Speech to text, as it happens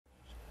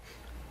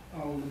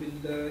أعوذ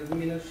بالله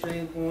من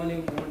الشيطان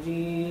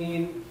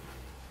الرجيم.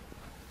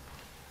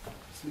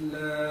 بسم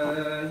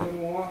الله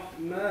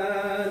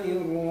الرحمن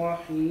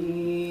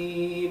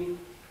الرحيم.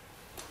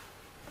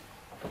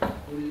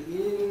 قل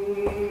إن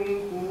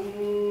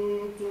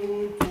كنتم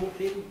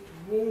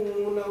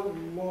تحبون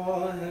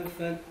الله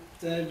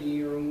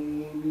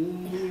فاتبعوني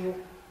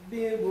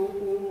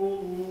يحببكم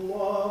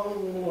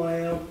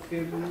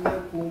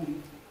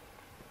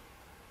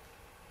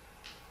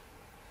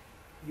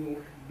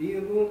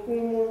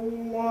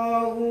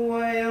الله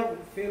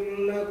ويغفر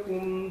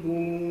لكم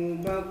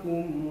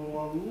ذنوبكم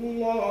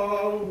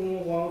والله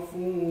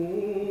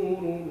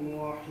غفور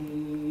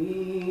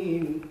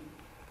رحيم.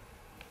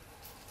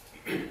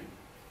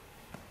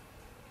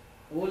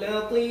 قل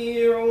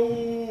أطيعوا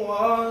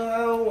الله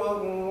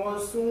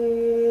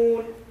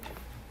والرسول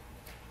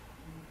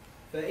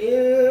فإن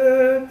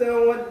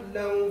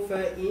تولوا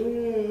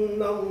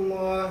فإن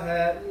الله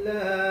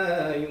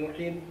لا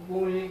يحب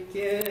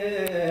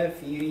الكافرين.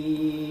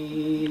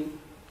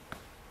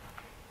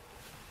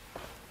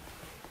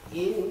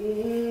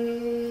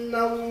 إن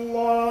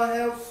الله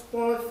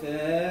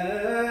اصطفى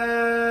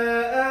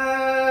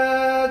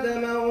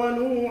آدم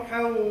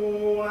ونوحا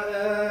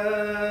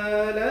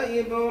وآل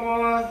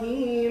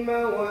إبراهيم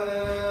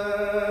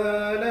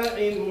وآل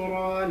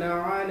عمران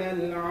على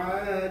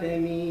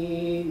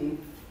العالمين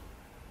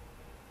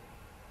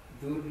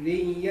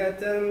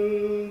ذرية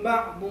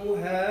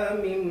بعضها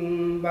من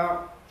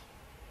بعض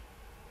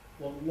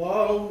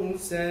والله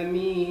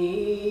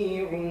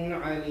سميع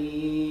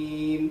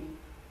عليم.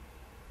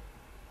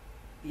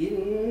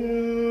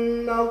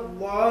 إن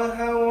الله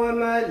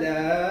وملائكته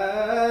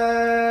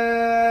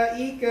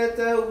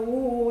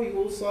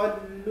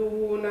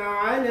يصلون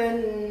على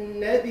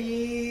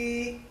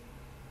النبي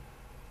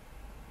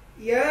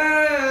يا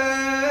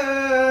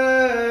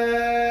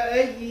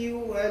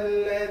أيها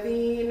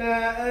الذين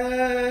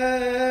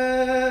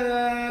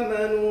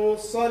آمنوا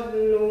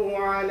صلوا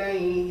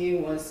عليه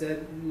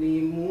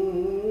وسلموا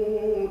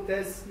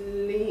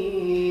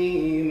تسليما.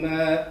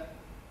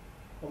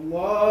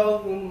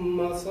 اللهم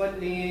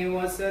صل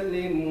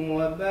وسلم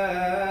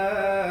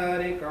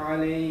وبارك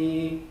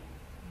عليه.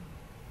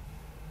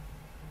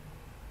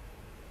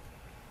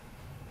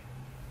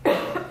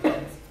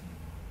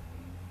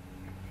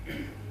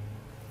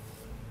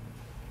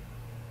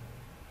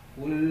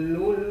 كل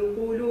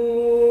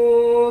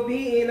القلوب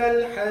إلى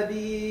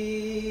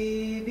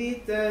الحبيب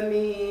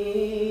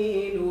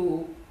تميل.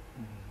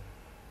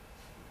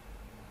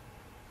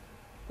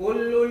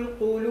 كل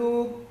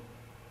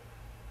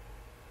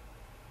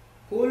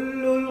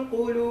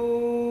القلوب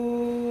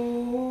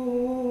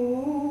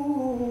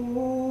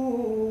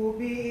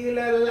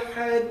إلى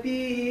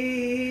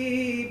الحبيب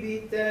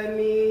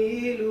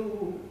تميل.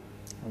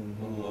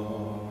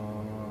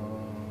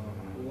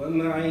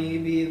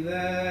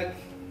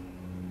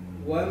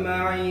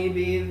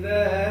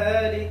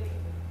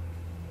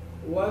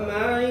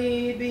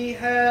 ومعي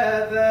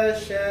بهذا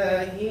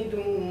شاهد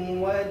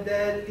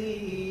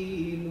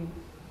ودليل.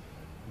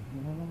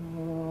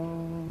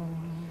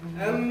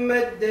 أما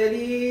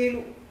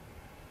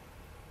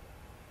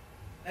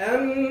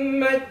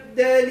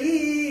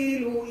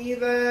الدليل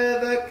إذا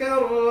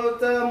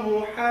ذكرت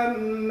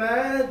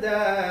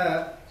محمدا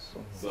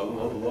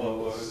صلى الله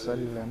عليه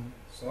وسلم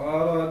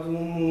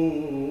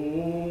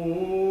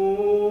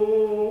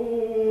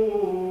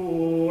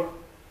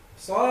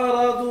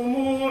صار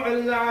دموع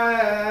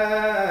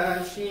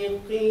العاشقين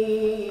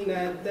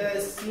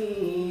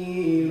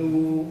تسيل.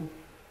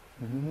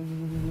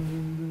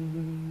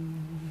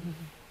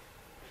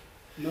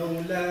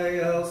 مولاي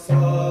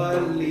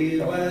صل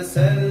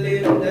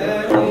وسلم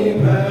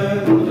دائما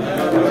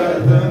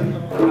أبدا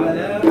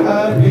على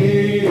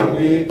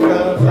حبيبك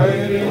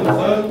خير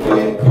الخلق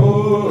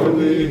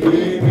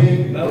كلهم.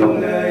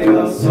 مولاي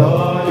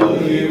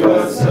صل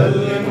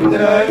وسلم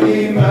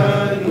دائما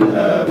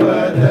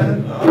أبدا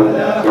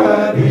على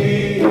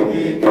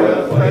حبيبك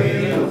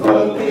خير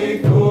الخلق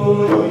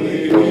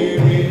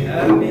كلهم.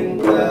 أمن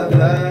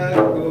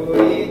تذكر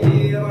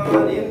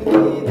جيران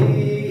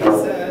بذي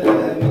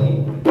سلامي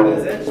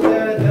فزجت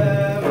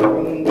دمع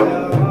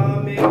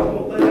كرام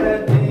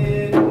مغلد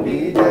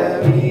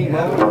بدمي.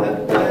 أو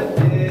هبت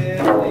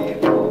الريح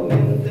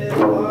من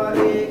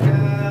ظلالك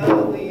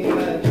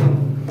عظيمة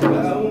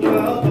أو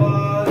مضى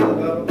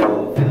البرق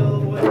في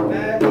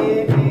الظلمات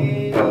من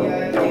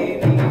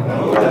يميني.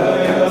 مولاي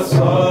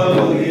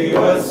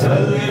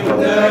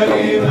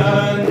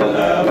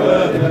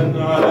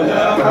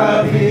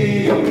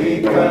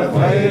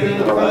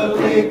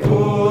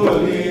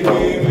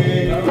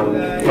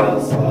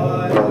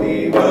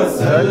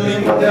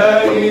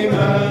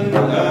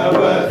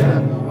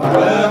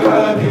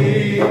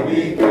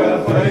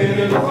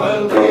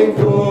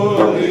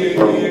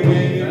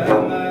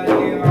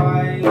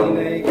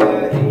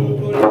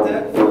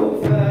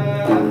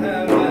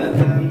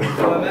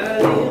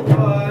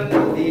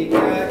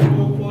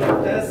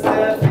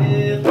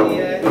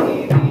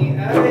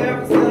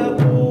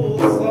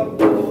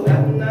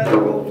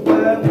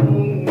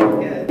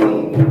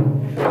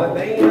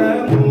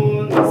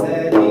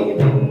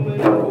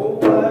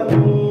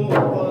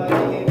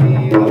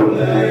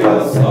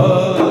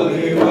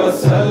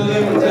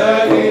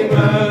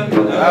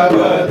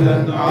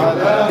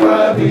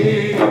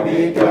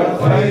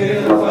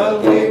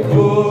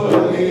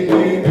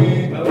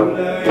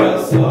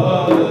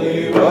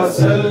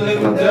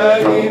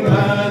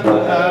دائما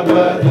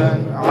أبدا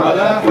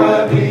على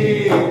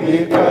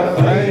حبيبك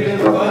خير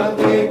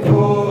الخلق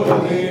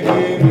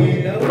كلهم.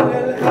 لولا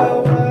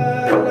الهوى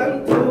لم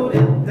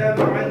ترد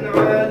دمعا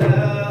على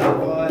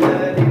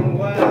ضلال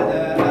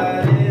ولا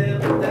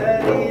أرقت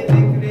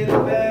لذكر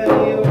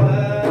الباري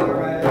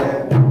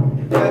والعلم.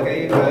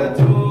 فكيف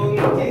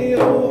تنكر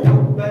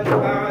حبا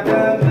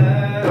بعدما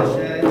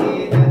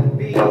شهدت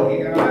به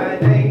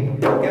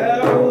عليك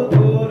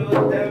عدول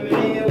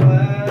الدمع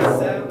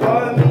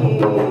والسقم.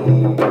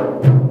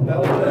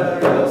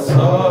 مولاي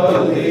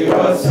صل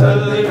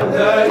وسلم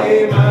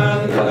دائما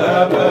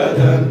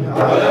أبدا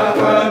على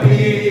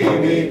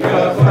حبيبك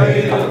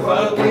خير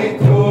الخلق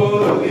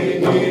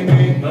كلهم.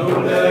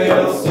 مولاي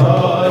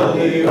صل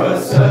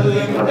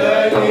وسلم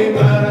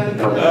دائما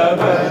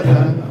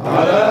أبدا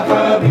على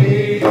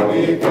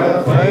حبيبك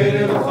خير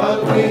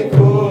الخلق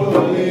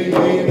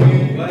كلهم.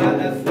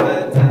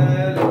 وأثبت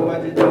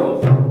الوجد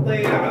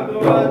خطي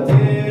عبرة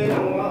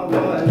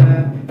وظنا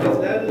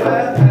مثل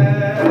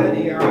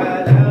اللآلي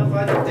على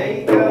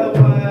خديك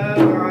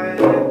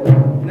ومعنا.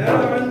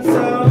 نعم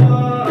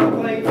سرى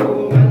طيف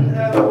من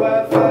أهوى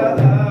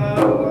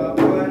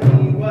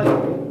فأغرقني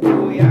والحب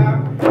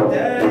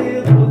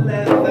يعترض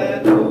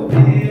اللذة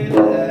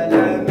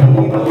بالألم.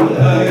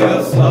 مولاي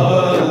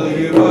صل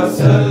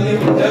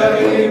وسلم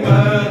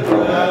دائما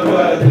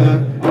أبدا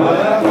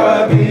على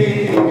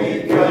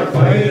حبيبك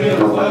خير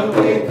الخلق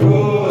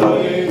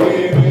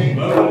كلهم.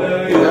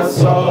 مولاي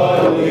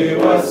صل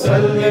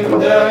وسلم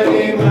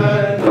دائما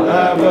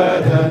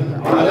أبدا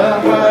على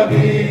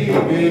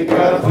حبيبك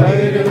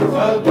خير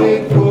الخلق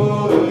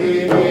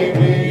كلهم.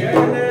 يا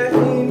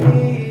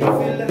نائمي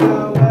في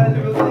الهوى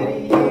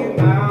العذري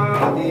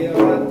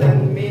معذرة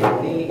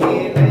مني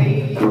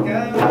إليك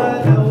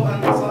ولو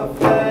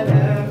أنصفت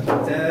لم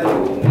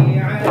تلومي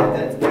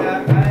عادتك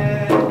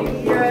حالي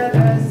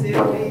لا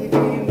سري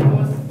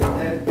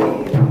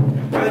بمستدير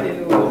عن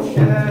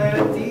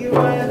الوشاة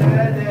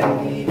ولا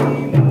دليل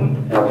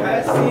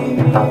منحسم.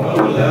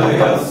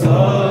 مولاي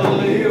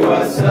صل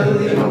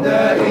وسلم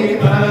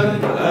دائما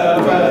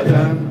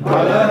أبدا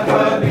على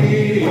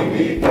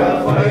حبيبك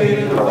خير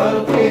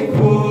الخلق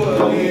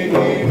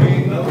كلهم.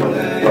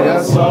 مولاي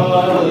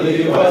صل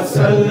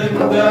وسلم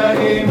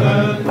دائما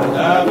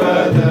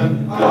أبدا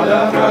على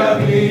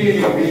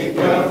حبيبك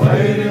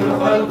خير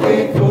الخلق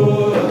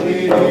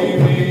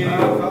كلهم.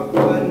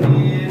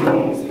 عفقني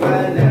النصح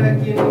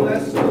لكن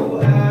لست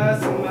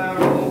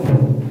أسمعه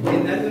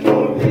إن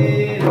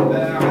المحب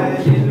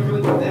عن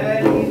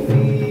العذال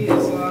في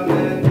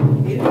صمم.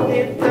 إني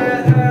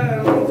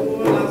اتهمت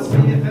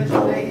نصيح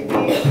الشيب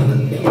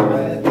في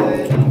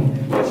عذلي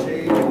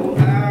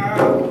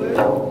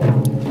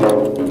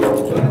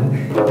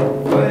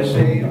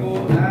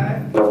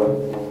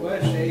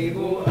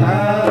وشيبها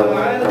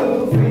أوعد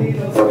في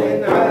نصب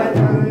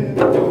عنه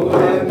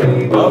تهمي.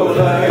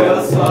 مولاي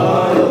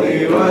صل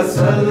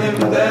وسلم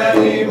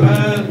دائما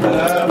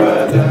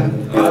أبدا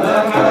على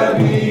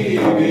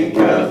حبيبك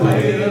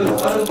خير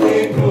الخلق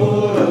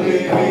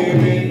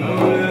كلهم.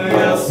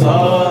 مولاي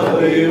صل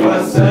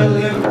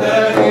وسلم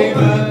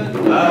دائما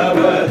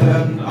أبدا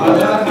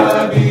على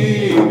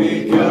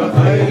حبيبك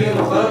خير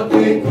الخلق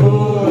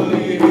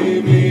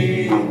كلهم.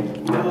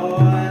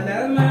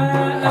 طالما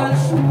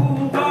أشكو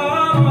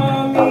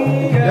غرامي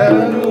يا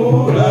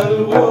نور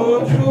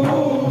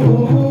الوجود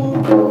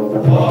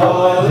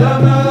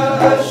طالما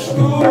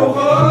أشكو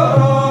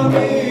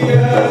غرامي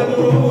يا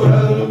نور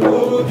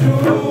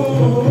الوجود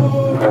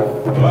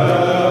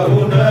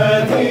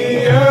وأنادي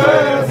يا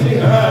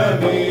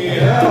اتهامي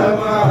يا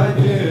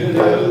معدن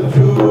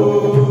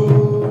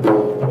الجود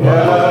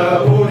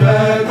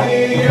وأنادي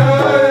يا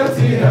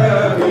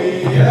اتهامي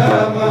يا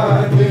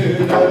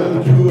معدن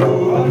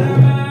الجود.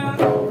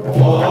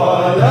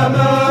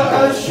 طالما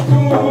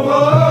أشكو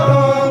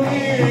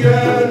غرامي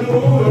يا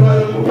نور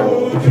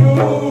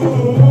الوجود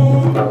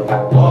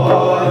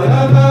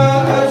طالما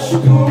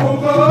أشكو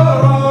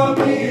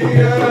غرامي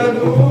يا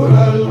نور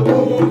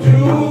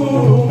الوجود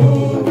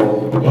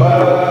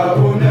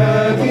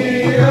وأنادي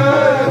يا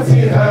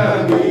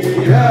اتهامي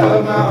يا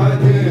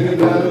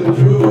معدن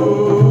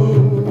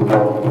الجود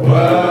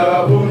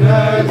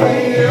وأنادي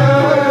يا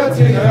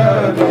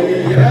اتهامي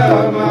يا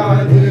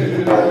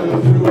معدن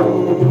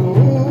الجود.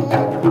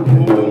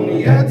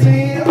 منيتي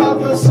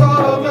أقصى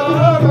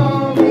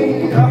غرامي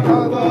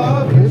أحظى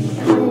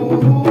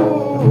بالشهود.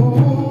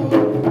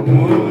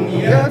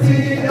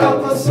 منيتي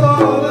أقصى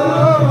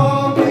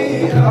غرامي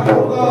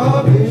أحظى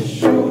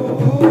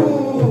بالشهود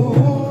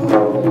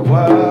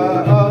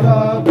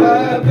وأرى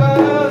باب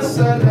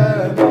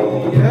سلامي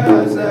يا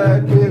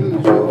زكي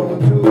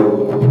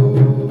الجدود.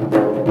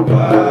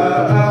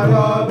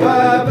 وأرى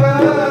باب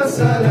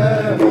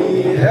سلامي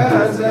يا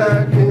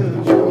زكي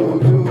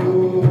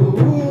الجدود.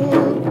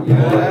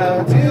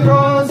 يا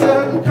طراز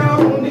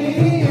الكون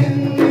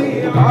إني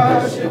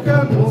عاشق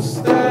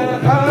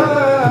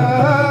مستهاب.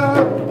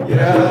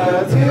 يا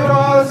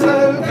طراز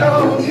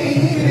الكون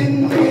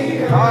إني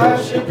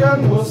عاشق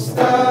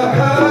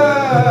مستهاب.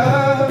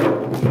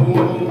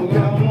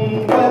 نورهم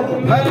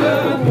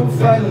والملك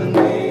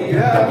فالمي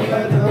يا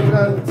بدر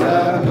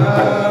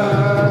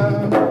التمام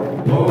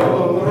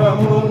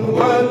مغرم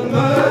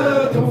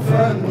والمدح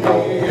فني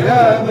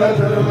يا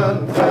بدر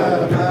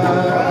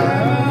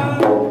التمام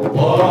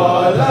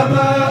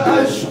طالما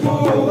أشكو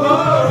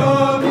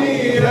غرامي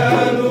يا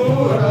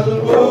نور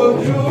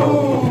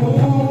الوجود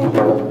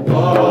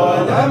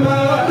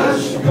طالما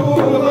أشكو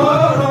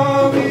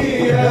غرامي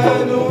يا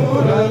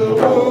نور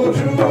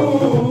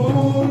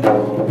الوجود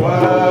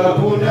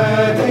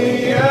وأنادي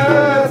يا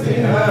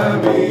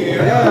تهامي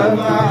يا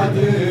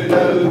معدن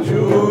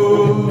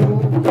الجود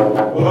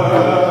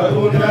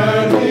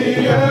وأنادي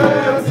يا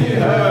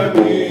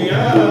تهامي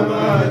يا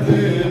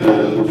معدن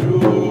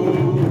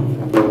الجود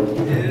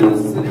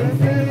اصرف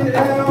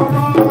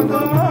الإعراض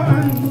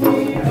عني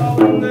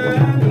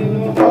أغناني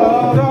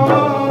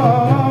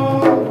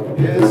الغرام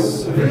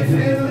اصرف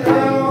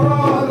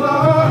الإعراض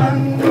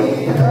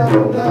عني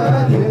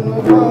أغناني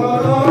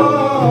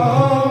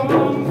الغرام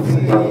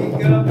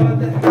فيك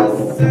قد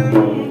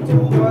حسنت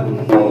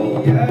ظني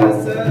يا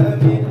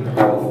سامي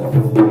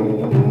الحسود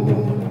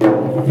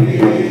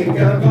فيك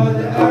قد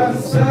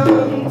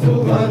أحسنت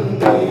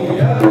ظني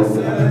يا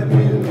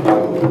سامي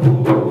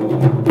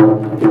الحسود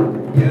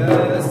يا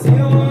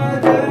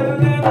سراج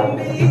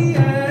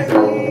الأنبياء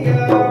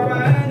يا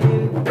عالي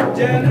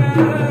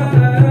الجناب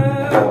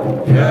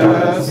يا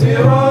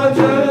سراج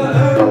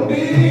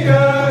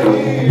الأنبياء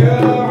يا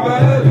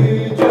عالي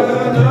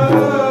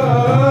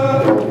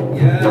الجناب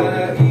يا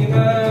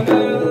إمام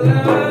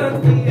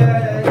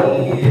الأتقياء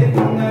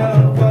إن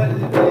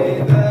قلبي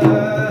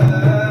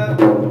ذاب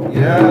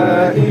يا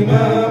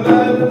إمام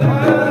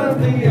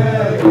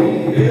الأتقياء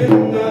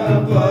إن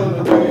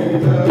قلبي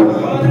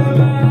ذاب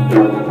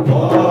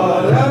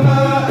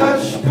طالما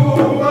أشكو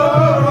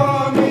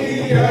غرامي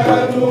يا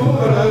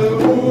نور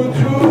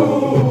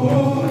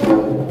الوجود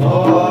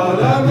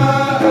طالما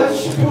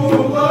أشكو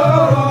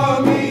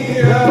غرامي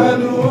يا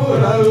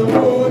نور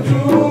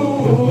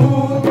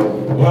الوجود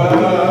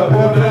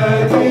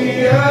وأنادي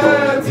يا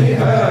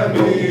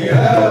تهامي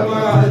يا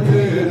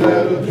معدن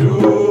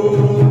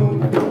الجود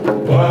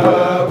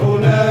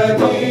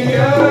وأنادي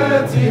يا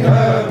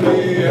تهامي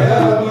يا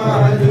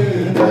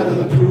معدن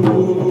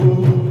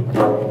الجود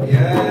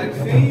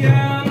يكفي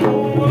يا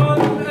نور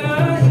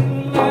الله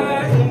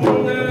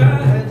إن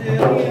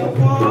أجري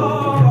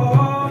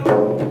طال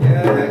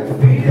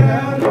يكفي يا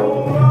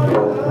نور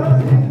الله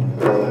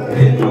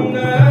إن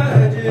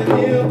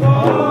أجري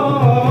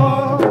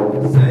طال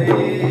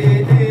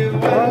سيدي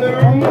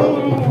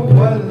والعمر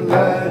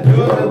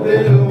والأجر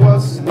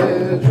بالوصل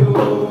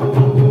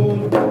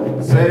جود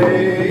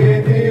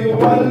سيدي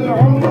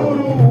والعمر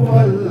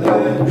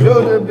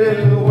والأجر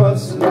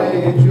بالوصل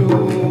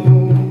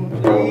جود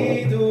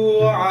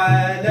عيدوا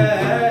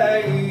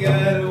علي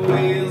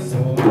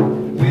الوصال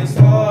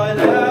وصال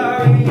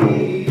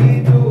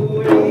عيدوا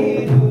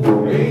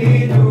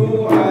عيدوا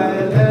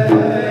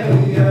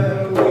علي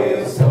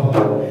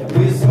الوصال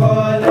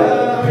وصال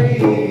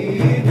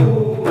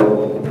عيدوا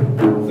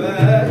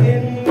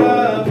فإن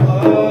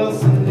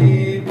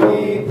وصلي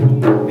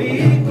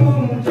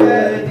بكم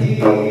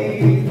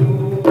جديد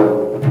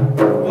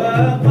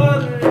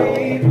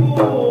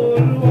وقربوا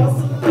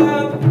الوصل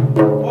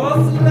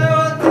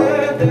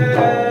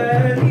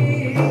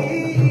وتداني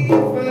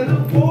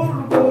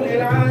فالقرب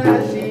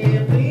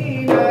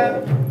للعاشقين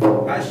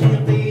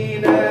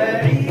عاشقين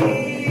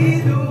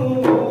عيدوا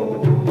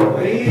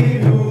علي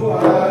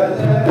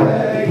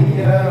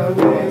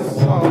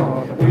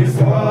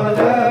وصال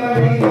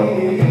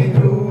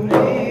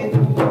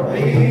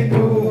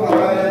عيدوا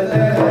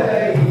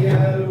علي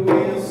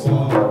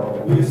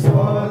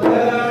وصال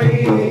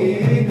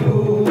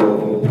عيدوا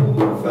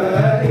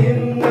فإن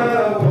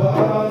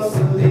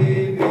وصلي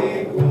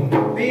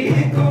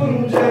بكم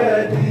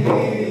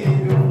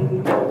جديد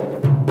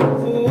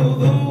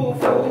خذوا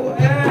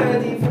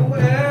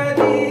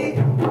فؤادي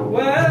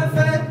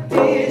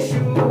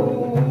وفتشوا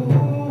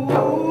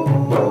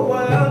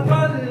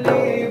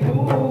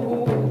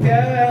وقلبوا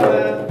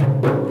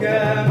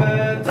كما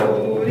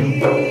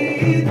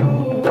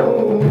تريدوا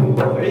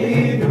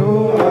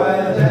عيدوا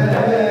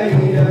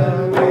علي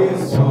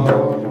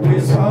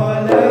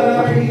وصال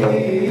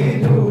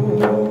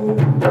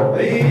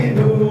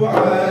عيدوا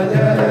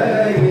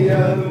علي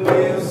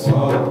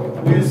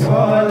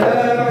وصال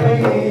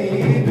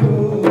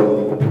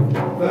عيدوا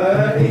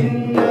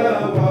فإن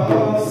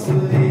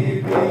وصلي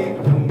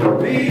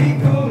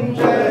بكم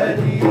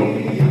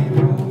جديد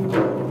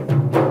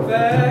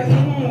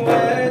فإن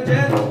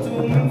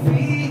وجدتم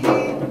فيه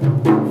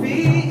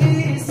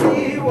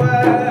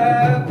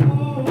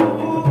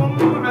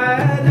سواكم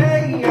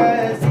علي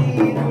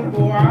زيد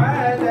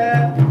البعاد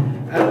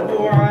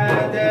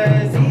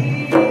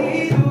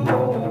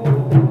زيدوا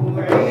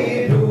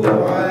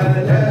عيدوا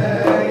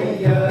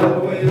علي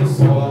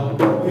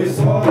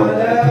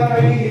وصال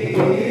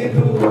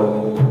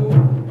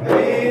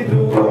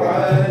عيدوا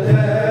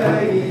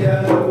علي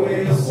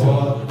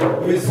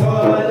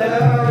وصال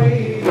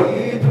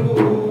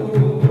عيدوا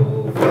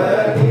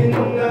فإن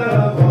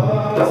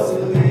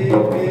وصلي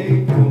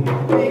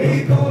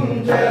بكم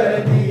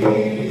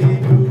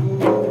جديد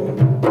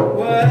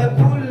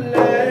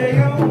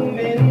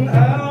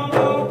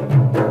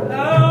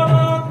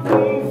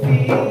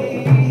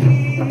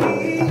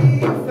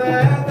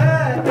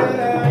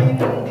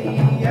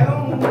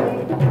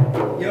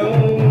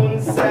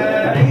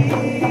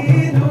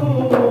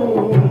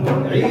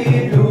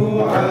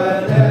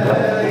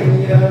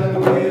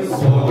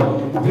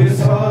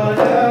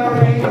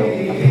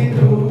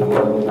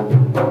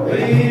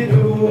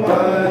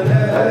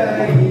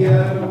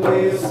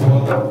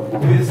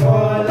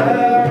وصال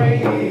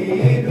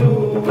عيد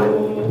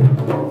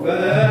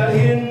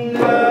فإن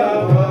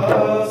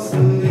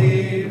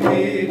وصلي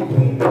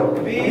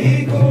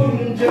بكم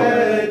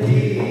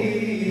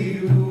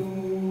جدير.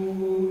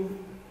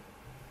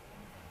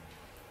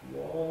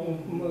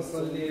 اللهم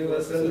صل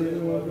وسلم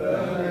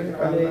وبارك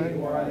عليه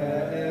وعلى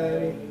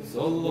آله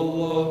صلى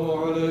الله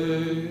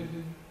عليه.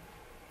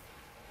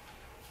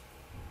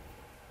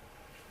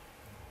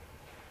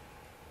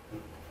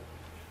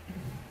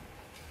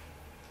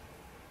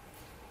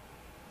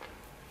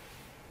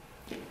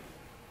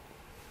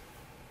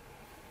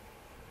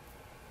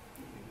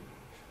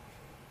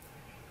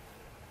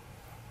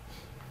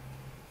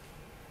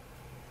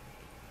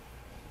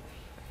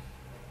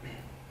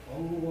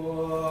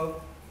 الله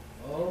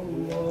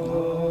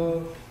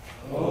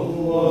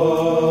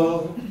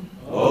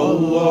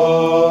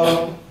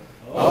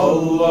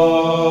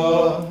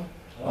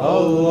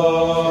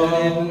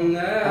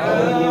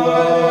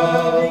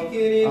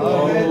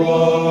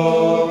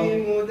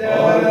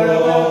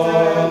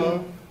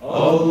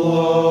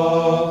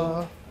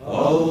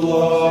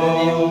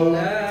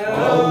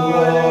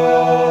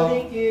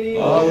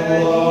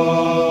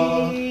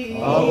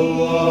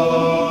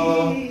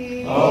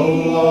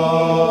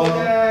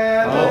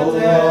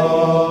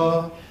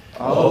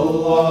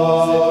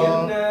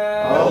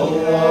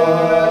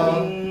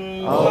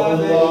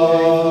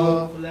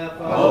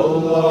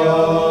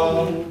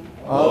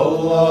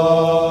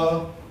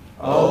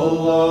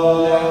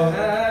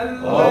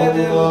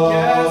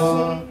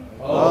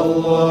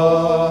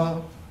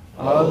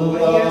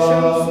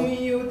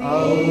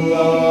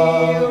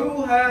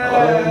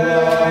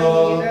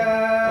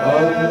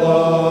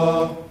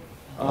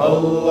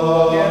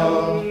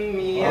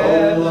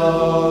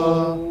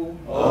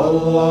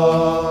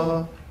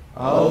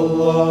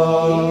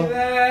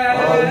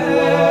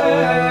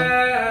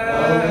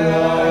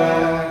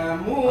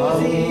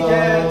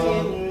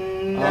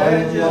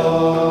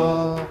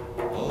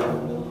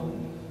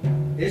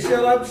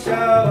اشرب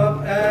شرب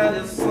آل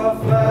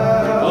الصفا.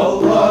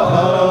 الله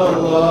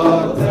الله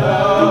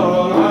ترى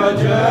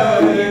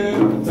العجائب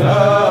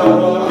ترى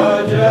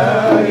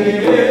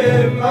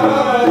العجائب مع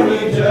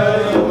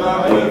رجال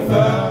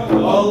معرفة.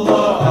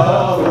 الله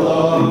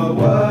الله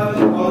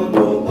والقلب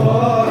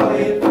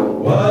طائر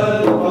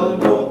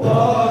والقلب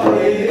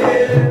طائر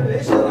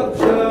اشرب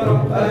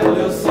شرب آل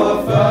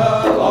الصفا.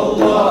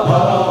 الله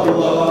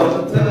الله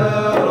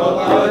ترى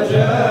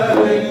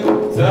العجائب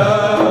ترى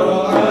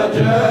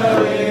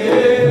العجائب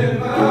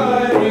مع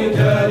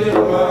رجال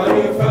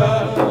المعرفة.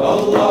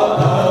 الله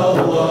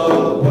الله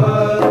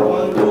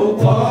والقلب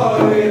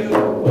طائر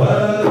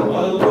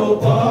والقلب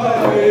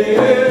طائر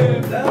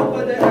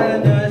لقد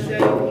أنا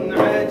شيء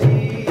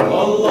عجيب.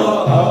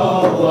 الله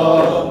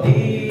الله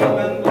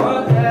لمن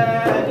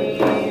رآني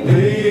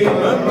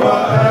لمن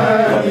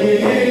رآني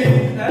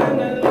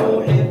أنا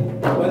المحب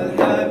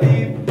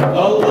والحبيب.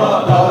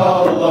 الله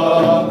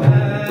الله ما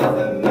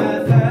ثم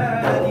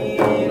ثاني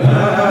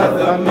ما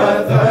ثم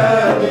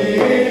ثاني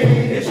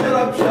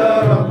اشرب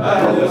شرب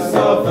أهل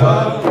الصفا.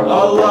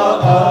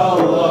 الله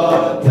الله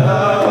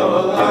ترى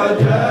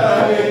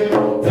العجائب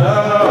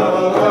ترى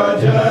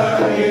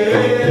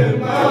العجائب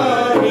مع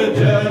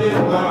رجال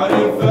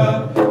المعرفة.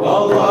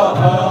 الله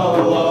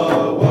الله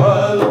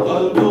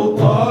والقلب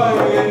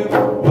طائر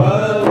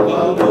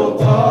والقلب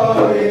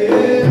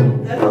طائر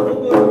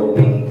الخبر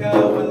منك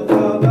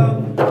والخبر.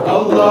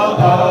 الله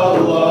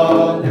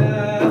الله لا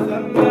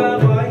ثم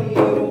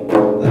غيرك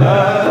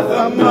لا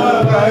ثم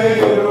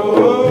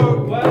غيرك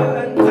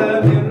وأنت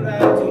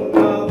مرآة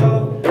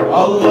النظر.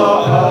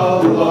 الله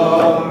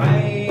الله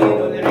عين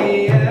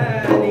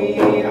العيان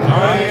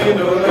عين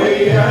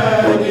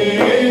العيان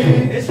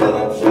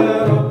اشرب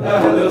شرب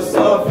أهل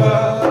الصفا.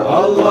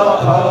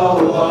 الله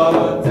الله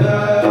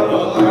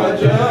ترى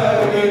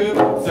العجائب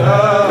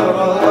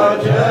ترى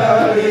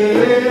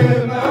العجائب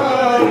مع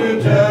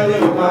رجال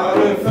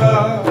المعرفة.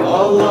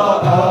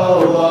 الله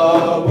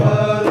الله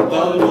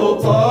والقلب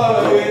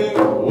طائر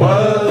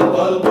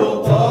والقلب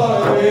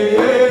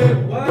طائر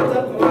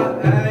وتقرأ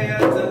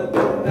آيات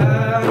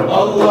القرآن.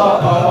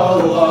 الله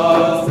الله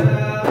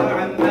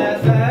سبعا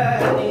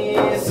مثاني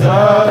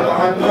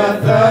سبعا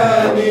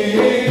مثاني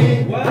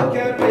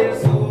وكرر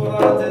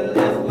سورة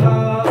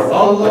الإخلاص.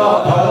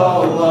 الله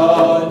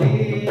الله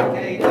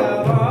لكي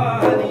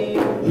تراني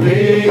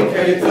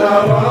لكي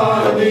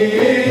تراني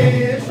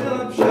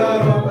اشرب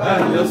شرب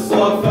أهل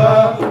الصفا.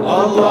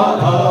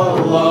 الله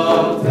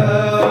الله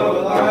ترى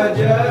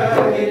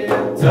العجائب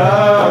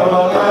ترى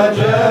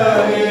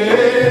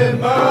العجائب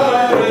مع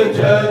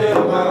رجال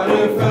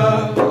المعرفة.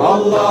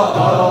 الله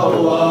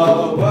الله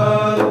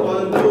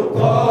والقلب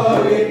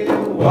طائر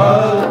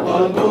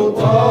والقلب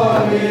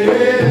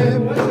طائر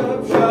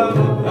واشرب شرب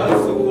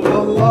رسول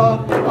الله.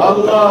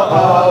 الله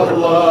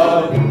الله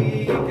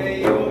لكي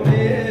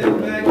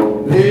يحبك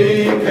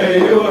لكي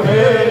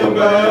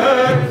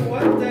يحبك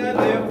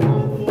واتبع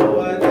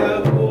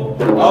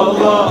خطوته.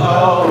 الله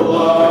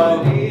الله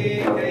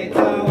لكي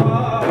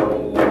تراه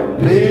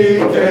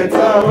لكي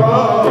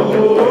تراه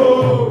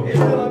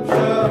اشرب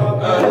شرب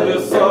أهل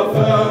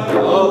الصفا.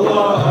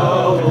 الله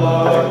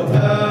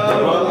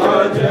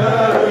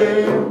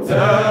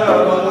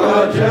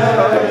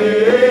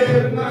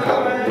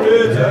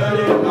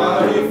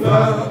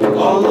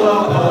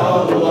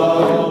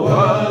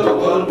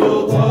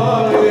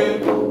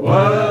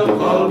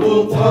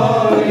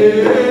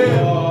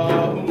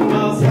اللهم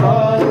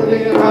صل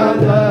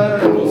على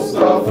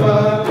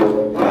المصطفى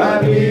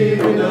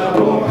حبيبنا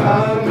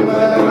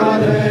محمد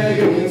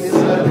عليه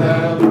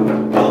السلام.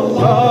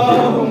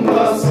 اللهم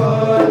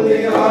صل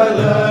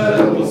على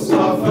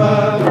المصطفى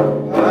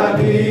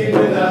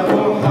حبيبنا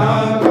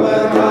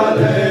محمد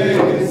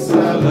عليه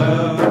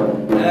السلام.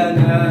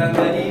 أنا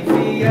ملي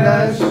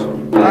ليش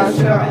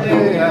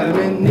أشعلي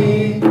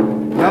مني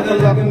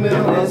أخلق من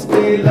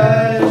رزقي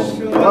ليش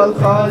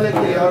والخالق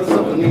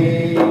يرزقني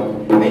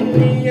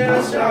مني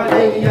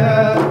يشعلي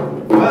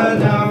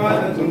وأنا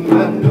عبد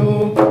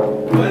مملوك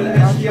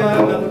والأشياء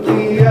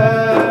مقضية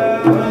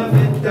ما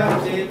في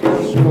التحقيق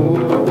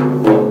مشكوك.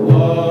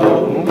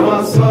 اللهم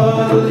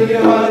صل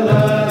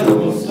على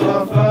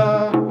المصطفى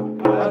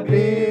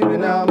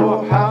حبيبنا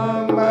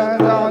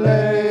محمد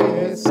عليه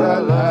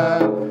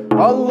السلام.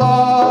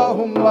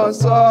 اللهم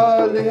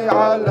صل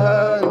على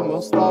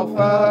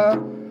المصطفى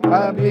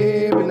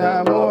حبيبنا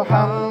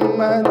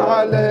محمد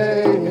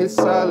عليه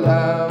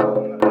السلام.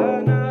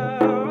 أنا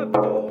عبد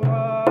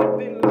رب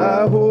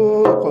له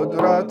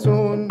قدرة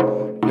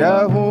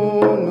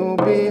يهون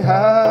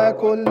بها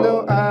كل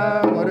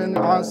أمر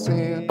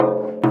عسير.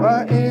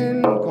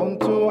 فإن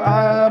كنت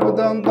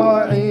عبدا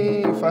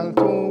ضعيفا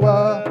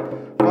التوى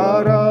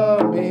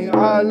فربي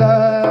على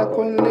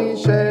كل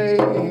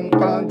شيء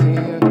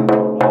قدير.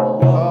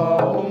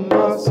 اللهم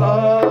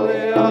صل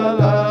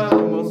على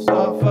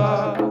المصطفى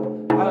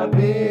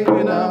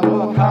حبيبنا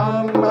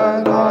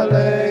محمد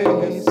عليه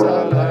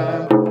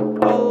السلام.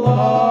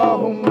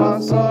 اللهم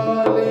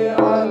صل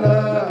على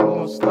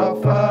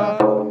المصطفى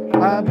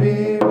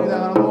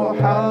حبيبنا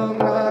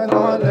محمد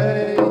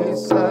عليه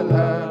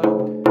السلام.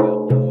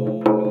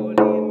 يقول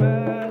لما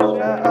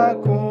شاء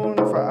كن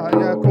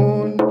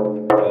فيكون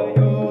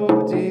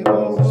ويبدئ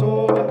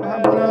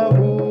سبحانه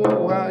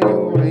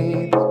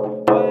ويريد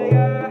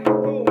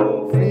ويحكم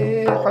في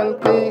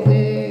خلقه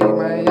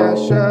ما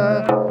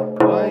يشاء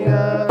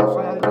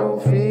ويفعل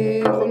في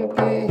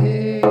خلقه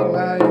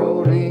ما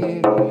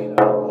يريد.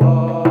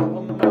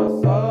 اللهم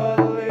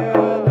صل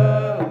على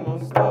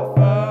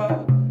المصطفى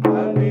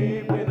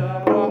حبيبنا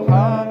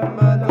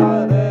محمد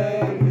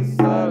عليه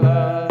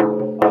السلام.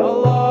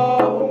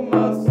 اللهم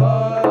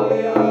صل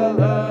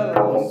على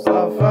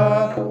المصطفى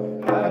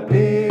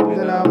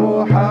حبيبنا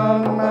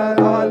محمد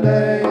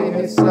عليه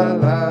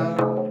السلام.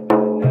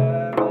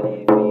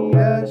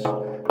 ليش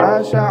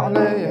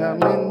أشعلي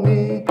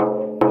مني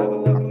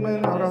أغلق من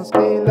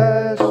رزقي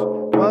ليش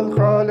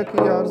والخالق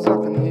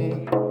يرزقني.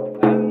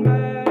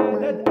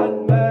 المدد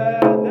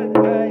المدد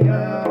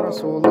يا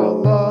رسول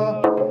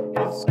الله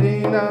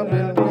اسقينا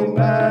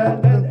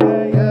بالمدد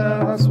يا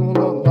رسول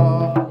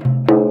الله.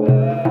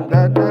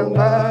 مدد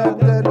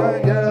المدد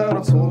يا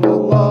رسول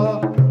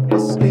الله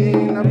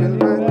اسقينا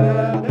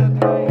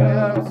بالمدد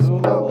يا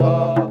رسول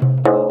الله.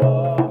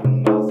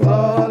 اللهم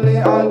صل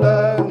على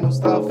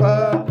المصطفى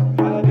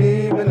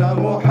حبيبنا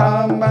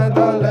محمد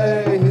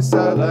عليه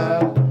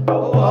السلام.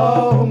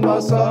 اللهم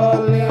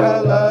صل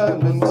على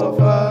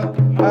المصطفى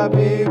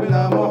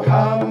حبيبنا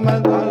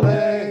محمد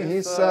عليه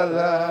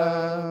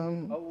السلام.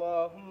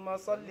 اللهم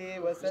صل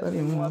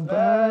وسلم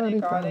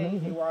وبارك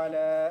عليه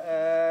وعلى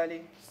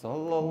آله.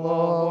 صلى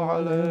الله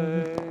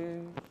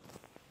عليه.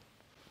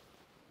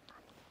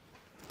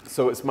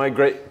 So it's my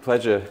great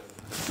pleasure,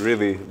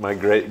 really my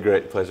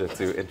great pleasure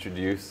to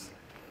introduce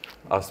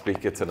our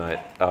speaker tonight.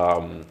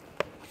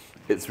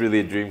 It's really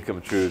a dream come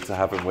true to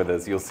have him with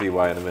us. You'll see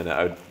why in a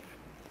minute.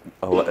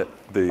 I'll let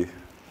the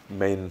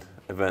main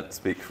event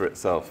speak for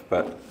itself.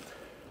 But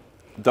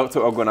Dr.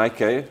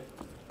 Ogunnaike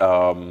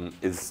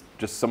is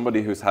just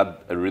somebody who's had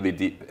a really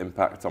deep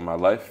impact on my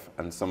life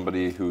and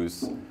somebody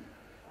who's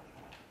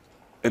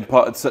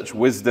imparted such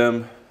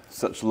wisdom,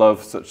 such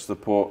love, such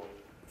support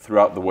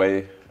throughout the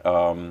way,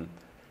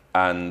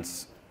 and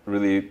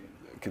really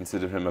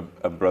consider him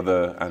a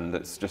brother. And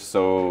it's just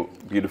so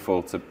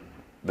beautiful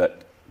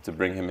to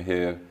bring him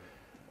here,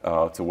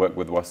 to work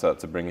with Wasa,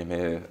 to bring him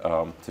here,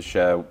 to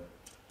share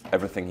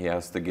everything he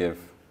has to give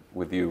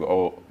with you,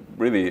 or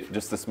really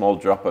just a small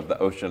drop of the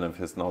ocean of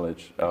his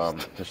knowledge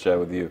to share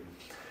with you.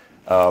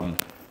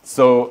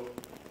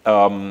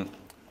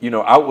 You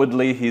know,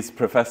 outwardly he's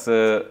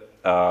professor,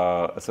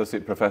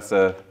 associate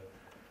professor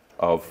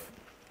of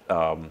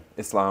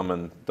Islam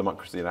and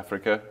Democracy in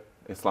Africa,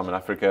 Islam in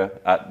Africa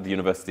at the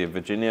University of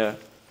Virginia.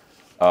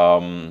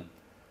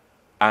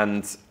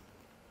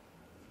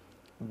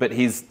 But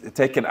he's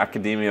taken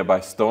academia by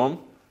storm,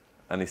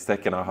 and he's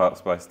taken our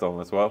hearts by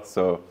storm as well.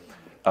 So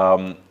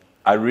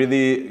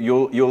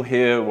you'll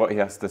hear what he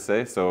has to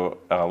say, so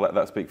I'll let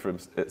that speak for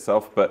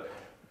itself. But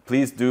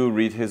please do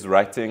read his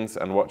writings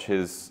and watch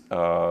his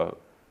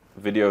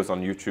videos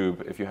on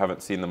YouTube if you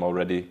haven't seen them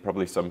already.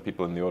 Probably some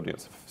people in the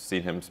audience have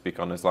seen him speak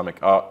on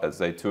Islamic art at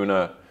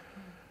Zaytuna,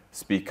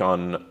 speak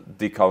on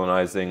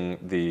decolonizing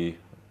the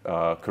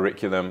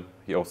curriculum.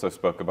 He also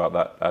spoke about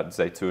that at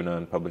Zaytuna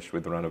and published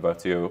with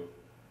Ranovatio.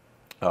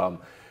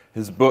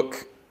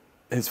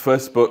 His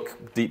first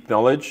book, Deep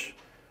Knowledge,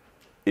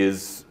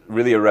 is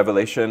really a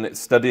revelation. It's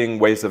studying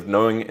ways of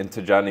knowing in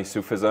Tijani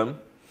Sufism.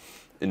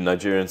 in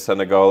Nigeria and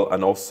Senegal,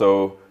 and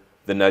also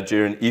the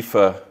Nigerian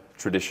Ifa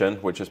tradition,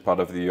 which is part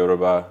of the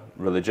Yoruba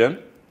religion,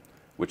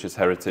 which his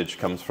heritage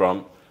comes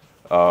from.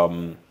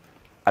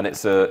 And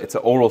it's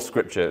an oral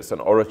scripture, it's an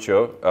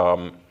orature,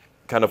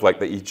 kind of like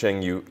the I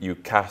Ching, you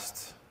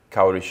cast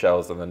cowrie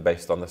shells, and then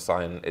based on the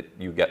sign,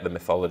 you get the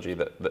mythology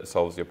that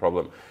solves your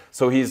problem.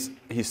 So he's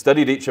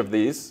studied each of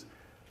these,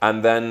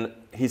 and then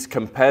he's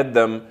compared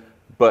them,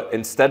 but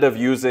instead of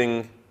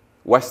using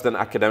Western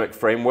academic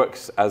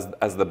frameworks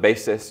as the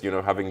basis,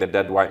 having the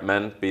dead white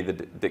men be the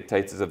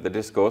dictators of the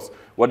discourse,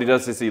 what he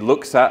does is he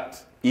looks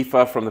at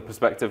Ifa from the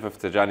perspective of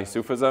Tijani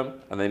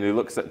Sufism, and then he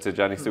looks at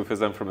Tijani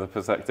Sufism from the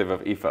perspective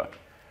of Ifa.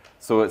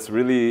 So it's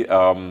really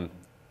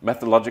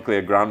methodologically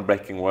a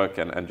groundbreaking work,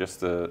 and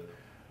just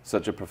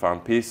such a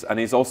profound piece. And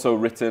he's also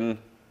written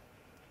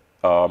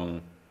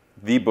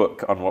the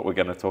book on what we're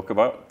going to talk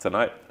about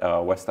tonight,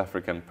 West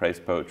African Praise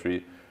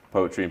Poetry,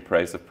 Poetry in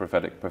Praise of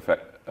Prophetic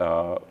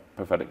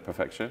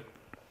Perfection,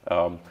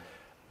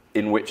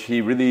 in which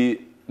he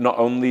really not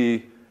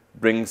only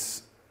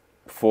brings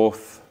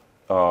forth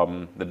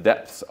the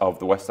depths of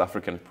the West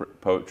African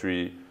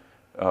poetry,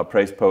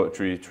 praise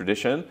poetry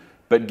tradition,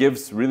 but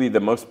gives really the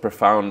most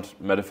profound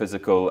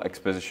metaphysical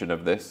exposition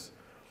of this.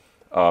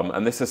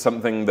 And this is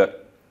something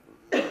that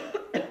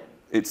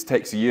it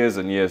takes years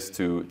and years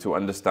to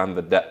understand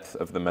the depth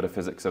of the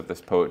metaphysics of this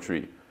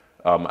poetry.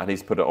 And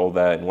he's put it all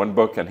there in one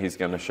book, and he's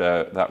going to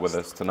share that with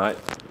us tonight.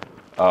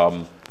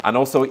 And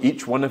also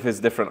each one of his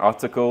different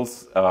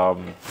articles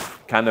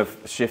kind of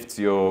shifts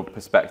your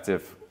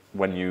perspective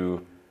when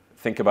you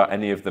think about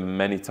any of the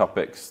many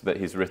topics that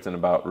he's written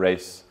about: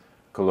 race,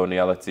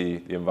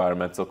 coloniality, the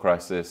environmental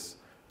crisis,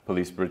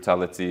 police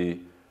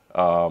brutality,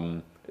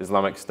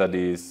 Islamic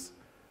studies,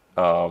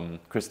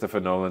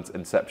 Christopher Nolan's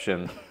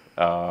Inception,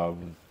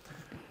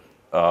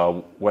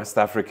 West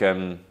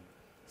African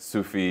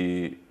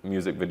Sufi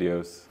music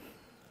videos,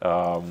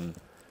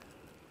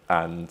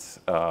 and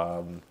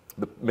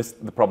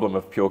the problem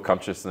of pure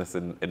consciousness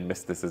in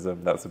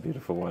mysticism. That's a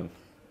beautiful one.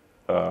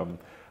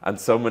 And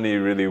so many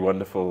really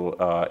wonderful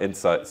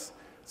insights.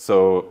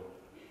 So,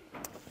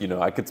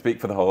 I could speak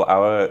for the whole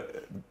hour.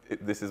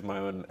 This is my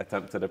own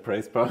attempt at a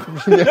praise poem.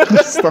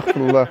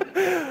 Astaghfirullah.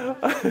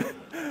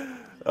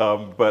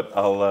 But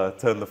I'll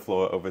turn the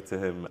floor over to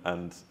him,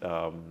 and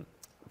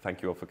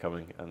thank you all for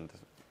coming. And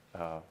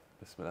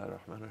Bismillah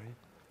ar-Rahman ar-Rahim.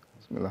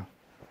 Bismillah.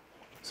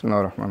 Bismillah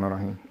ar-Rahman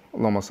ar-Rahim.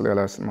 اللهم صل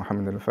على سيدنا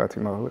محمد الفاتح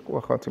لما أغلق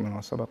وخاتم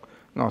لما سبق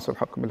ناصر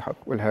الحق بالحق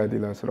والهادي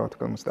إلى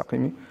صراطك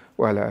المستقيم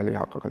وعلى آله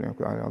حق قدره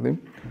العظيم.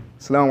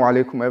 Assalamu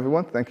alaikum,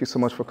 everyone. Thank you so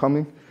much for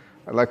coming.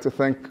 I'd like to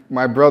thank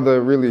my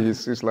brother. Really,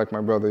 he's like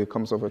my brother. He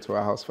comes over to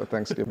our house for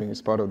Thanksgiving.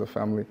 He's part of the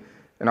family.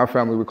 In our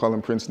family, we call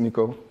him Prince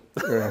Nico.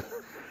 Yeah.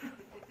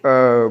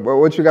 But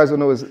what you guys don't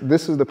know is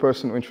this is the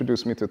person who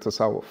introduced me to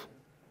Tasawwuf.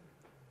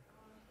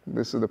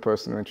 This is the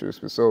person who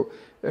introduced me. So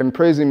in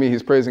praising me,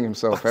 he's praising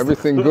himself.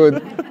 Everything good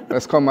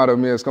that's come out of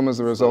me has come as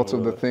a result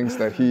of the things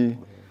that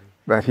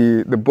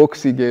the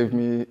books he gave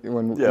me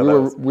when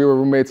we were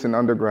roommates in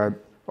undergrad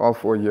all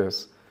 4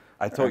 years.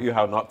 I taught you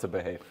how not to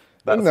behave.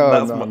 That's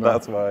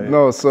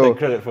why so take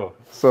credit for.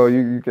 So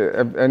you get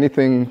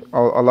anything,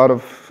 a lot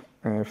of,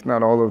 if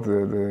not all of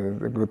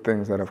the good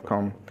things that have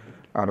come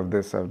out of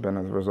this have been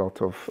as a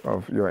result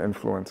of your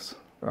influence.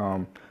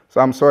 So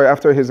I'm sorry,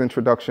 after his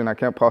introduction, I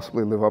can't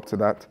possibly live up to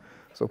that.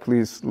 So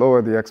please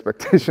lower the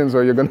expectations,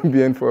 or you're going to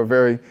be in for a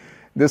very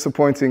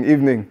disappointing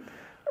evening.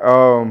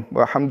 But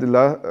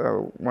alhamdulillah,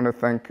 I want to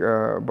thank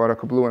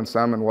Baraka Blue and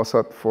Sam and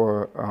Wasat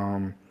for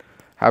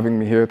having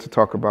me here to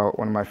talk about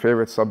one of my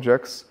favorite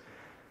subjects,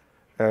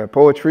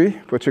 poetry,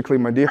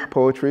 particularly Madih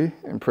poetry,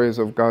 in praise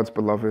of God's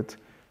beloved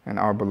and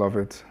our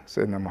beloved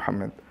Sayyidina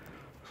Muhammad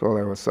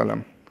sallallahu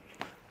alaihi wasallam.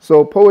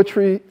 So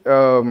poetry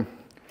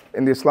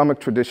in the Islamic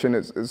tradition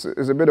is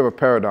a bit of a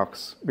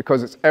paradox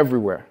because it's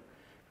everywhere.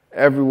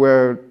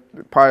 Everywhere,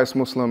 pious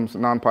Muslims,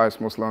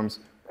 non-pious Muslims,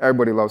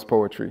 everybody loves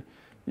poetry.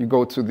 You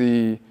go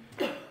to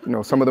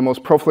some of the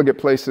most profligate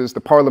places,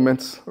 the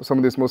parliaments of some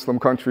of these Muslim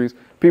countries,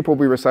 people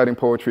will be reciting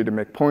poetry to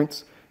make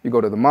points. You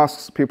go to the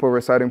mosques, people are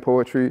reciting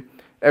poetry.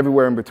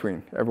 Everywhere in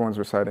between, everyone's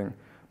reciting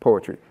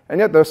poetry. And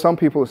yet there are some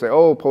people who say,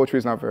 oh, poetry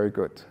is not very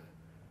good.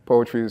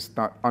 Poetry is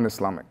not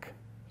un-Islamic.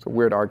 It's a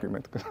weird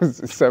argument because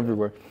it's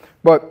everywhere.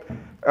 But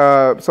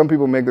some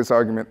people make this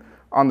argument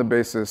on the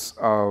basis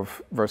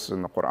of verses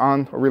in the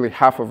Quran, or really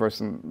half a verse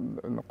in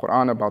the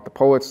Quran about the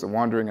poets, the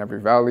wandering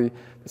every valley,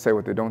 they say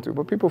what they don't do.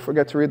 But people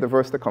forget to read the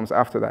verse that comes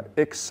after that,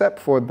 except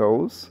for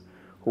those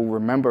who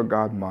remember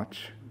God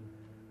much,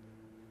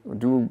 who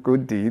do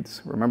good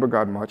deeds, remember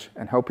God much,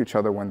 and help each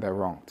other when they're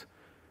wronged.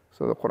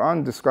 So the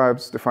Quran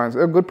defines,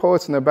 there are good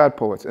poets and there are bad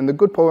poets. And the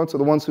good poets are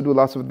the ones who do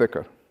lots of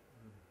dhikr,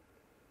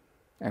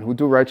 and who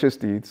do righteous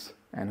deeds,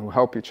 and who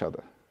help each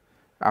other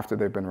after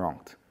they've been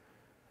wronged.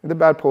 And the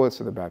bad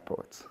poets are the bad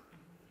poets.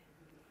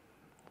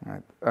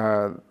 Right.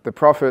 The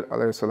Prophet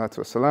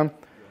ﷺ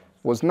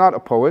was not a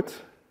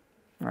poet.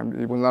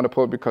 He was not a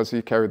poet because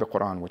he carried the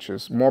Quran, which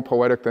is more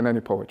poetic than any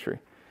poetry.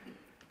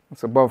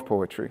 It's above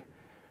poetry.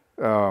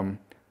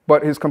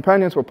 But his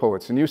companions were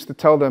poets, and he used to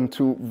tell them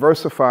to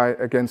versify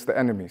against the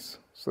enemies.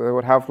 So they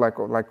would have like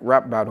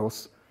rap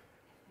battles.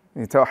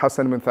 And he'd tell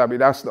Hassan ibn Thabit,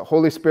 he'd ask the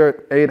Holy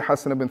Spirit, aid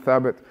Hassan ibn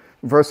Thabit,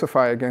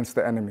 versify against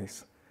the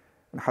enemies.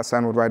 And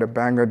Hassan would write a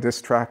banger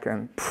diss track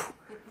and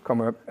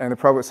come up. And the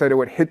Prophet said it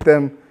would hit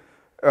them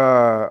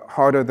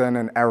harder than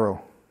an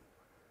arrow.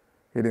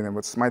 Hitting them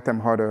would smite them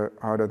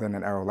harder than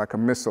an arrow, like a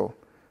missile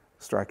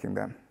striking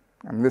them.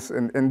 And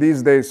in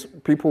these days,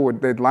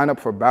 they'd line up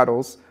for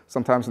battles.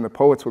 Sometimes the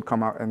poets would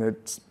come out and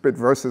they'd spit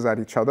verses at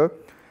each other.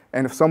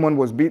 And if someone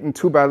was beaten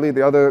too badly,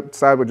 the other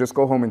side would just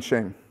go home in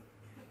shame.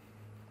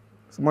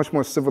 It's a much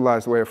more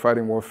civilized way of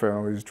fighting warfare,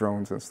 all these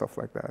drones and stuff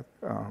like that.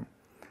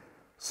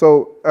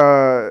 So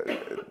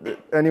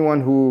anyone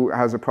who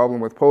has a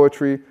problem with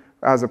poetry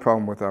has a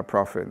problem with our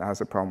Prophet and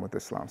has a problem with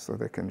Islam. So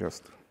they can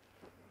just,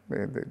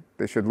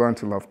 they should learn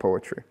to love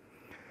poetry.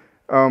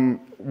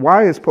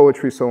 Why is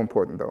poetry so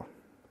important though?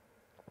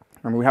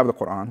 I mean, we have the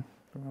Quran.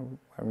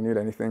 We need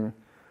anything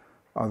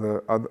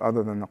other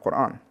than the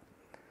Quran.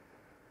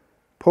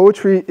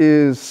 Poetry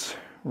is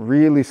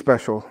really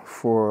special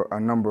for a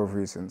number of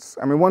reasons.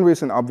 I mean, one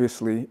reason,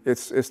 obviously,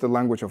 it's the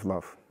language of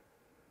love.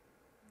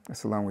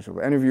 It's the language of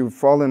love. Any of you who've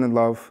fallen in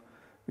love,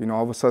 you know,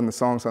 all of a sudden the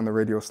songs on the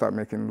radio start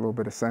making a little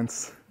bit of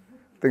sense.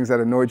 Things that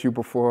annoyed you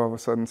before, all of a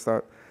sudden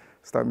start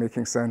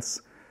making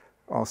sense.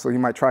 Also, you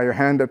might try your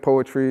hand at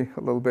poetry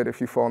a little bit if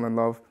you fall in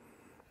love.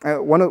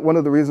 One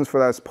of the reasons for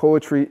that is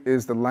poetry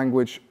is the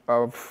language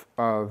of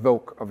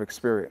dhawq, of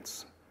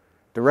experience,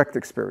 direct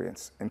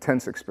experience,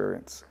 intense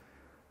experience.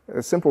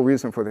 A simple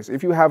reason for this: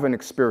 if you have an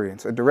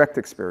experience, a direct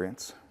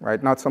experience,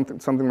 right, not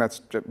something that's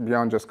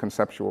beyond just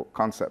conceptual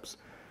concepts,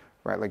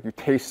 right, like you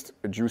taste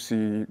a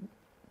juicy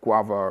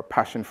guava or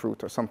passion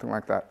fruit or something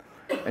like that,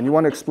 and you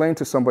want to explain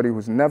to somebody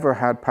who's never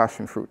had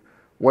passion fruit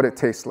what it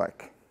tastes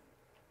like.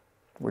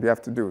 What do you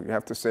have to do? You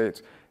have to say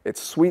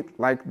it's sweet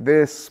like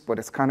this, but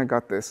it's kind of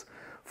got this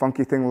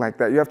funky thing like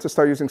that. You have to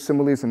start using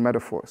similes and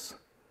metaphors.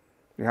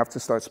 You have to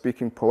start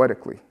speaking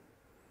poetically.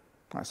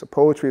 Right, so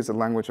poetry is a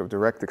language of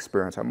direct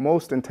experience. Our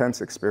most intense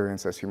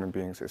experience as human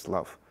beings is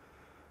love.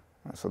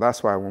 So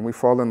that's why when we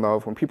fall in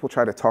love, when people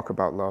try to talk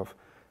about love,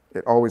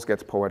 it always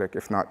gets poetic,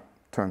 if not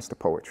turns to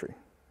poetry.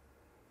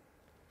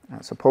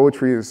 Right, so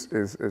poetry is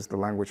the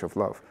language of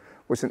love.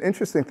 Which is an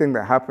interesting thing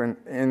that happened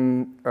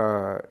in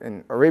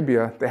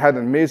Arabia. They had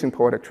an amazing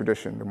poetic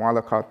tradition, the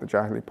mu'allaqat, the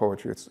Jahili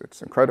poetry.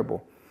 It's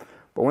incredible.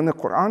 But when the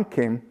Quran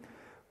came,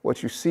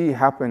 what you see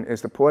happen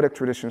is the poetic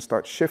tradition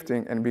starts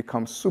shifting and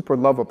becomes super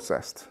love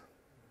obsessed.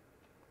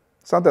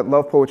 It's not that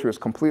love poetry was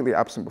completely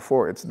absent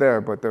before, it's there,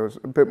 but there was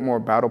a bit more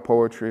battle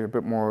poetry, a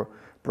bit more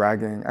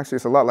bragging. Actually,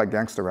 it's a lot like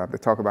gangster rap. They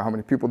talk about how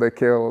many people they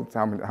killed,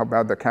 how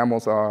bad their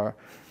camels are,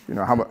 you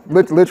know,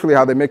 literally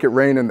how they make it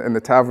rain in the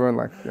tavern,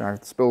 like, you know,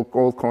 spill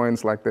gold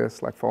coins like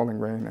this, like falling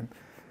rain, and,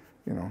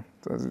 you know,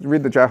 so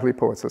read the Jahili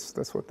poets,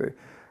 that's what they,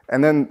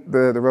 and then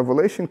the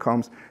revelation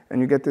comes,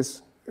 and you get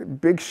this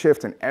big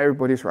shift, and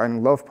everybody's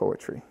writing love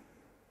poetry.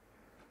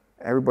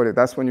 Everybody,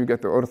 that's when you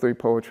get the Urdu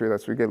poetry,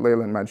 that's when you get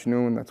Layla and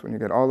Majnun, that's when you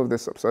get all of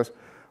this obsession.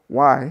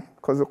 Why?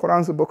 Because the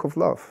Quran's a book of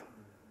love.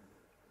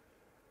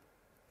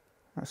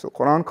 Right, so the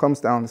Quran comes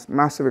down, this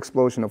massive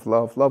explosion of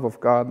love of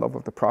God, love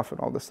of the Prophet,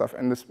 all this stuff,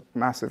 and this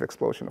massive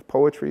explosion of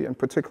poetry, and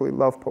particularly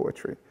love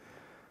poetry,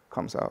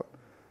 comes out.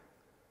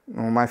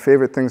 One of my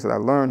favorite things that I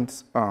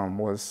learned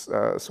was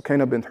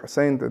Sukaina bint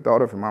Hussein, the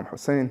daughter of Imam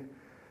Hussein,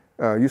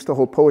 used to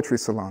hold poetry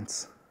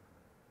salons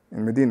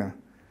in Medina.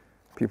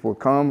 People would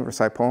come,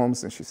 recite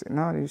poems, and she'd say,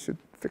 no, you should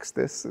fix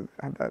this,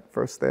 have that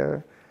verse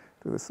there,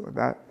 do this or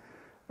that.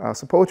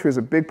 So poetry is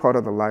a big part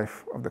of the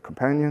life of the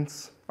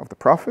companions of the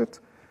Prophet.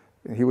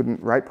 He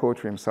wouldn't write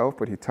poetry himself,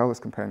 but he'd tell his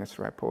companions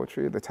to write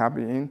poetry. The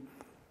Tabi'een,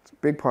 it's a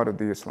big part of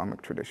the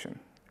Islamic tradition.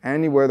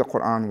 Anywhere the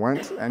Quran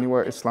went,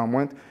 anywhere Islam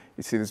went,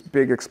 you see this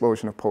big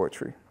explosion of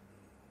poetry.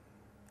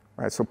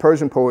 Right, so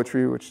Persian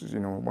poetry, which is, you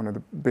know, one of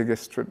the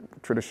biggest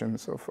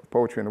traditions of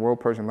poetry in the world,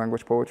 Persian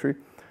language poetry.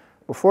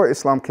 Before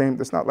Islam came,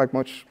 there's not like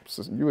much,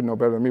 you would know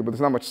better than me, but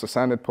there's not much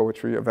Sassanid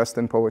poetry,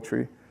 Avestan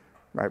poetry,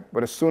 right?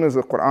 But as soon as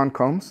the Quran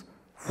comes,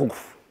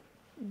 woof,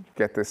 you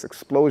get this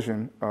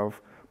explosion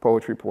of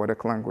poetry,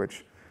 poetic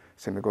language.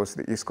 Same that goes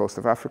to the east coast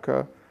of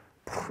Africa,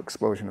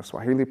 explosion of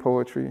Swahili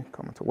poetry,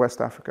 coming to West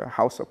Africa,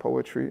 Hausa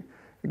poetry.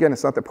 Again,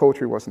 it's not that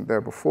poetry wasn't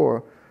there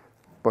before,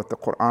 but the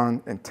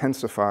Quran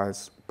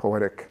intensifies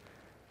poetic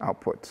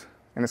output.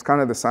 And it's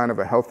kind of the sign of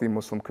a healthy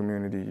Muslim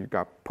community. You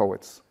got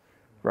poets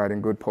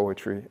writing good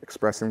poetry,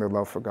 expressing their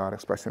love for God,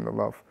 expressing the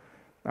love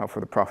for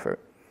the Prophet.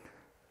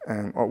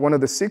 And one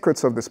of the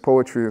secrets of this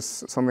poetry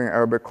is something in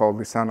Arabic called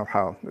lisan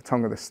al-hal, the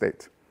tongue of the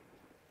state.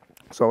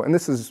 So, and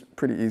this is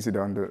pretty easy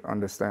to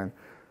understand.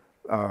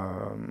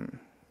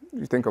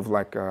 You think of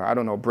like, I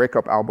don't know,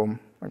 breakup album,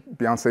 like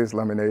Beyonce's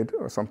Lemonade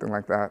or something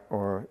like that,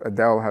 or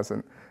Adele has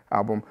an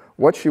album.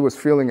 What she was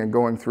feeling and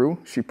going through,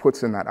 she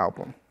puts in that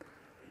album.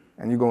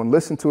 And you go and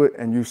listen to it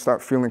and you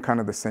start feeling kind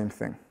of the same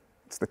thing.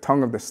 It's the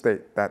tongue of the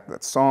state.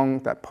 That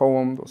song, that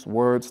poem, those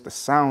words, the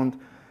sound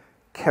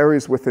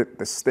carries with it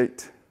the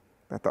state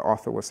that the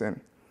author was in.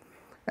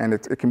 And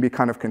it can be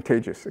kind of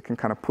contagious. It can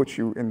kind of put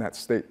you in that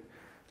state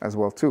as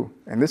well too.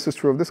 And this is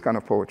true of this kind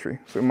of poetry.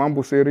 So Imam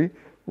Busiri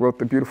wrote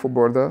the beautiful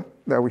Burda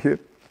that we hear.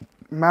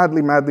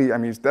 Madly, I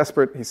mean, he's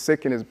desperate, he's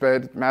sick in his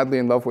bed, madly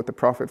in love with the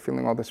Prophet,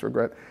 feeling all this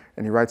regret,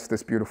 and he writes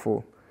this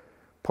beautiful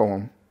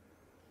poem,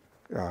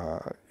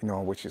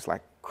 which is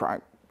like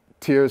crying,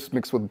 tears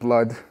mixed with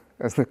blood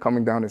as they're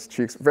coming down his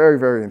cheeks, very,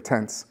 very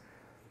intense.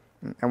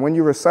 And when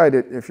you recite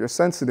it, if you're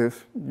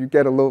sensitive, you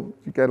get a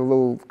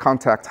little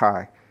contact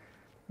high.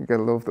 You get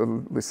a little the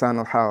lisan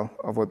al-hal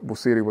of what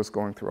Busiri was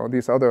going through. All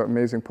these other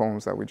amazing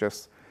poems that we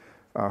just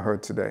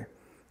heard today.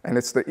 And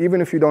it's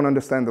even if you don't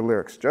understand the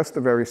lyrics, just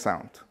the very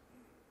sound.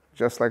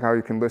 Just like how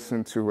you can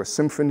listen to a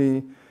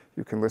symphony,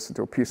 you can listen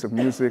to a piece of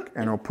music,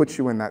 and it'll put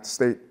you in that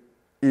state,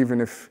 even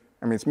if,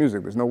 it's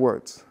music, there's no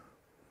words.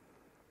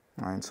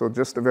 Right? So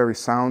just the very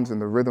sounds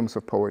and the rhythms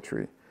of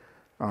poetry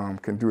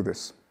can do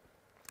this.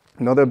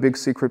 Another big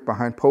secret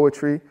behind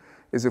poetry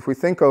is if we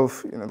think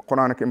of, the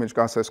Quranic image,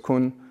 God says,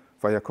 kun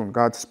fayakun.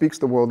 God speaks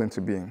the world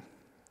into being.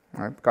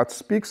 Right? God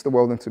speaks the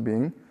world into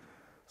being,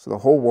 so the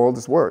whole world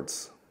is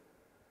words.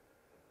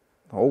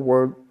 The whole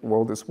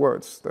world is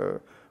words. The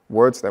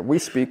words that we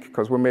speak,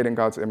 because we're made in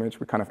God's image,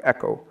 we kind of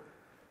echo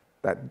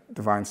that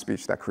divine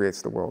speech that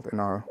creates the world in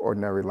our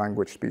ordinary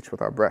language speech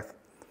with our breath.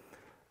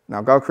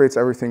 Now, God creates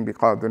everything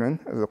biqadirin,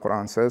 as the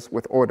Quran says,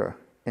 with order,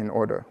 in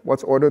order.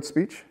 What's ordered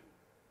speech?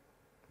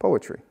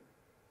 Poetry.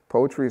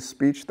 Poetry is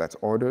speech that's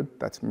ordered,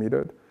 that's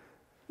metered,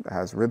 that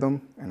has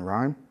rhythm and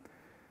rhyme.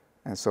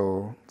 And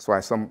so that's why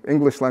some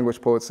English language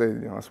poets say,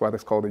 that's why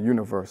it's called a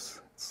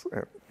universe. It's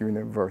a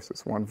universe,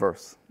 it's one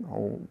verse. The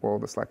whole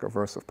world is like a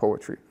verse of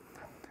poetry.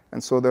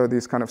 And so there are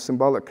these kind of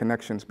symbolic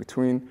connections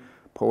between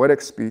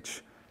poetic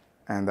speech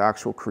and the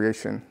actual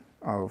creation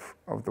of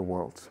the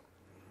world.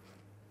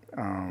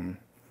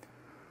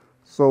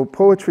 So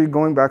poetry,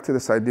 going back to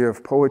this idea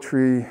of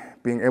poetry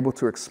being able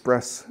to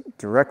express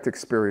direct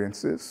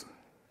experiences,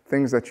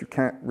 things that you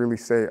can't really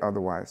say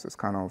otherwise. It's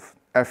kind of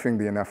effing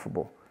the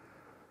ineffable.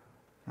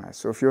 Right,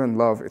 so if you're in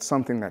love, it's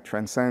something that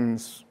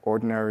transcends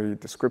ordinary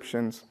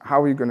descriptions.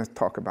 How are you going to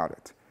talk about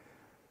it?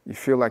 You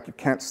feel like you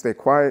can't stay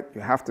quiet,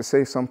 you have to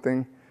say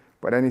something,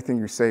 but anything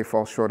you say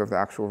falls short of the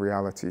actual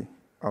reality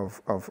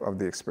of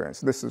the experience.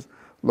 This is,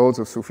 loads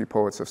of Sufi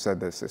poets have said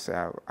this. They say,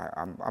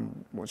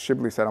 what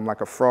Shibli said, I'm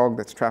like a frog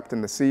that's trapped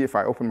in the sea. If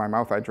I open my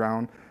mouth, I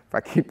drown.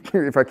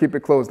 If I keep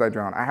it closed, I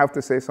drown. I have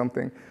to say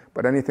something,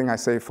 but anything I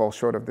say falls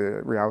short of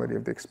the reality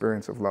of the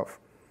experience of love.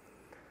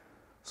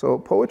 So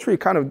poetry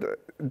kind of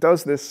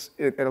does this.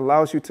 It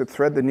allows you to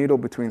thread the needle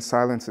between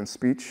silence and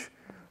speech,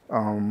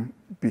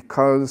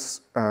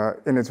 because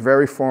in its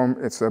very form,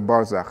 it's a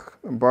barzakh.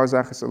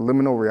 Barzakh is a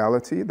liminal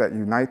reality that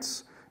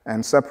unites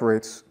and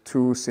separates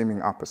two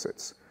seeming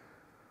opposites.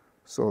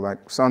 So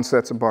like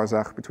sunset's a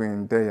barzakh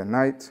between day and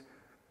night,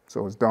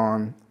 so is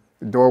dawn.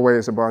 The doorway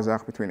is a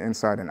barzakh between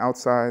inside and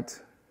outside.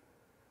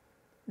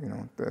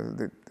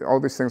 All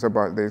these things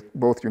they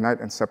both unite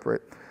and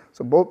separate.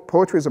 So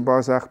poetry is a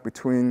barzakh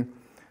between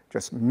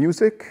just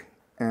music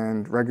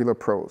and regular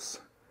prose,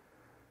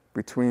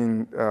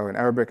 between, in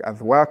Arabic,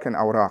 adwaq and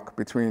awraq,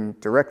 between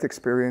direct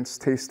experience,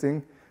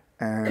 tasting,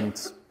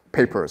 and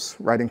papers,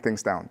 writing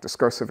things down,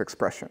 discursive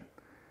expression.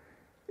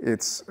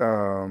 It's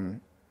a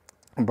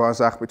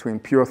barzakh between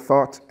pure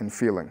thought and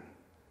feeling.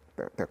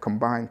 They're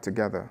combined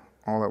together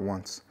all at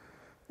once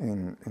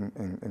in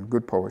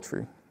good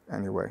poetry,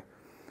 anyway.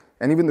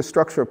 And even the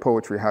structure of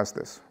poetry has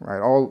this,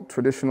 right? All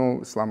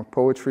traditional Islamic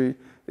poetry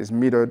is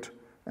metered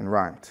and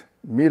rhymed.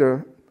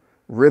 Meter,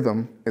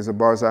 rhythm, is a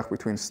barzakh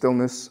between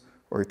stillness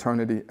or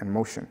eternity and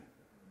motion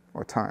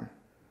or time.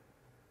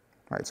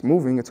 Right? It's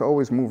moving, it's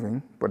always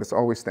moving, but it's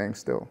always staying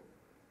still.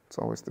 It's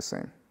always the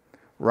same.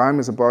 Rhyme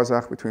is a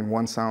barzakh between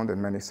one sound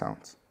and many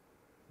sounds.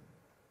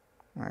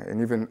 Right?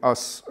 And even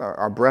us,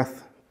 our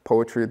breath,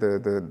 poetry,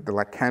 the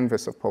like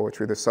canvas of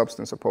poetry, the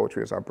substance of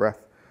poetry is our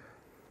breath.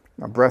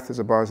 Our breath is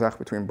a barzakh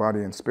between body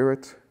and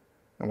spirit.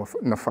 And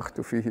nafakhtu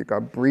fihi,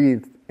 God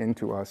breathed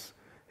into us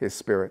His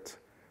spirit.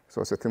 So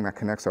it's a thing that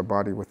connects our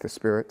body with the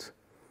spirit.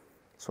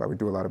 That's why we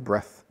do a lot of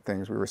breath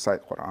things. We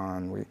recite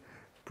Quran, we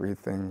breathe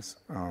things.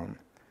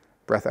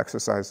 Breath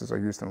exercises are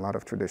used in a lot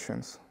of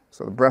traditions.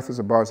 So the breath is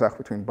a barzakh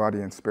between body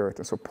and spirit.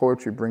 And so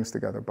poetry brings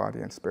together body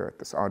and spirit.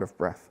 This art of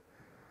breath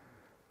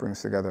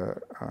brings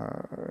together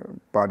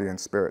body and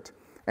spirit.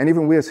 And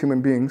even we as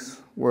human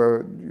beings, if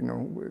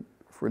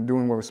we're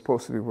doing what we're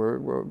supposed to do,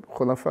 we're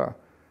khulafa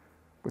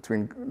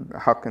between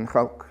haqq and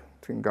khalq,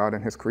 between God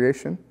and His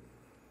creation,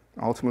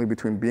 ultimately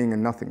between being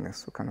and nothingness,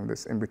 so kind of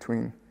this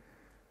in-between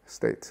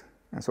state.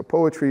 And so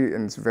poetry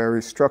in its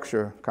very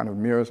structure kind of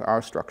mirrors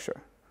our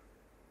structure.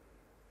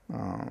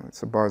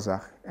 It's a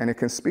barzakh, and it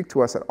can speak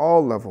to us at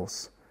all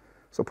levels.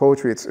 So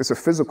poetry, it's a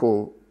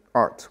physical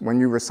art. When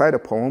you recite a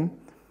poem,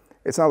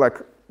 it's not like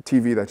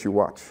TV that you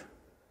watch.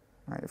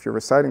 Right? If you're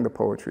reciting the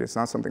poetry, it's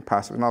not something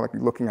passive. It's not like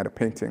you're looking at a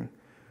painting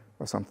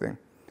or something.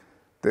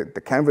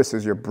 The canvas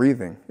is your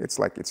breathing. It's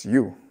like it's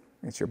you.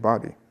 It's your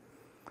body.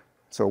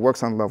 So it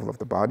works on the level of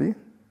the body.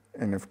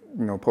 And if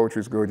poetry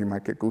is good, you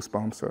might get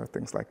goosebumps or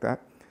things like that.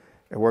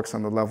 It works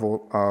on the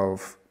level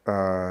of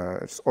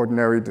just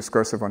ordinary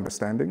discursive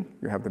understanding.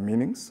 You have the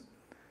meanings.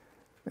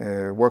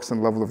 It works on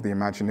the level of the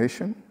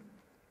imagination.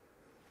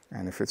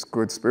 And if it's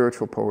good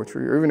spiritual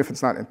poetry, or even if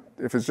it's not,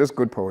 if it's just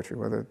good poetry,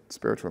 whether it's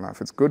spiritual or not,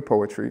 if it's good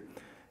poetry,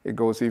 it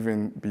goes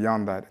even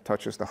beyond that. It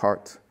touches the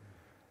heart,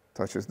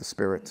 touches the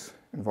spirit,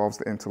 involves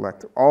the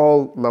intellect.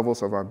 All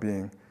levels of our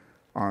being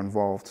are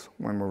involved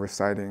when we're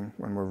reciting,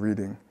 when we're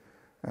reading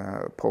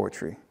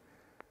poetry.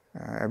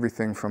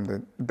 Everything from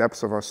the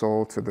depths of our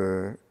soul to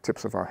the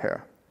tips of our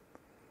hair.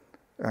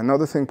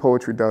 Another thing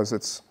poetry does,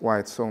 it's why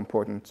it's so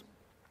important.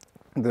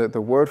 The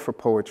word for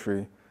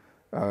poetry,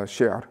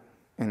 shi'r,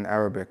 in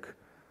Arabic,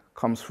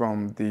 comes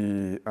from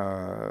the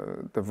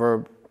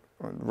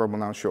verbal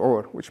noun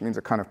shu'ur, which means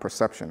a kind of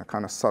perception, a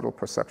kind of subtle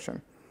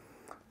perception.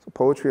 So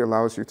poetry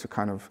allows you to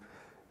kind of,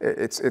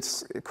 it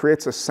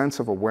creates a sense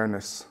of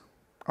awareness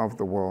of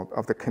the world,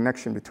 of the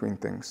connection between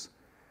things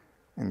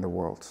in the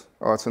world.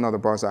 Oh, it's another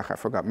barzakh, I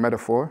forgot.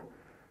 Metaphor.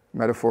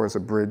 Metaphor is a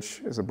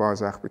bridge, is a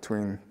barzakh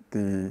between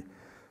the,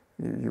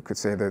 you could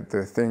say that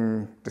the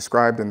thing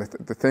described and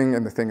the thing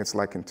and the thing it's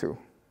likened to.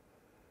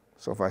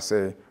 So if I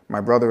say, my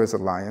brother is a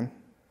lion,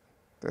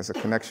 there's a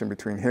connection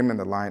between him and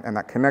the lion, and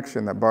that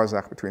connection, that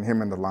barzakh between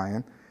him and the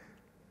lion,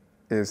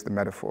 is the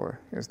metaphor,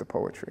 is the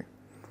poetry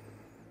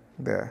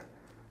there.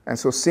 And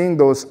so seeing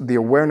those, the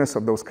awareness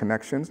of those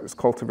connections is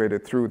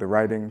cultivated through the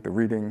writing, the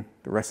reading,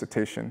 the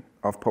recitation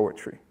of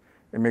poetry.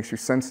 It makes you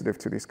sensitive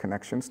to these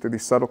connections, to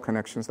these subtle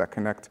connections that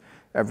connect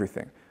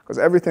everything. Because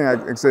everything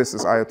that exists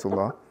is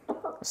ayatullah,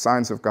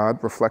 signs of God,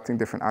 reflecting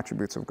different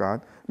attributes of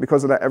God.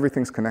 Because of that,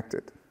 everything's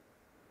connected.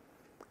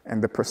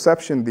 And the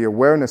perception, the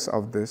awareness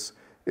of this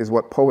is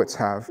what poets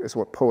have, is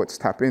what poets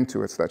tap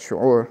into. It's that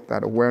shu'ur,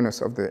 that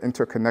awareness of the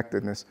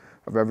interconnectedness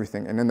of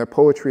everything. And in their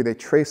poetry, they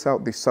trace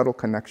out these subtle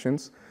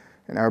connections,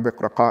 in Arabic,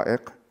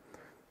 raqa'iq.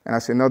 And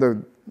actually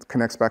another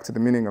connects back to the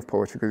meaning of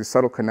poetry, because these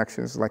subtle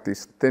connections, like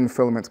these thin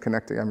filaments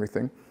connecting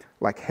everything,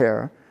 like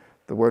hair.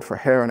 The word for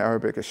hair in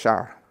Arabic is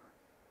sha'r,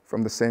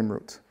 from the same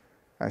root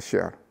as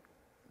shi'r,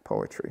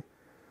 poetry.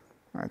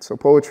 All right, so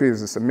poetry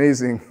is this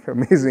amazing,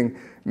 amazing,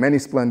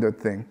 many-splendored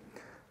thing.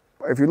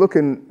 If you look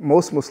in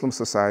most Muslim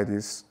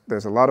societies,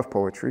 there's a lot of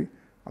poetry,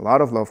 a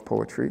lot of love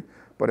poetry,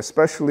 but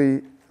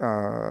especially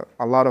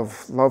a lot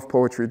of love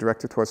poetry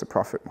directed towards the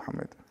Prophet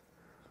Muhammad,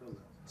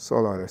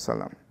 sallallahu alaihi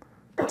wasallam.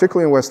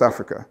 Particularly in West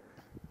Africa.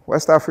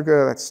 West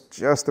Africa, that's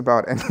just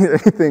about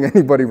anything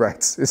anybody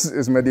writes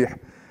is madih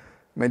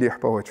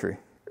poetry.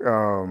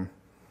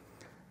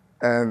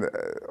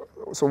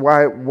 So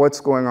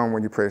what's going on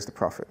when you praise the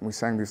Prophet? We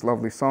sang these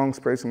lovely songs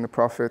praising the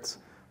Prophet.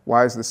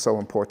 Why is this so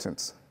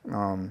important?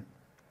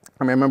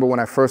 I remember when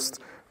I first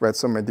read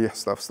some madih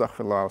stuff,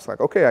 astaghfirullah, I was like,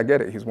 okay, I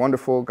get it. He's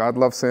wonderful. God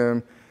loves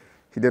him.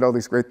 He did all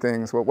these great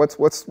things. Well,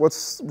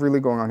 what's really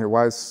going on here?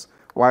 Why is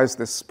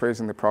this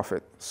praising the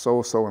Prophet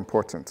so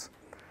important?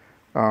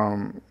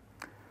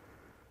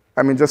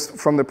 I mean, just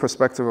from the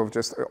perspective of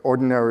just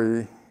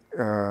ordinary,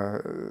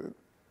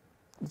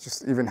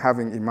 just even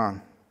having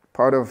iman.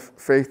 Part of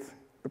faith,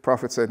 the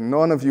Prophet said,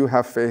 none of you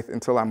have faith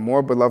until I'm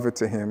more beloved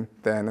to him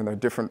than, and they're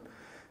different,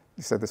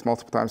 he said this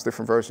multiple times,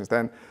 different versions,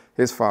 than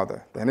his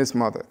father, then his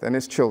mother, then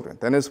his children,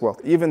 then his wealth,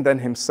 even then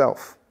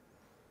himself.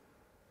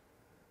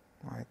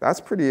 Right? That's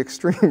pretty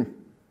extreme.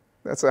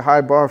 That's a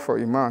high bar for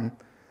iman,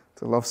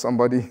 to love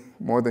somebody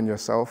more than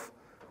yourself,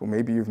 who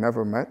maybe you've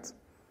never met.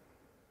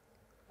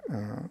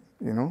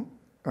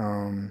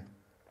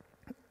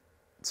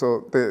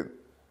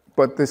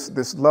 But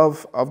this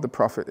love of the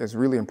Prophet is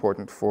really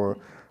important for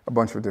a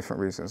bunch of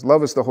different reasons.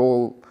 Love is the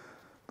whole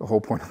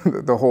point,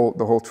 the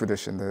whole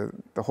tradition.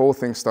 The whole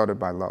thing started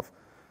by love.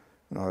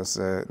 It's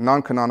a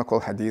non-canonical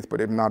hadith,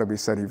 but Ibn Arabi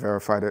said he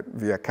verified it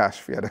via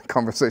kashf. He had a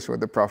conversation with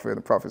the Prophet.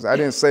 The Prophet said, I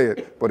didn't say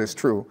it, but it's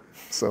true.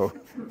 So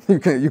you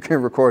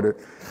can record it.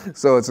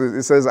 So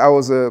it says, I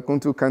was a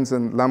kuntu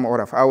kanzan lam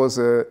uraf. I was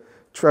a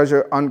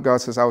treasure, God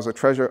says, I was a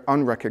treasure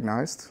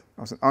unrecognized.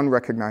 I was an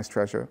unrecognized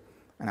treasure,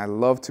 and I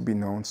love to be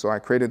known, so I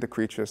created the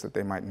creatures that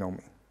they might know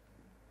me.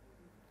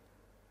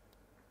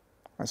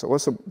 And so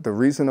what's the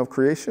reason of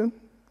creation?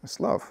 It's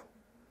love.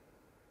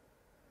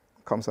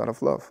 It comes out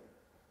of love.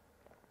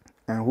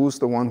 And who's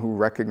the one who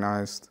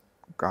recognized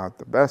God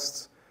the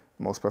best,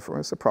 most preferable?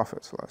 It's the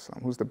Prophet.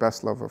 Who's the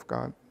best lover of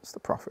God? It's the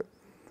Prophet.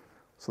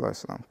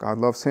 God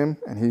loves him,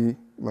 and he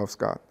loves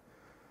God.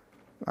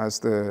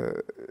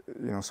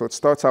 So it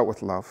starts out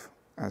with love.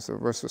 As the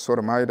verse of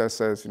Surah Ma'idah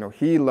says,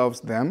 he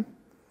loves them,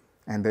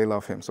 and they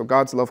love him. So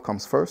God's love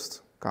comes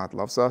first. God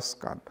loves us.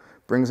 God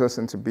brings us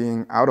into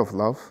being out of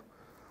love.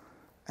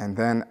 And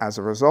then as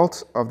a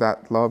result of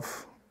that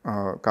love,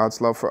 God's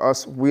love for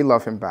us, we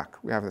love him back.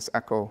 We have this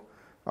echo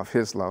of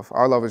his love.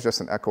 Our love is just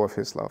an echo of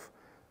his love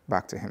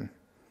back to him.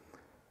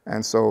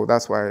 And so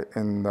that's why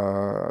in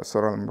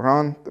Surah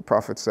Al-Imran,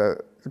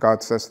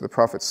 God says to the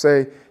Prophet,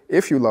 say,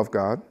 if you love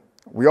God,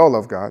 we all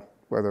love God,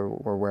 whether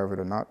we're aware of it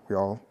or not.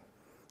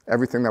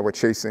 Everything that we're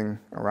chasing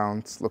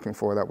around, looking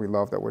for, that we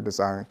love, that we're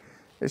desiring,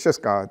 it's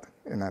just God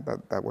in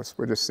that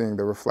we're just seeing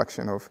the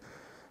reflection of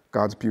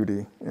God's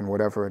beauty in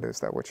whatever it is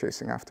that we're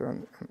chasing after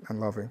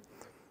and loving.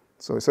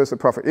 So it says to the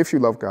Prophet, if you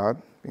love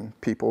God, being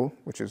people,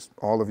 which is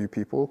all of you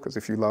people, because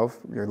if you love,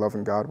 you're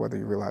loving God whether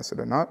you realize it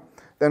or not,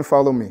 then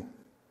follow me.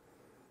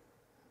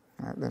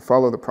 All right, then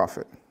follow the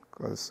Prophet,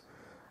 because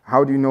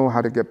how do you know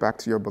how to get back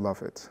to your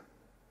beloved?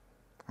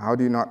 How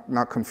do you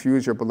not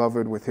confuse your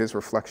beloved with his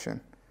reflection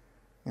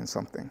in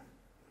something?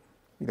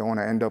 You don't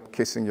want to end up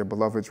kissing your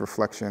beloved's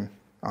reflection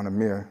on a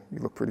mirror. You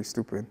look pretty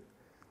stupid.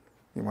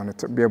 You want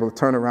to be able to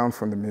turn around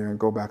from the mirror and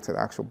go back to the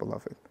actual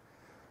beloved.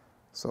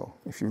 So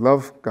if you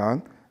love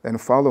God, then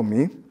follow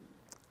me,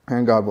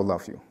 and God will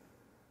love you.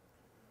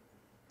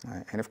 All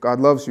right. And if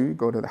God loves you, you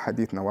go to the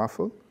Hadith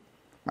Nawafil.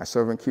 My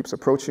servant keeps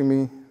approaching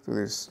me through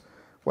this,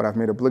 what I've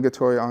made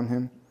obligatory on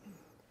him.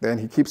 Then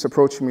he keeps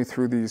approaching me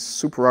through these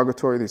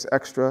supererogatory, these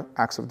extra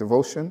acts of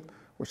devotion,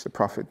 which the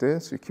Prophet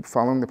did. So you keep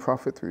following the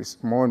Prophet through these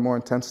more and more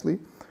intensely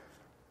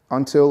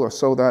until or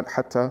so that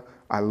hatta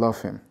I love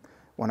him.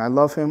 When I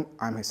love him,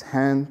 I'm his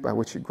hand by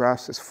which he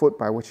grasps, his foot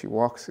by which he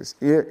walks, his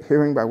ear,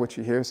 hearing by which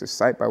he hears, his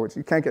sight by which...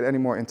 You can't get any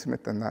more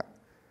intimate than that.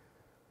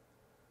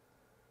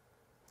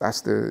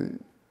 That's the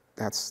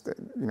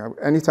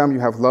anytime you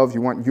have love,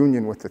 you want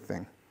union with the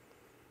thing.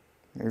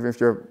 Even if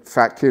you're a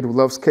fat kid who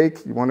loves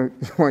cake, you want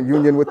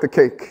union with the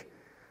cake,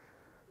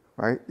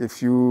 right?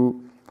 If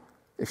you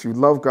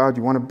love God,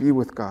 you want to be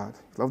with God.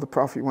 If you love the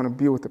Prophet, you want to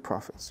be with the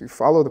Prophet. So you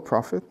follow the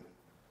Prophet,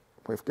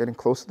 way of getting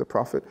close to the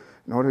Prophet,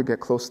 in order to get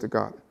close to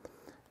God.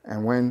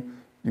 And when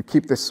you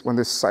keep this, when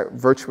this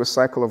virtuous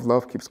cycle of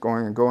love keeps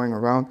going and going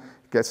around,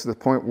 it gets to the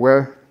point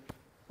where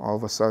all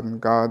of a sudden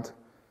God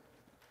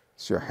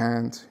is your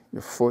hand,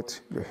 your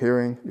foot, your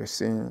hearing, your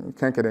seeing.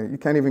 You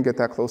can't even get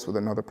that close with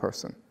another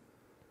person.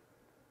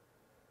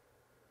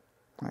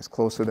 It's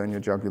closer than your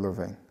jugular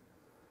vein.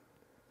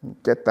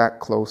 Get that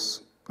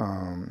close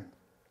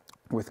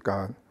with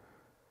God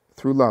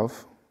through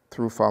love,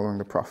 through following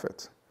the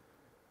Prophet.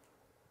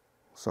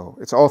 So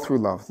it's all through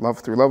love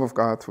through love of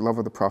God, through love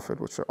of the Prophet,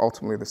 which are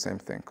ultimately the same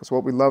thing. Because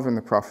what we love in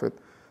the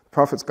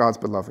Prophet's God's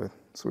beloved.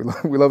 So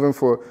we love him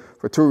for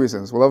two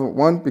reasons. We love him,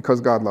 one, because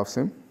God loves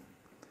him.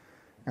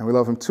 And we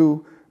love him,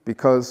 two,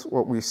 because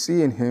what we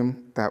see in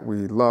him that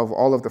we love,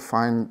 all of the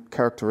fine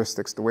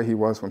characteristics, the way he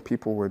was when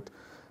people would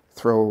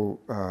throw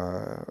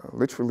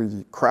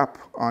literally crap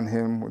on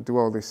him, would do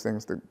all these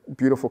things, the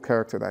beautiful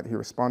character that he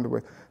responded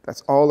with, that's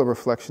all a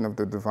reflection of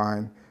the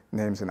divine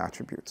names and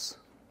attributes.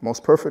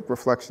 Most perfect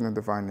reflection of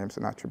divine names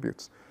and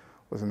attributes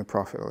was in the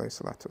Prophet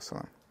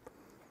ﷺ.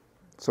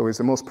 So he's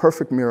the most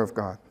perfect mirror of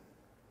God.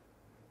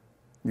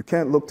 You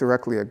can't look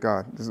directly at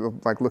God. This is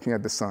like looking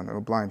at the sun,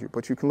 it'll blind you.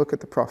 But you can look at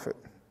the Prophet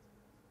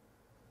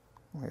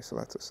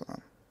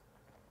ﷺ.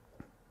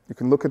 You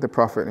can look at the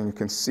Prophet and you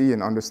can see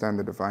and understand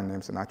the divine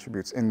names and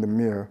attributes in the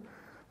mirror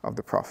of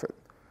the Prophet,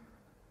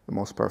 the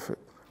most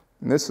perfect.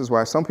 And this is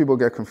why some people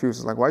get confused.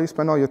 It's like, why do you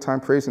spend all your time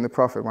praising the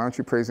Prophet? Why aren't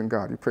you praising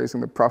God? You're praising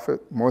the Prophet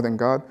more than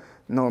God?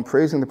 No, in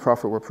praising the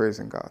Prophet, we're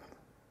praising God.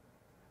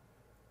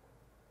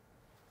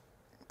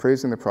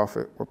 Praising the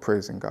Prophet, we're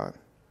praising God.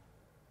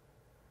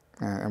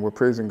 And we're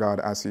praising God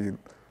as he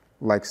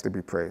likes to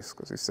be praised.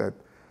 Because he said,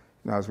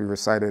 as we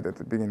recited at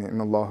the beginning,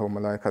 إِنَّ اللَّهَ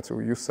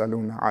وَمَلَائِكَتُهُ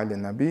يُصَّلُونَ عَلَى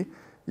النَّبِيِّ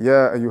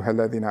يَا أَيُّهَا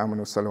الَّذِينَ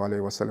آمَنُوا صَلُّوا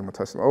عَلَيْهِ وَسَلِّمُوا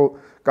تَسْلِيمًا. Oh,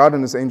 God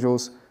and his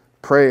angels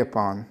pray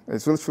upon.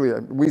 It's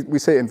literally, we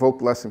say invoke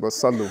blessing, but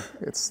sallu.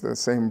 It's the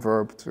same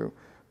verb to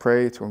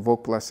pray, to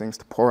invoke blessings,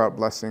 to pour out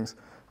blessings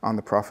on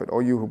the Prophet. Oh,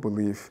 you who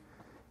believe.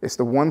 It's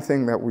the one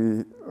thing that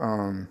we,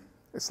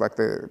 it's like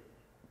the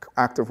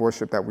act of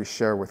worship that we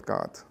share with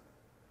God.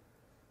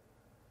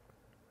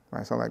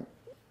 Right? It's not like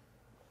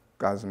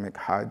God doesn't make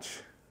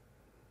Hajj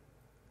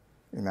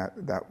in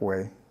that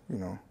way, you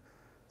know.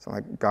 It's not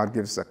like God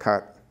gives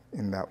zakat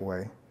in that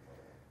way.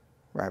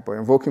 Right? But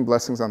invoking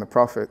blessings on the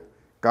Prophet,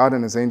 God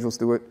and his angels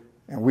do it,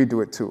 and we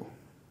do it too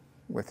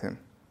with him.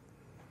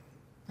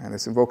 And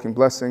this invoking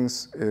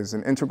blessings is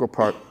an integral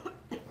part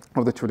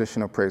of the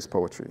tradition of praise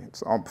poetry.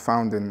 It's all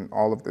found in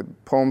all of the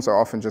poems are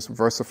often just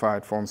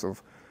versified forms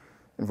of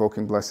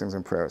invoking blessings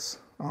and prayers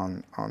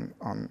on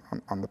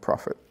the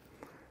Prophet.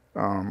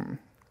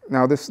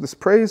 Now this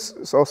praise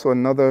is also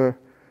another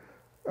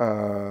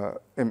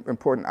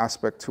important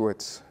aspect to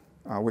it,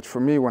 which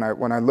for me, when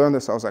I learned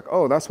this, I was like,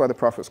 oh, that's why the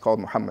Prophet is called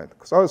Muhammad.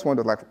 Because I always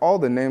wondered, like, all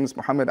the names,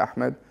 Muhammad,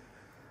 Ahmed,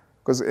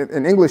 because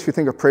in English, you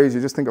think of praise,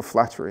 you just think of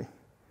flattery,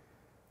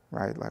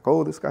 right? Like,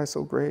 oh, this guy's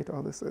so great,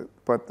 all this.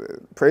 But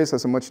praise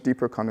has a much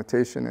deeper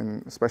connotation,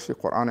 in especially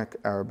Quranic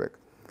Arabic.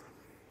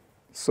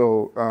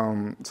 So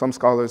some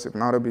scholars,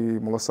 Ibn Arabi,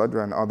 Mullah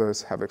Sadra, and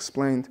others have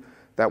explained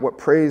that what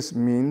praise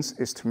means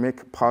is to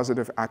make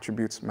positive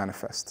attributes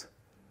manifest.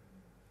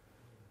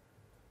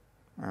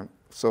 Right?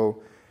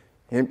 So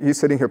he's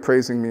sitting here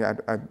praising me. I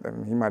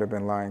mean, he might have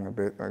been lying a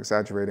bit, or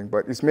exaggerating,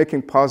 but he's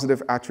making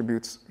positive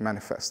attributes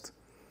manifest.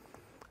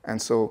 And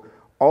so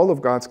all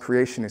of God's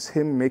creation is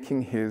him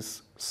making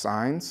his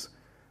signs,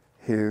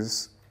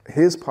 his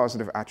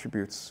positive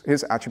attributes,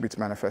 his attributes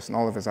manifest, and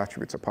all of his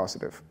attributes are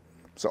positive.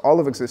 So all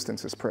of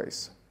existence is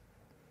praise.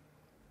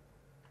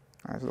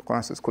 Right, so the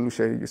Quran says, "Kullu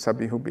shay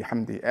yusabbihu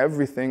bihamdi."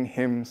 Everything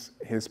hymns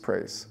his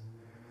praise.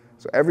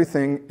 So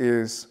everything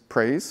is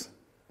praise,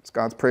 It's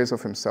God's praise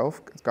of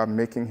himself. It's God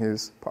making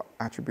his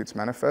attributes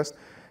manifest.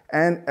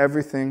 And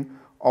everything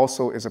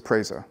also is a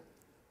praiser.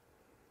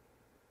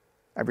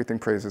 Everything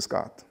praises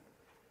God.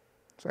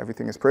 So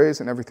everything is praise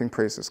and everything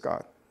praises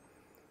God.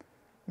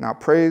 Now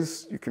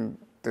praise,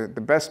 the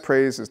best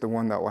praise is the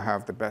one that will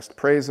have the best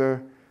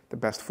praiser, the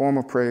best form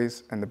of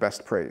praise, and the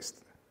best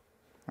praised.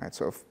 Right?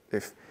 So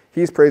if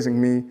he's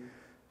praising me,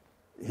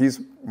 he's,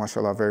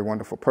 mashallah, a very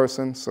wonderful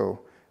person,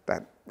 so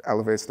that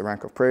elevates the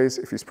rank of praise.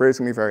 If he's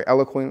praising me very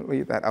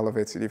eloquently, that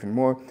elevates it even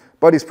more.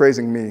 But he's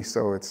praising me,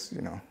 so it's,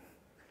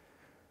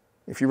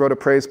 if you wrote a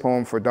praise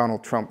poem for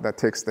Donald Trump, that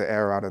takes the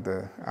air out of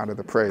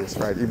the praise,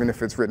 right? Even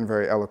if it's written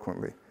very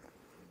eloquently.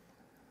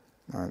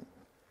 All right.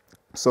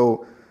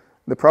 So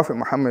the Prophet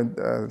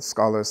Muhammad,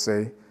 scholars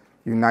say,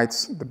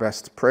 unites the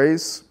best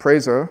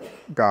praiser,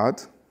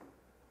 God,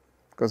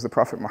 because the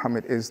Prophet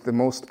Muhammad is the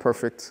most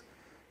perfect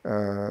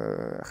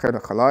khair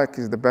al-khalaiq,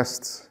 is the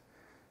best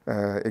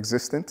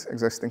existing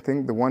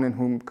thing, the one in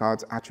whom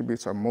God's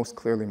attributes are most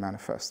clearly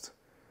manifest.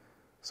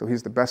 So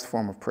he's the best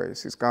form of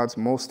praise. He's God's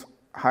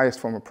highest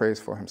form of praise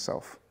for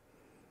himself.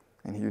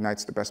 And he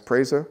unites the best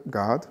praiser,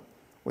 God,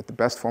 with the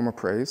best form of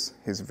praise,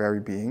 his very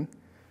being,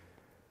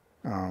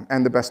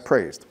 and the best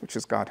praised, which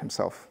is God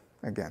himself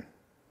again.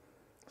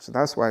 So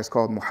that's why it's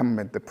called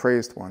Muhammad, the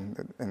praised one,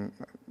 and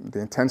the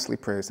intensely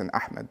praised, and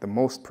Ahmad, the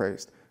most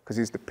praised, because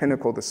he's the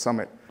pinnacle, the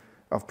summit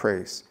of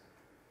praise.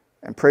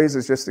 And praise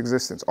is just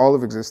existence. All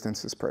of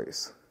existence is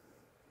praise.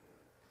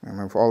 And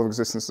remember, all of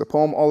existence is a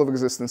poem, all of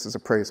existence is a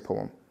praise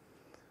poem.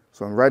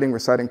 So in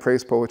reciting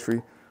praise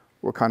poetry,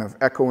 we're kind of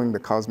echoing the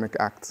cosmic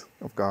act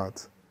of God.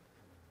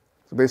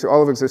 So basically,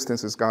 all of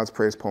existence is God's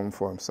praise poem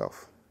for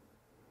himself.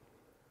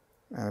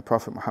 And the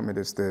Prophet Muhammad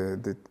is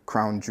the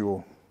crown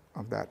jewel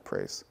of that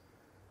praise.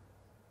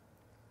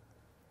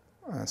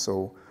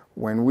 So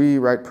when we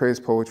write praise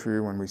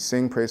poetry, when we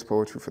sing praise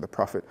poetry for the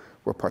Prophet,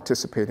 we're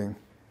participating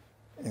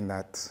in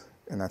that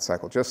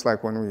cycle. Just like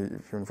if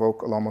you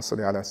invoke Allahumma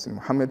salli ala Sayyidina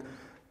Muhammad,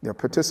 you're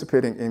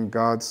participating in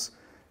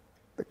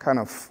the kind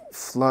of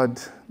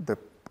flood, the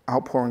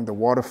outpouring, the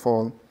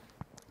waterfall,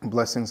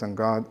 blessings on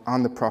God,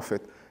 on the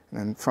Prophet, and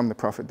then from the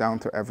Prophet down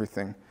to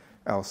everything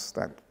else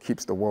that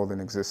keeps the world in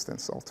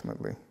existence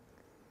ultimately.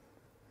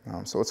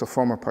 So it's a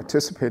form of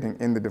participating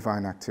in the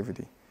divine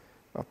activity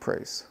of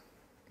praise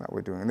that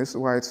we're doing. And this is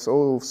why it's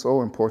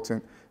so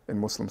important in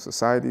Muslim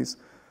societies.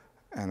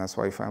 And that's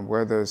why you find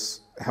where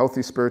there's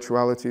healthy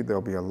spirituality,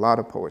 there'll be a lot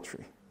of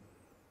poetry.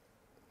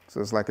 So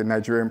it's like a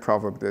Nigerian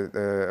proverb,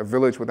 a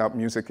village without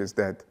music is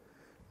dead.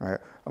 Right?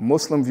 A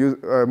Muslim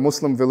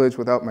village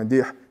without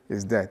madih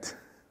is dead.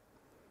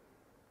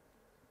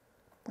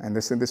 And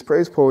this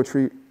praise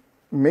poetry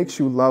makes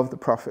you love the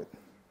Prophet,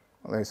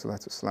 alayhi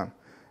salatu wasalam.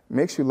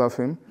 Makes you love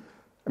him.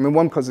 I mean,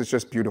 one, because it's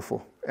just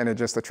beautiful, and it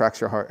just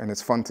attracts your heart, and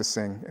it's fun to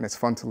sing, and it's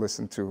fun to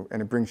listen to,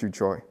 and it brings you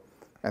joy.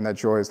 And that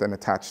joy is then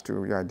attached to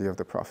your idea of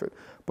the Prophet.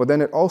 But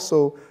then it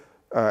also,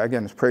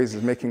 again, praise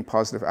is making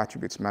positive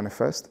attributes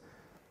manifest.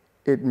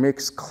 It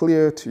makes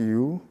clear to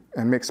you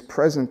and makes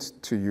present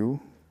to you,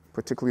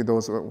 particularly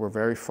those that were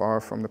very far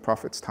from the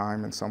Prophet's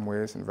time in some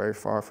ways, and very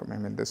far from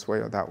him in this way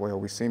or that way, or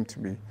we seem to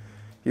be.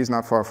 He's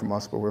not far from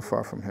us, but we're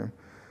far from him.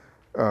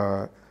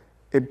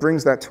 It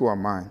brings that to our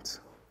mind.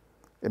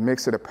 It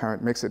makes it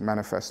apparent, makes it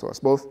manifest to us,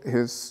 both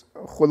his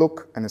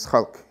khuluq and his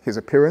khalq, his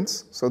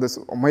appearance. So this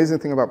amazing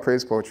thing about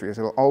praise poetry is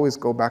it'll always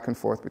go back and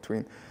forth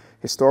between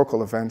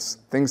historical events,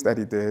 things that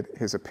he did,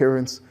 his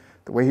appearance,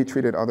 the way he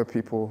treated other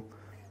people,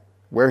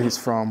 where he's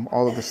from,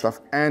 all of this stuff,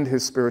 and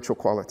his spiritual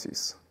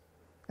qualities.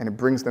 And it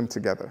brings them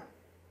together.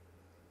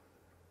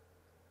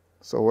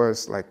 So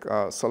whereas like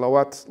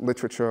salawat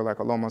literature, like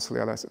Allahumma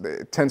salli ala,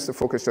 it tends to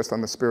focus just on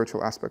the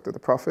spiritual aspect of the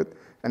Prophet,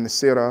 and the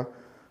seerah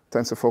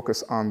tends to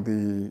focus on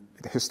the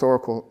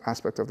historical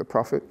aspect of the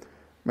Prophet.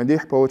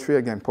 Madih poetry,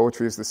 again,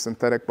 poetry is the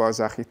synthetic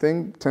barzakhi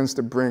thing, tends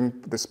to bring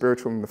the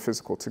spiritual and the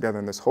physical together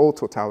in this whole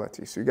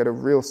totality. So you get a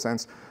real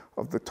sense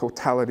of the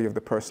totality of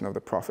the person of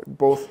the Prophet,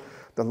 both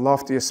the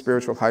loftiest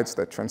spiritual heights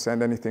that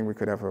transcend anything we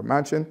could ever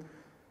imagine,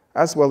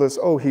 as well as,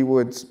 he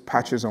would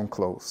patch his own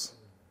clothes.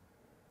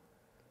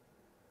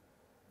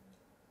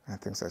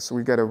 And things like that. So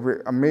we get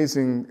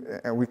amazing,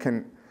 and we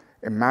can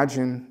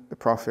imagine the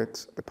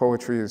Prophet. The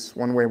poetry is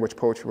one way in which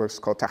poetry works,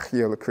 called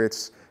takhyil. It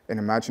creates an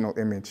imaginal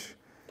image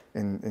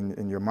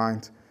in your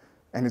mind.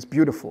 And it's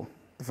beautiful.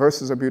 The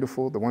verses are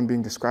beautiful. The one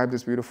being described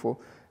is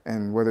beautiful.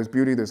 And where there's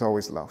beauty, there's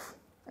always love.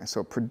 And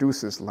so it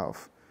produces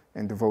love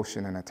and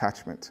devotion and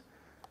attachment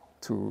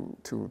to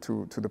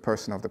the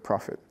person of the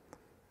Prophet,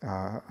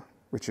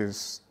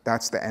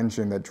 that's the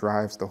engine that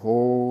drives the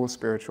whole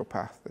spiritual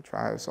path, that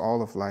drives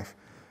all of life,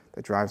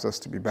 that drives us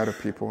to be better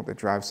people, that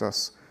drives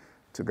us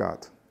to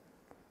God.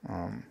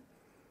 And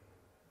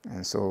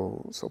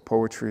so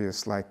poetry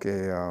is like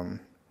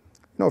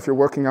if you're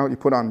working out, you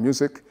put on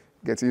music,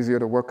 it gets easier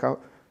to work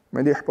out.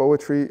 Madih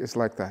poetry is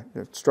like that.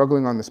 You're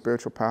struggling on the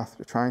spiritual path,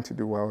 you're trying to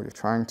do well, you're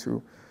trying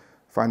to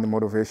find the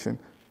motivation,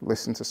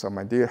 listen to some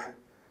madih,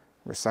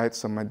 recite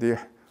some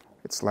madih.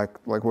 It's like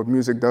what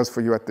music does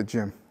for you at the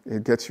gym.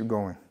 It gets you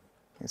going.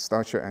 It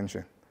starts your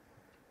engine.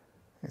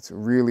 It's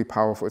really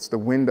powerful. It's the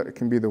wind. It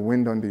can be the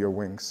wind under your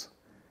wings.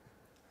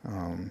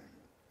 And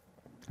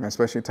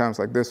especially times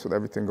like this, with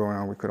everything going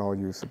on, we could all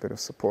use a bit of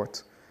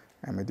support.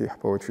 And Madih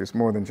poetry is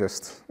more than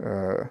just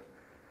a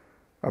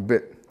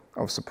bit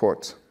of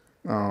support.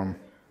 Now,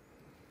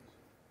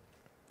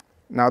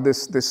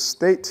 this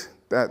state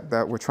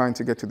that we're trying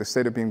to get to, the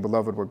state of being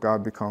beloved, where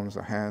God becomes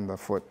a hand, a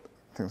foot,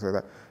 things like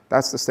that,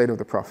 that's the state of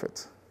the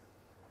Prophet.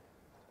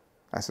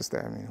 That's the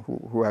state. I mean,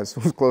 who's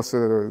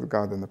closer to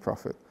God than the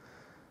Prophet?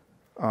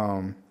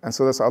 And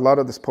so there's a lot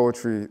of this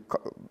poetry.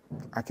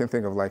 I can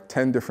think of like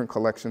 10 different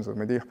collections of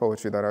Madih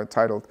poetry that are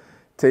titled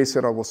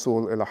Taysir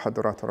al-Wusul ila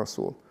Hadrat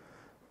Rasul,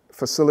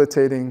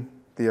 facilitating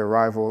the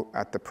arrival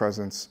at the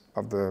presence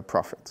of the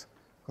Prophet,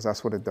 because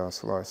that's what it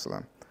does, sallallahu alaihi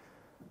wasallam.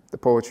 The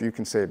poetry, you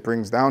can say, it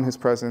brings down his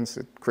presence,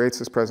 it creates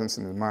his presence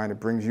in his mind, it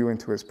brings you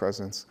into his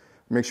presence,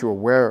 makes you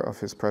aware of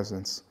his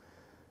presence.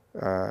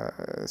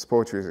 This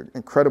poetry is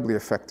incredibly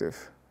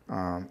effective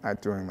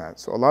at doing that.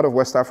 So a lot of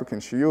West African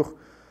shuyukh,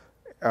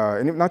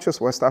 and not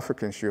just West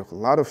African shuyukh, a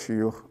lot of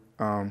shuyukh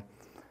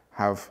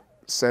have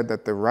said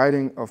that the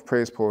writing of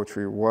praise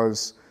poetry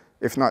was,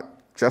 if not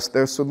just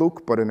their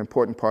suluk, but an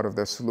important part of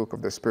their suluk,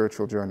 of their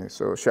spiritual journey.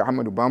 So Sheikh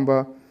Ahmadou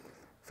Bamba,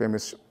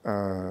 famous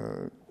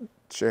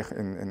Sheikh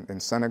in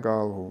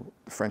Senegal, who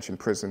the French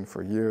imprisoned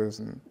for years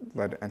and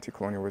led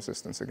anti-colonial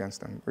resistance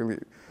against them. Really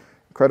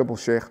incredible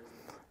Sheikh.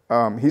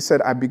 He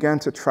said, I began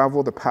to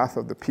travel the path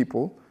of the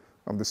people,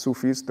 of the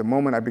Sufis, the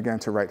moment I began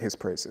to write his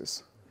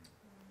praises.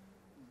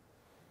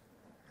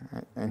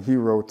 And he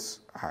wrote,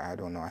 I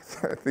don't know, I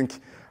think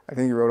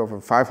he wrote over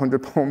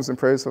 500 poems in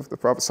praise of the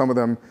Prophet. Some of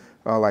them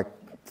like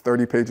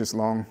 30 pages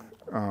long.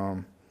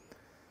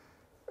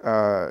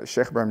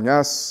 Sheikh Ibrahim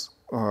Niass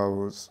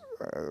was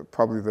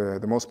probably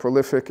the most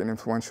prolific and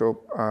influential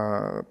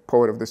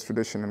poet of this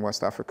tradition in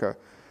West Africa,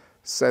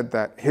 said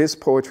that his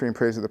poetry in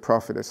praise of the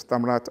Prophet is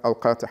Tamrat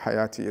Awqat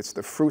Hayati. It's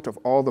the fruit of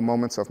all the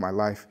moments of my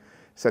life.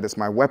 He said, it's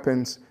my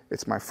weapons,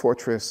 it's my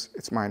fortress,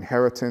 it's my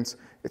inheritance,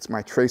 it's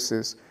my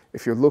traces.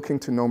 If you're looking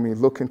to know me,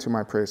 look into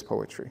my praise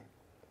poetry.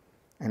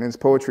 And in his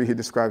poetry, he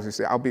describes, he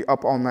says, I'll be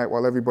up all night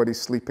while everybody's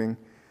sleeping,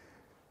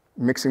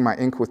 mixing my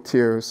ink with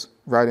tears,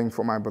 writing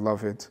for my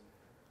beloved.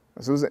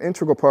 So it was an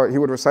integral part. He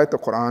would recite the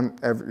Quran,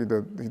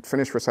 he'd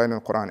finish reciting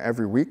the Quran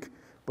every week,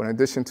 but in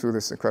addition to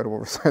this incredible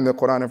reciting the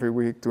Quran every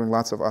week, doing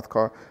lots of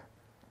adhkar,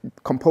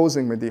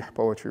 composing Madih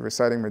poetry,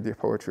 reciting Madih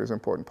poetry is an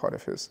important part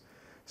of his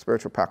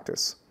spiritual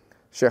practice.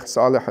 Sheikh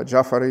Saleh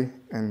al-Jafari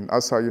in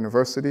Azhar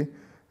University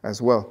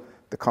as well,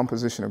 the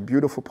composition of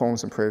beautiful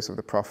poems in praise of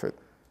the Prophet.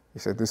 He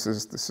said, this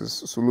is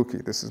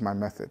suluki, this is my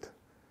method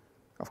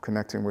of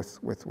connecting with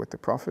the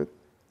Prophet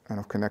and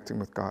of connecting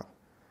with God.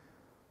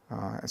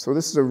 And so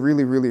this is a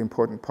really, really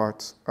important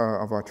part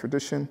of our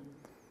tradition.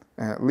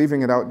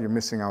 Leaving it out, you're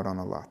missing out on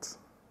a lot.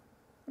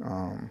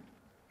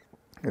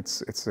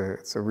 It's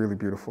a really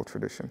beautiful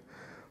tradition.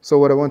 So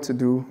what I want to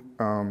do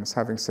is,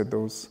 having said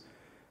those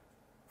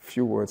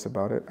few words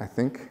about it, I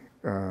think,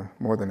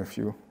 more than a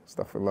few,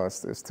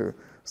 astaghfirullah, is to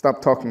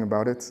stop talking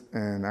about it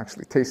and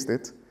actually taste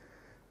it.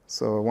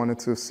 So I wanted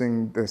to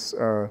sing this.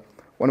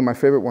 One of my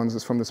favorite ones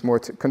is from this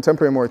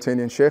contemporary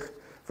Mauritanian sheikh.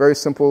 Very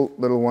simple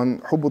little one,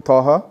 Hubbu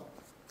Taha.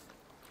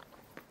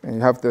 And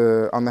you have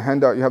on the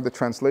handout, you have the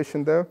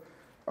translation there.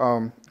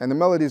 And the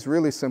melody is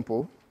really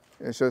simple.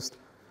 It's just,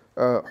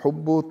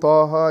 Hubbu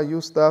Taha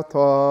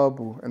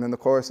yustatabu. And then the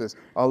chorus is,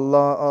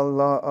 Allah,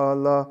 Allah,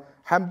 Allah.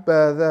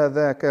 حبذا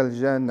ذاك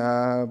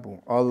الجناب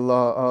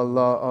الله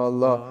الله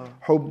الله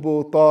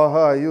حب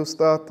طه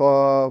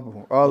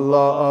يستطاب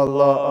الله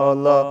الله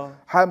الله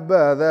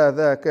حبذا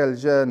ذاك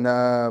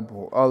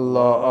الجناب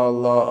الله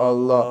الله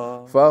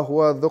الله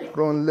فهو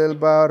ذكر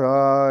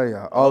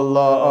للبرايا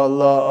الله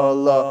الله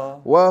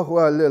الله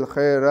وهو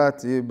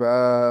للخيرات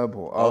باب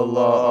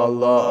الله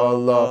الله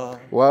الله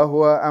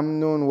وهو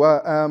أمن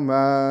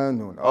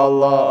وأمان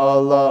الله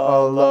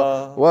الله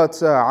الله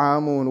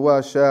وطعام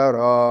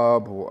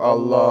وشراب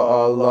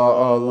الله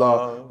الله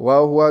الله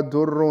وهو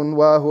در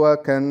وهو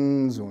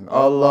كنز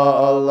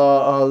الله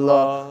الله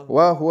الله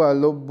وهو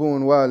لب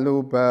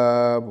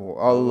ولباب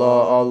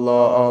الله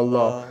الله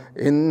الله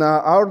إن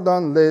أرضا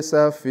ليس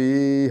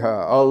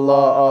فيها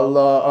الله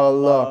الله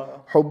الله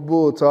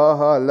حب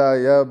طه لا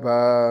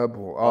يباب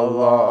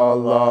الله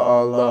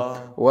الله الله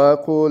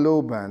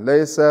وقلوبا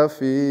ليس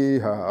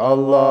فيها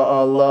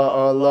الله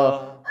الله الله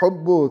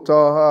حب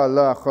طه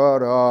لا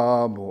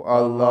خراب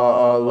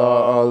الله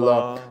الله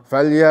الله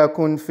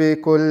فليكن في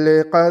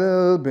كل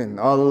قلب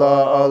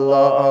الله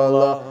الله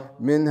الله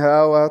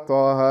منها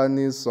وطه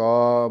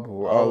نصاب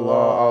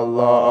الله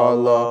الله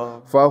الله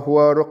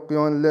فهو رقي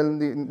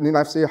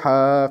للنفس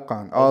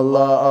حقا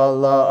الله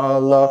الله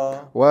الله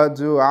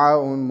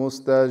ودعاء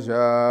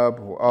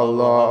مستجاب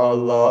الله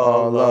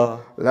الله الله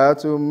لا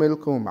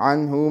تملكم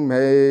عنه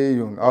مي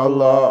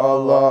الله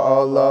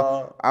الله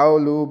الله أو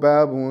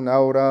لباب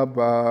أو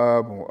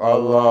رباب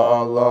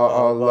الله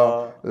الله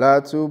الله لا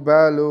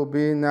تبال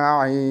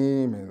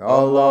بنعيم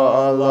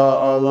الله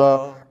الله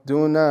الله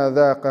دون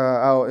ذاق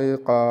أو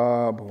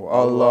إيقاب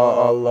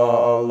الله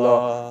الله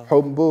الله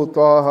حب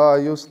طه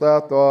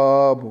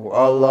يستطاب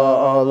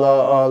الله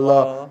الله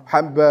الله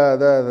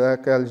حبذا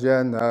ذاك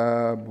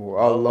الجناب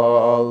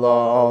الله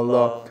الله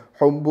الله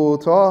حب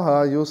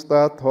طه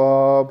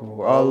يستطاب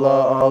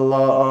الله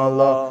الله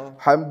الله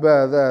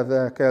حبذا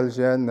ذاك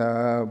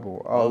الجناب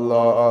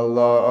الله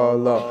الله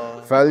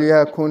الله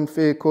فليكن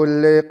في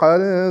كل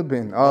قلب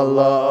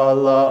الله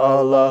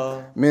الله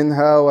الله من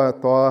هوى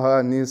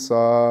طه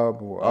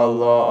نصاب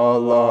الله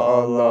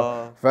الله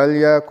الله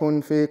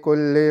فليكن في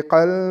كل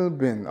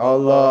قلب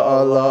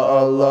الله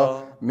الله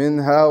الله من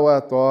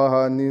هوى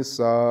طه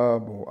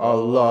نصاب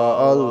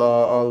الله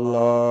الله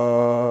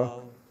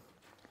الله.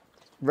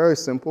 Very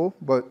simple,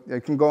 but you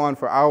can go on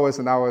for hours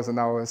and hours and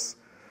hours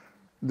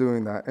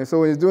doing that. And so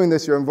when you're doing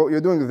this, you're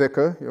doing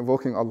dhikr, you're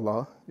invoking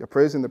Allah, you're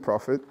praising the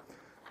Prophet,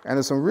 and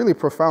there's some really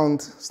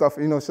profound stuff.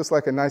 It's just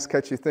like a nice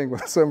catchy thing,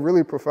 but some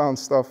really profound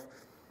stuff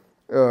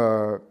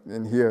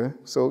in here.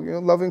 So,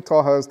 loving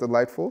Taha is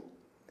delightful.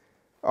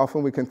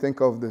 Often we can think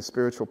of the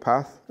spiritual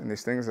path and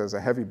these things as a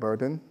heavy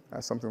burden,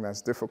 as something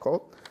that's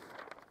difficult.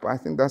 But I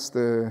think that's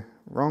the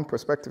wrong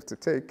perspective to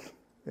take.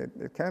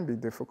 It can be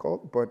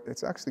difficult, but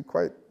it's actually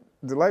quite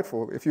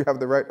delightful if you have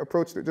the right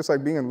approach to it. Just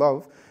like being in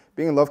love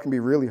can be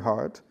really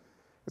hard.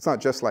 It's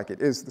not just like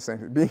it is the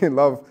same. Being in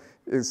love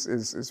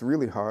is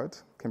really hard.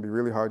 It can be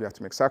really hard. You have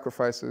to make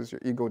sacrifices. Your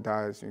ego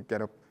dies. You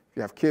get up. If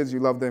you have kids, you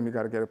love them. You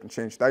got to get up and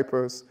change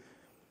diapers.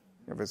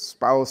 You have a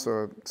spouse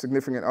or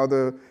significant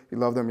other, you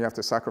love them. You have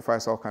to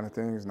sacrifice all kind of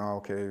things. No,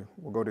 okay,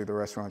 we'll go to the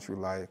restaurant you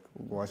like.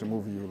 We'll watch a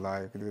movie you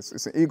like.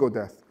 It's an ego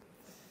death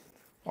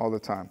all the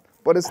time.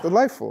 But it's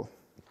delightful.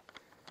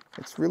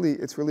 It's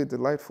really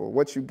delightful.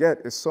 What you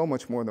get is so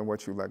much more than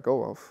what you let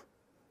go of.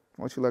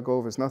 What you let go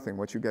of is nothing.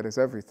 What you get is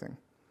everything.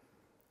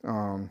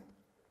 And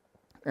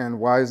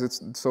why is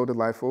it so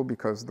delightful?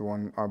 Because the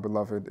one, our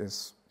beloved,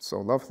 is so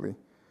lovely.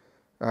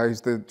 He's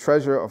the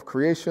treasure of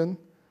creation.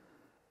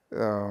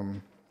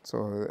 And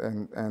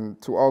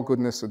to all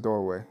goodness a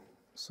doorway.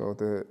 So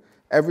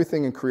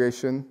everything in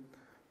creation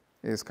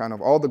is kind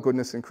of, all the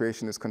goodness in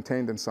creation is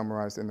contained and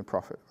summarized in the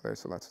Prophet. Okay,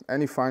 so that's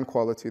any fine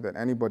quality that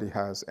anybody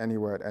has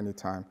anywhere at any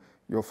time,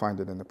 you'll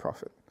find it in the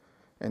Prophet.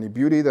 Any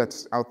beauty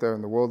that's out there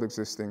in the world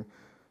existing,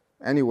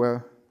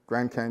 anywhere,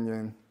 Grand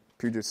Canyon,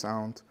 Puget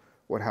Sound,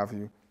 what have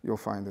you, you'll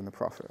find in the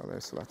Prophet.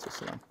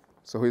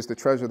 So he's the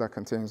treasure that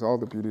contains all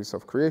the beauties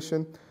of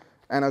creation,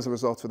 and as a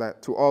result of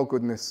that, to all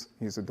goodness,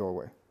 he's a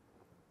doorway.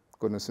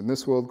 Goodness in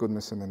this world,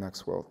 goodness in the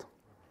next world.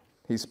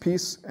 He's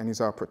peace and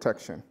he's our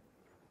protection.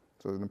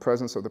 So in the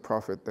presence of the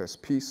Prophet, there's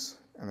peace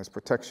and there's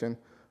protection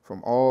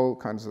from all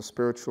kinds of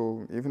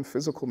spiritual, even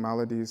physical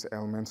maladies,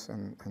 ailments,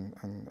 and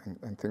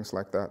things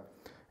like that.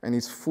 And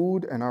he's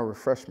food and our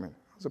refreshment.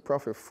 How's the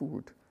Prophet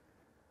food?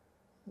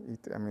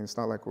 It's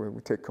not like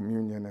we take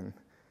communion and,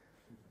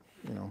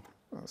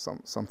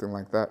 something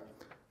like that.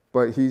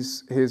 But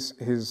his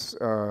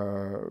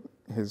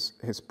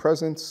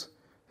presence,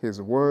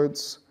 his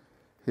words,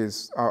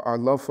 our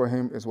love for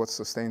him is what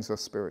sustains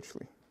us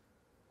spiritually.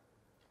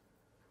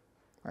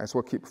 That's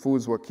food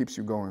is what keeps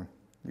you going.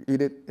 You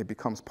eat it, it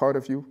becomes part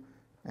of you,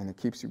 and it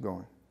keeps you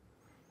going.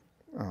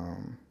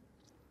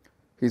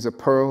 He's a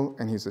pearl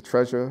and he's a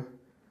treasure.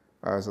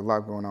 There's a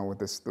lot going on with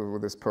this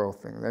pearl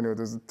thing. Anyway,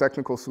 there's a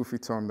technical Sufi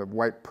term, the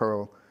white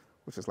pearl,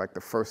 which is like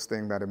the first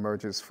thing that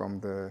emerges from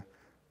the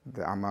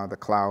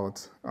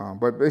clouds.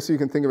 But basically, you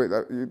can think of it.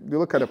 You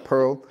look at a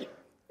pearl.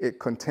 It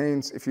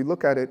contains, if you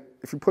look at it,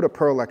 if you put a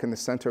pearl like in the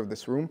center of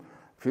this room,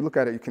 if you look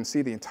at it, you can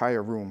see the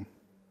entire room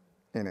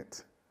in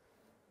it,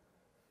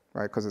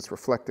 right? Because it's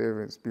reflective,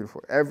 it's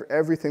beautiful.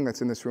 Everything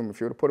that's in this room,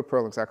 if you were to put a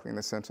pearl exactly in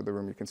the center of the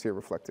room, you can see it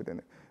reflected in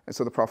it. And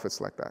so the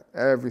Prophet's like that.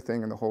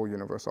 Everything in the whole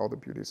universe, all the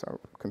beauties are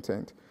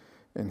contained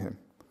in him.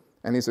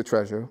 And he's a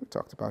treasure. We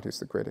talked about he's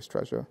the greatest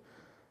treasure.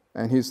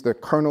 And he's the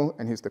kernel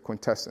and he's the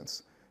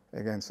quintessence.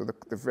 Again, so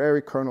the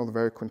very kernel, the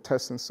very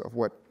quintessence of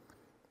what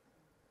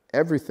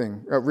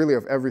everything, really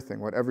of everything,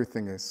 what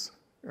everything is.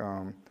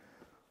 So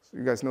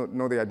you guys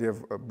know the idea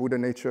of Buddha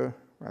nature,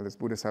 right? As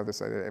Buddhists have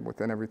this idea,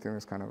 within everything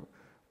is kind of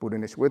Buddha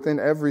nature. Within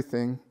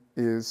everything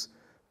is,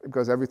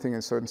 because everything in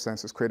a certain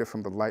sense is created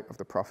from the light of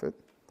the Prophet.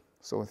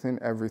 So within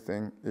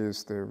everything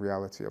is the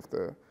reality of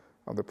the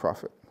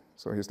Prophet.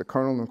 So he's the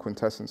kernel and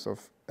quintessence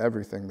of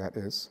everything that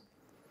is.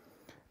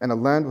 And a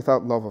land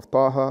without love of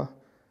Taha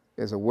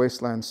is a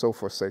wasteland so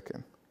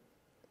forsaken.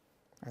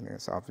 I think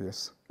it's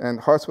obvious. And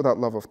hearts without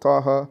love of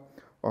Taha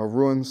are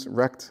ruins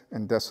wrecked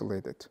and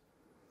desolated.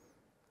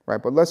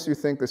 Right? But lest you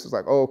think this is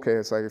like, oh, okay,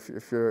 it's like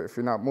if you're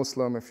not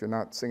Muslim, if you're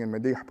not singing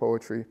Madih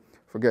poetry,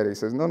 forget it. He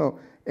says, no.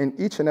 In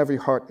each and every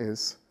heart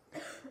is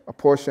a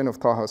portion of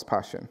Taha's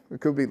passion.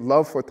 It could be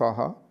love for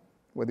Taha,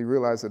 whether you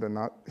realize it or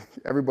not.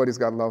 Everybody's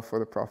got love for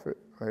the Prophet,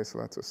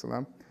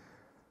 ﷺ.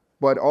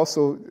 But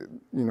also,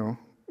 min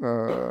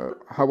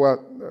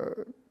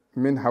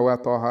hawa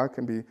Taha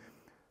can be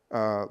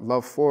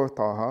love for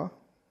Taha,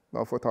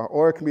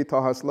 or it can be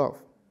Taha's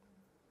love.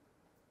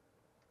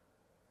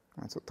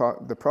 And so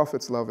the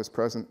Prophet's love is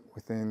present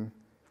within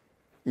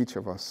each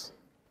of us.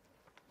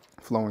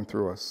 flowing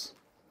through us.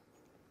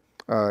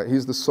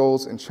 He's the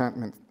soul's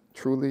enchantment,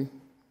 truly.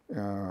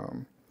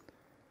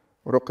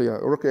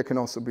 Ruqya can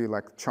also be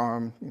like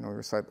charm,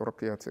 recite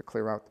ruqya to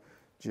clear out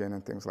jinn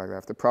and things like that.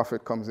 If the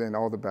Prophet comes in,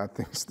 all the bad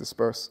things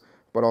disperse,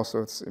 but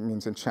also it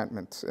means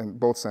enchantment in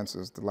both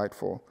senses,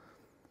 delightful.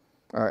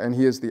 And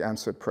he is the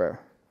answered prayer.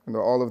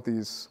 All of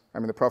these,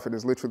 the Prophet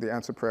is literally the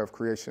answered prayer of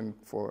creation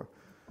for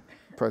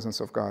the presence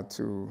of God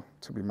to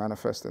be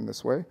manifest in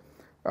this way.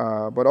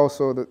 But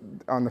also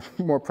on the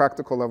more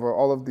practical level,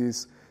 all of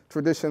these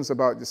traditions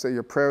about, you say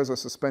your prayers are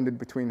suspended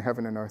between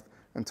heaven and earth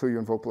until you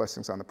invoke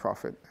blessings on the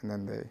Prophet, and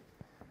then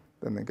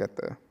they get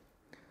there.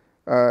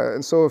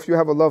 And so if you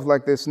have a love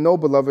like this, no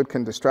beloved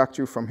can distract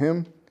you from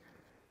him.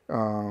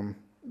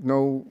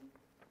 No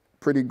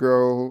pretty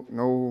girl,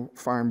 no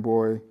fine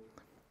boy,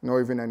 no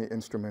even any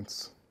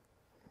instruments.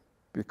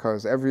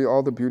 Because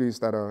all the beauties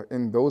that are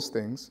in those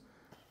things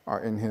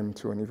are in him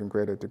to an even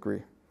greater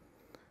degree.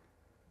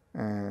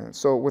 And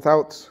so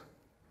without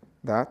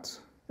that,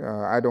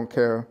 I don't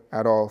care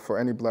at all for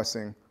any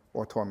blessing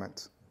or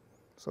torment.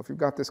 So if you've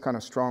got this kind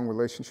of strong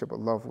relationship of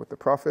love with the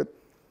Prophet,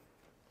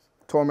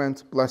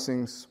 torment,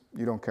 blessings,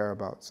 you don't care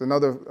about. It's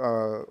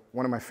another,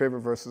 one of my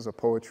favorite verses of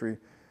poetry.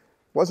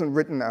 Wasn't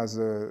written as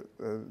a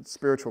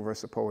spiritual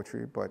verse of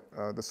poetry, but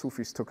the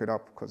Sufis took it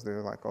up because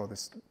they're like, oh,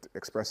 this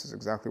expresses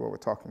exactly what we're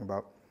talking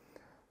about.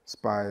 It's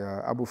by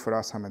Abu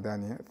Firas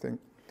Hamadani, I think.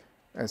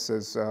 It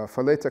says,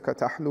 فَلَيْتَكَ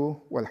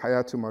تَحْلُو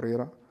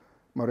وَالْحَيَاةُ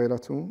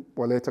مَرِيرَةٌ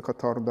وَلَيْتَكَ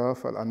تَرْضَى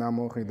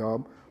فَالْأَنَامُ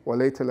غِضَابٌ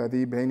وَلَيْتَ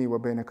الَّذِي بَيْنِي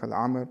وَبَيْنَكَ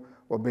الْعَمْرُ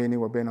وَبَيْنِي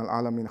وَبَيْنَ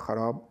الْعَالَمِينَ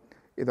خَرَابٌ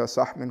إِذَا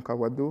صَحْ مِنْكَ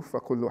وَدُّ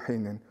فَكُلُّ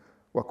حِينٍ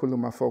وَكُلُّ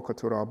مَا فَوْقَ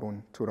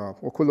تُرَابٌ تُرَابٌ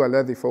وَكُلُّ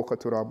الَّذِي فَوْقَ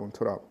تُرَابٌ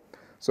تُرَابٌ.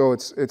 So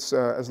it's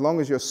as long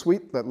as you're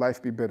sweet, let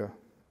life be bitter.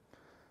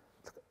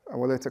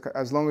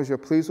 As long as you're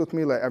pleased with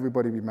me, let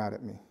everybody be mad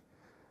at me.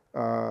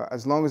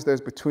 As long as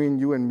there's between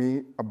you and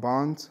me a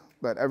bond,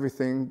 let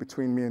everything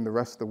between me and the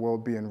rest of the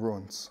world be in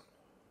ruins.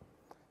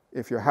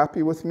 If you're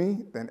happy with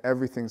me, then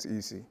everything's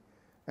easy.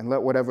 And let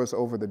whatever's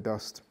over the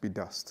dust be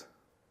dust.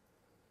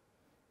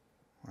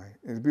 Right?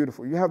 It's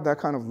beautiful. You have that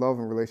kind of love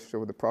and relationship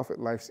with the Prophet,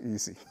 life's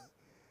easy.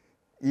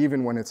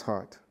 Even when it's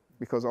hard.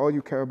 Because all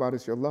you care about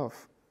is your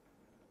love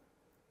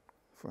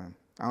for him.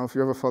 I don't know if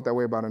you ever felt that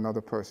way about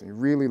another person. You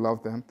really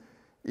love them.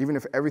 Even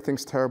if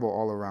everything's terrible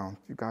all around,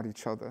 you got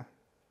each other.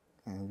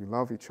 And you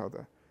love each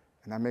other.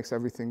 And that makes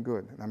everything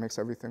good. And that makes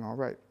everything all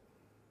right.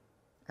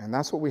 And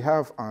that's what we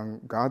have on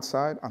God's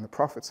side, on the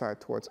Prophet's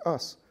side towards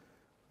us.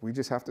 We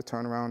just have to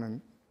turn around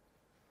and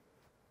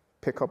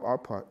pick up our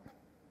part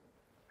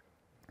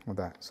with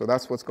that. So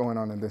that's what's going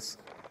on in this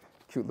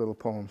cute little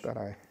poem that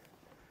I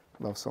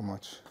love so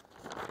much.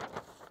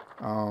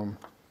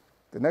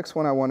 The next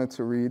one I wanted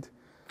to read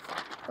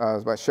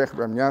is by Sheikh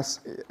Ibrahim Niass,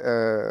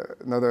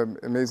 another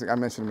amazing, I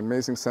mentioned an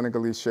amazing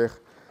Senegalese Sheikh.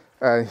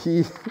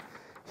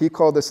 He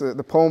called this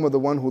the poem of the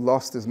one who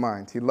lost his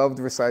mind. He loved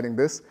reciting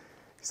this.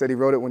 He said he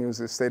wrote it when he was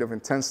in a state of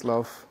intense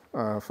love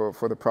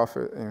for the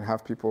Prophet, and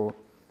have people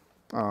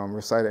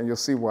recite it, and you'll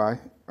see why.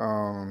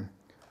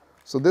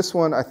 So this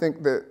one, I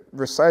think that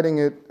reciting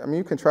it,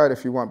 you can try it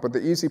if you want, but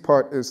the easy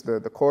part is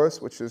the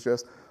chorus, which is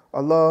just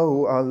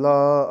Allahu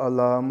Allah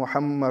Allah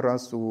Muhammad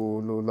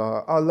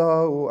Rasulullah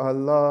Allahu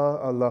Allah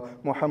Allah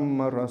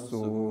Muhammad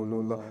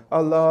Rasulullah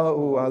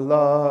Allahu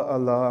Allah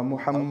Allah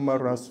Muhammad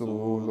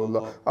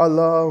Rasulullah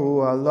Allahu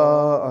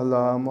Allah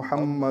Allah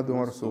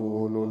Muhammadun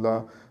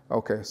Rasulullah.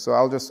 Okay, so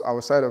I'll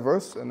recite a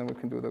verse and then we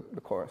can do the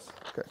chorus.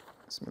 Okay,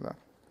 Bismillah.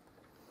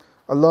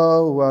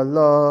 الله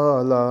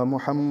الله الله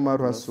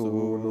محمد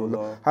رسول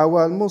الله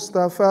هو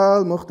المصطفى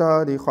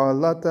المختار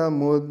خالة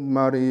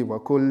مدمري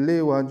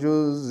وكل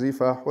وجز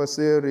فحوى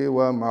سر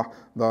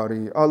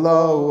ومحضري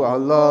الله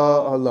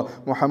الله الله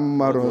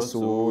محمد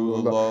رسول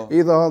الله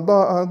إذا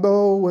ضاء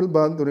ضوء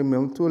البدر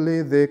ملت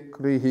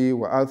لذكره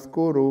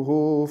وأذكره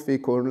في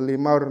كل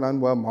مرة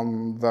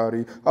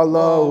ومنظري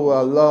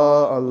الله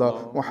الله الله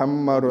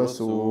محمد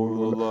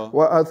رسول الله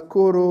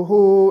وأذكره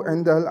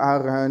عند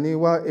الأغاني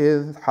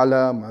وإذ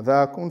حلا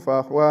مذاك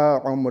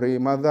فهو عمري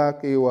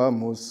مذاكي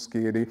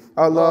ومسكري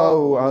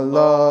الله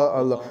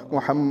الله الله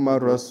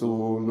محمد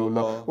رسول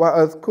الله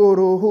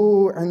وأذكره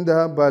عند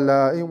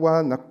بلاء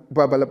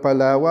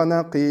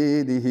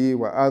ونقيده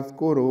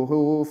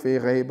وأذكره في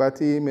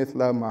غيبتي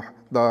مثل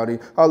محضري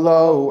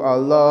الله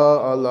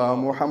الله الله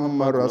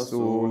محمد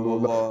رسول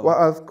الله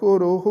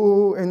وأذكره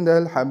عند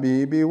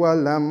الحبيب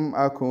ولم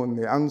أكن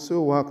لأنس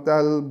وقت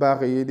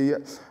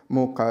البغيد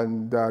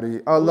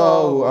مقدري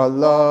الله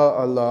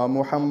الله الله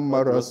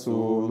محمد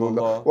رسول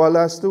الله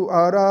ولست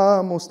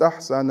أرى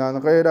مستحسنا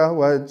غير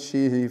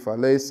وجهه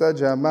فليس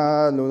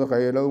جمال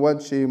غير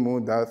الوجه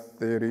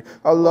مدثري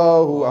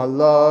الله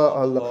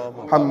الله الله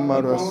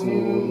محمد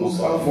رسول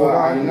الله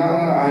عين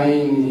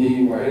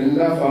عينه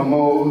وإلا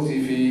فموت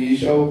في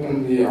شوق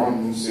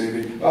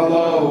لعنصري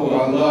الله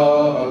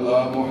الله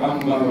الله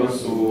محمد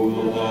رسول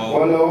الله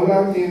ولولا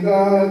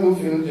ارتداد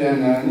في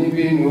الجنان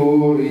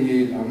بنوره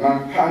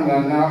لمحن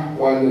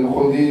نحو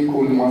الخديك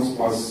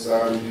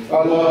المصفصر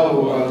الله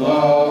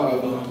الله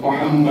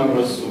محمد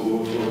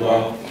رسول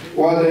الله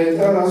وليت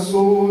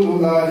رسول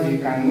الله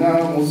كان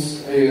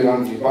مسعرا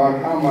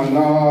ببرحم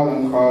نارا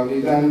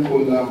خالدا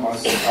كل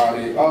مسعر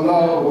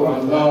الله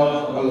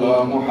الله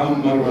الله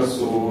محمد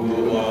رسول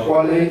الله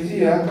وليت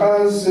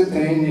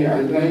كالستين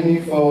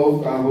عدلين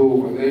فوقه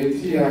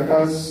وليت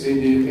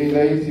كالصديق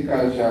ليت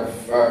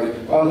كالجفار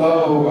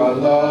الله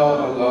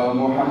الله الله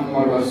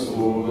محمد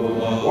رسول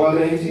الله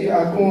وليت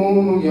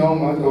أكون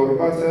يوم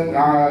تربة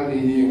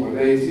عاله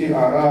وليت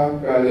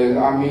أراك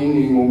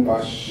للأمين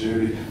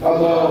مبشر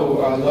الله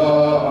الله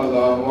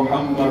الله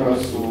محمد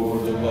رسول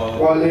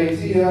الله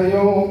وليت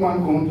يوما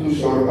كنت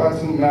شربة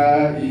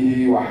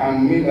مائه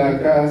وحمل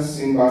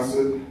كاس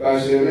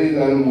بشر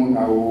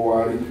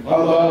المنور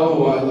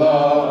الله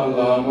الله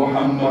الله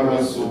محمد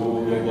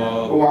رسول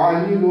الله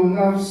أعلل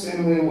نفس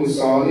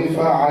الوصال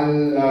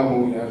فعله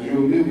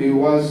يجود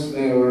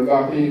بوزن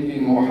الرقيق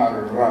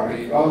المحرر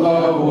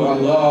الله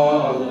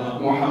الله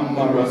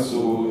محمد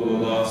رسول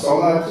الله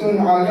صلاة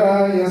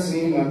على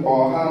ياسين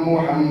طه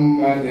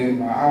محمد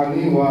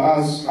علي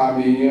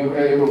وأصحابه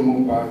غير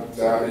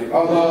مبتر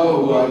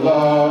الله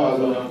الله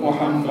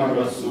محمد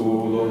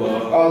رسول الله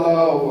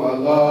الله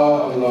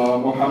الله الله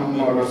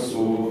محمد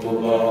رسول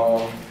الله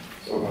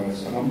صلى الله عليه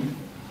وسلم.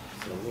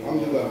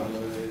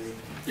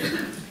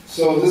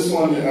 So this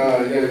one,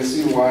 yeah, you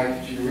see why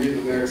if you read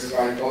the lyrics,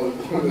 I call it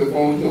the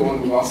poem, the one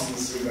who lost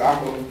his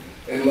apple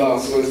in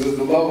love. So it says,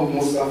 the love of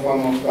Mustafa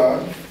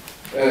Mukhtar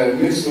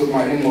mixed with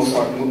my inmost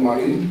heart,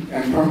 Mudmari,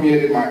 and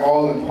permeated my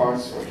all in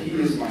parts, for he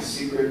is my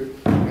secret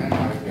and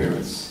my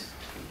appearance.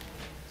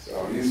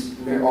 So he's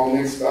all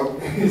mixed up.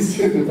 He's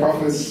the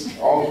Prophet's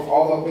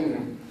all up in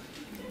him.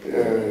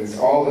 It's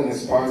all in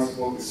his parts,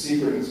 both the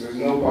secret, and there's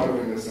no part of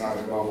him that's not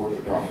in love with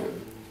the Prophet.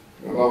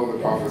 The love of the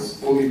Prophet is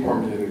fully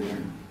permeated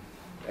him.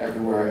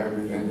 Everywhere,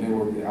 everything,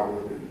 inwardly,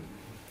 outwardly.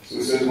 So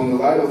it says, when the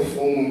light of the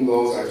full moon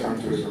glows, I turn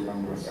to his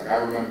remembrance. Like I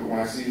remember when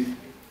I see,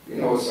 you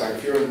know, it's like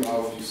if you're in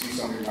love, you see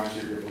something nice,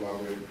 your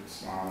beloved,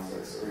 smiles.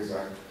 Like, so he's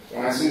like,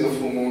 when I see the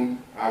full moon,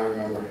 I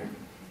remember him.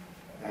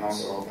 And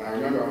also, when I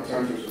remember, I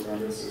turn to his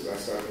remembrances, I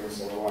start doing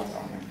salawat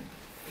on him.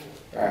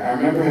 I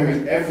remember him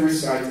in every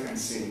sight and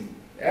scene.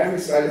 Every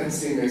sight and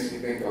scene makes me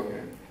think of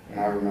him, and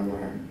I remember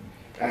him.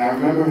 And I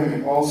remember him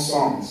in all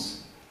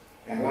songs,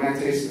 and when I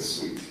taste the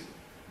sweet.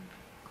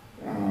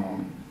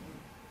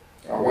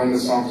 Or when the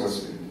songs are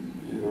sweet,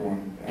 either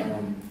one.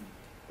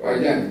 But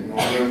again, you know,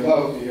 when you're in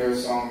love, you hear a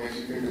song, makes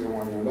you think of the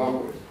one you're in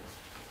love with.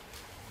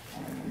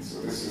 And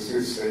so this is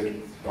his state of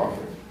the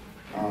Prophet.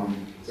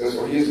 It says,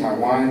 for he is my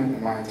wine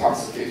and my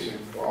intoxication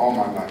for all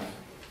my life.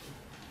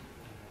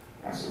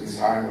 And so he's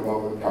high in the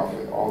love of the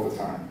Prophet all the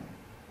time.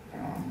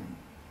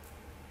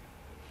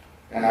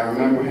 And I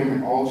remember him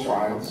in all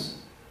trials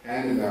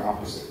and in their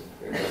opposite.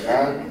 Things are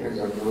bad and things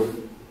are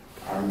good.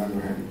 I remember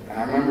him. And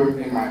I remember him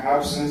in my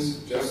absence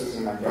just as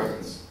in my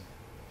presence.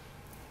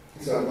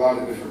 He's had a lot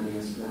of different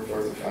meanings. You can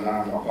refer to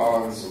Fana and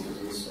Baha, and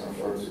Sufism can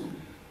refer to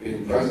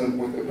being present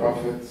with the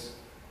Prophet,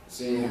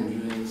 seeing him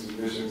in dreams and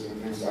visions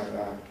and things like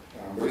that.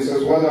 But he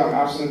says, whether I'm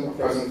absent or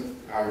present,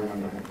 I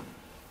remember him.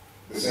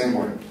 The same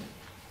way.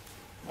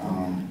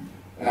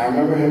 And I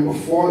remember him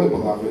before the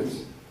beloved,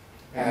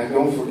 and I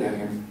don't forget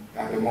him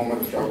at the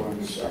moment of trouble and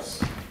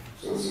distress.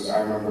 So this is,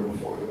 I remember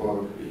before the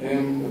beloved could be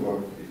him, the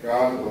beloved could be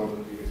God, the beloved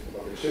could be his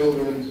beloved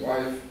children, his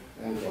wife,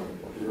 and the beloved.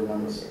 He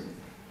remembers him.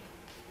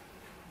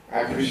 I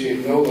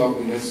appreciate no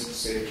loveliness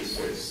save his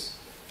face.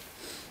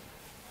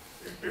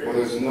 For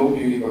there's no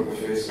beauty but the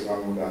face of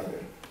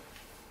Oludamini.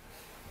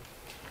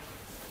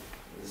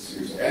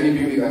 Any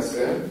beauty that's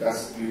there,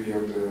 that's the beauty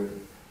of the...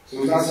 So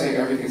he's not saying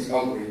everything's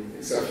ugly,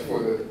 except for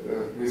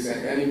he's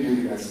saying any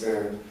beauty that's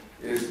there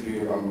is the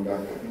beauty of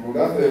Oludamini. And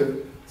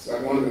Oludamini, it's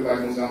like one of the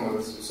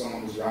Musammas is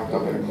someone who's wrapped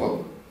up in a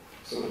cloak.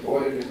 So the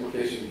poetic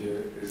implication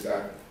here is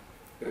that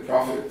the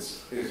Prophet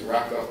is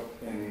wrapped up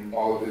in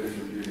all of the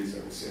different beauties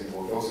that we see in the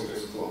world. Those are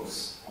just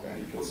cloaks that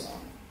he puts on.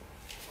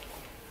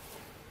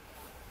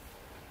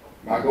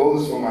 My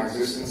goal is for my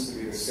existence to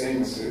be the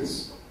same as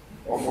his,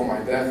 or for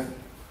my death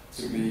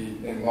to be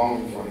in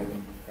longing for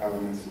him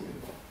elementally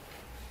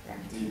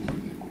and deeply,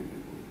 deeply,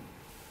 deeply.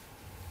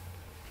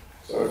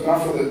 So if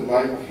not for the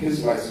delight of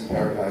his lights in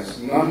paradise,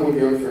 none would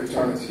yearn for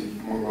eternity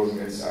among those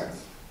in sight.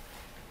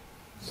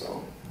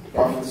 So the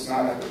Prophet's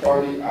not at the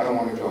party, I don't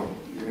want to go,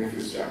 even if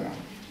it's Jannah.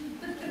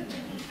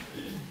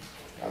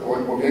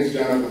 What makes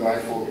Jannah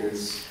delightful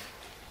is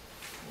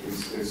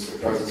the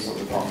presence of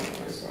the Prophet.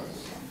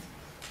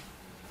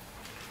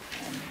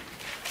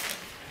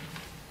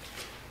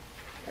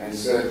 And he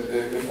said,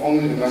 if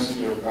only the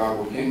messenger of God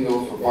were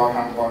kindled for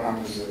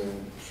Barham is a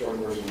short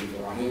version of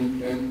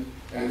Ibrahim,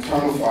 and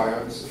eternal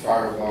fire is the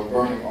fire of love,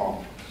 burning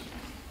all,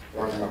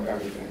 burning up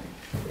everything.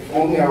 If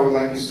only I were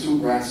like his two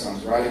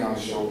grandsons riding on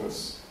his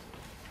shoulders.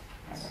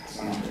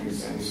 I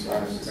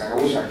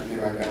wish I could be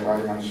like that,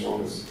 riding on his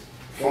shoulders.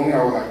 If only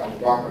I were like Abu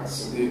Bakr,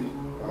 Siddiq,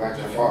 or like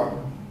Jafar.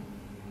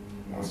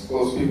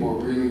 Those people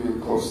were really, really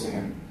close to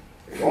him.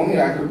 If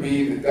only I could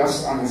be the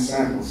dust on his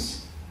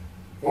sandals.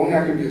 If only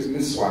I could be his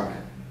miswak.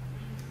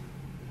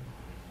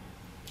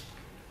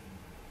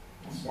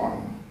 That's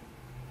one.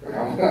 Like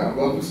I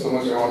love him so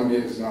much I want to be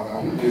in his mouth. I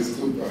want to be his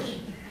toothbrush.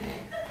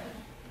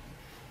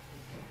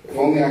 If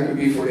only I could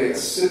be for a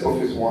sip of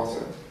his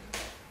water.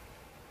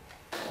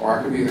 Or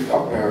I could be the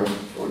cupbearer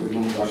for the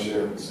Moon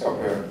Bashir, his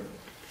cupbearer.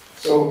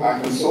 So I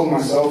console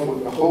myself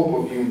with the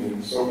hope of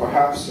union, so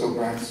perhaps he'll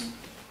grant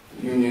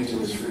union to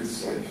his freed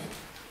slave.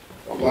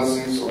 A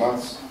blessing,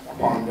 salats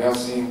upon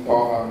Yasin,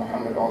 Taha,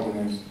 Muhammad, all the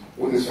names,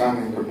 with his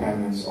family and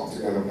companions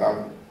altogether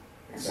without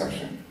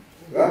exception.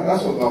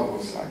 That's what love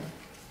looks like.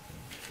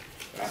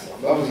 That's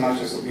love. Love is not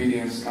just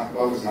obedience.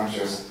 Love is not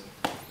just,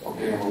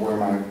 okay, I'm going to wear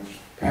my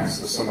pants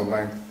to the sunnah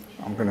length.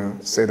 I'm going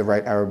to say the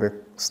right Arabic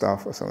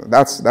stuff or something.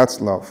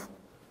 That's love.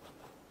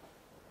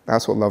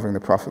 That's what loving the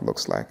Prophet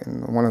looks like.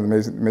 And one of the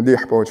amazing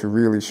Madih poetry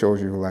really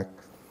shows you like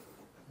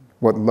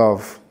what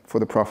love for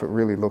the Prophet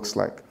really looks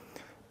like,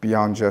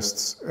 beyond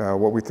just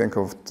what we think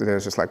of today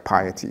as just like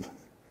piety,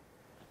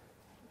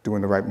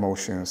 doing the right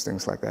motions,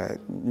 things like that.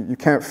 You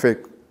can't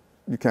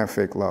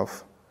fake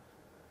love.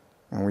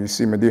 And when you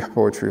see Madih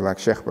poetry like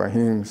Sheikh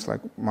Ibrahim's,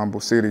 like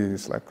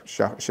Mambusiri's, like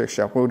Sheikh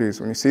Shahoudi's,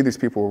 when you see these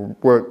people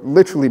who were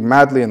literally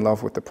madly in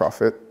love with the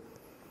Prophet,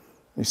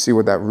 you see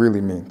what that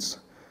really means.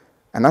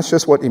 And that's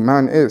just what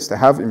Iman is. To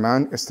have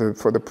Iman is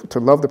to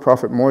love the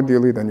Prophet more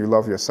dearly than you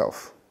love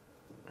yourself.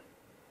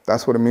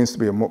 That's what it means to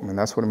be a mu'min.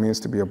 That's what it means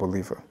to be a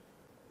believer.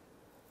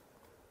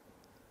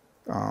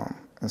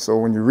 And so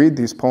when you read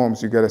these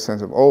poems, you get a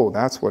sense of, oh,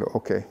 that's what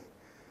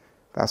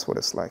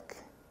it's like.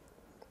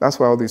 That's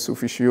why all these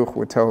Sufi shuyukh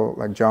would tell,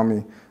 like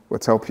Jami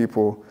would tell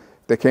people,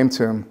 they came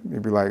to him,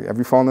 he'd be like, have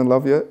you fallen in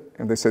love yet?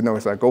 And they said, no.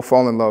 It's like, go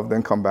fall in love,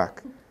 then come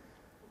back.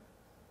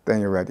 Then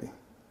you're ready.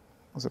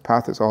 Because the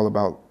path is all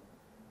about,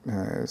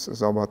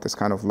 it's all about this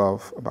kind of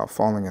love, about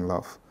falling in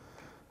love.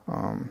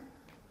 And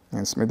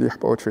Madih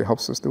poetry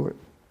helps us do it.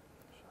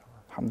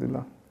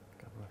 Alhamdulillah.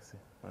 God bless you.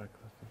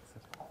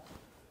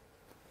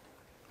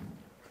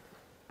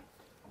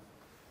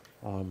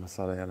 Allahumma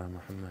salli ala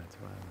Muhammad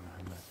wa ala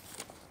Muhammad.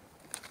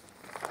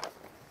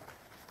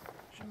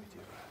 Shall we do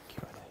a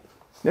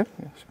Q&A? Yeah,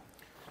 sure.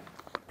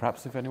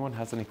 Perhaps if anyone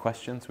has any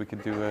questions, we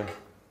could do a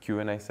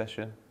Q&A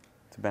session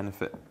to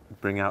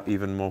bring out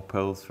even more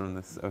pearls from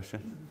this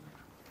ocean.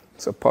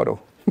 It's a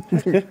puddle.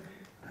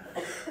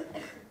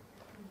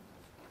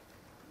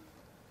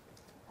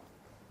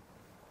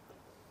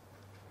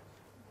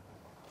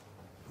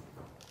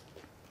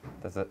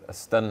 There's a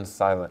stunned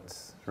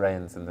silence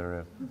reigns in the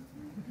room.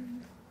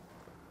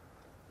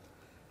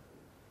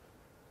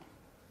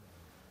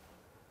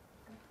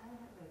 I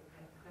have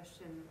a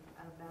question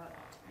about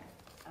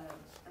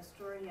a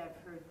story I've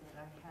heard that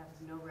I have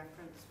no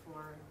reference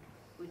for,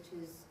 which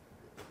is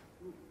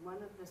one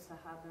of the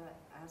Sahaba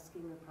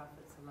asking the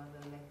Prophet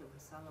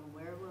ﷺ,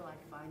 where will I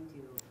find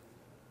you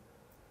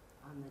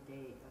on the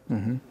day of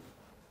judgment?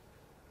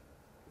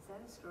 Is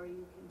that a story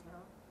you can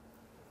tell?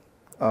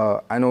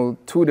 I know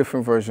two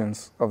different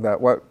versions of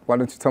that. Why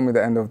don't you tell me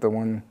the end of the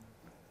one?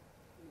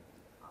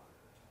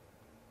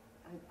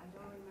 I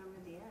don't remember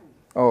the end.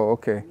 Oh,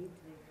 okay. I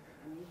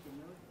need to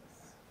know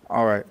this.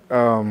 All right.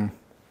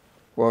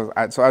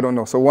 So I don't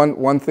know. So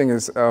one thing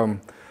is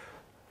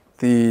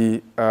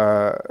the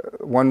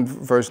one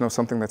version of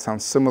something that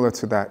sounds similar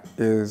to that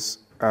is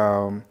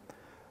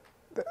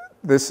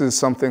this is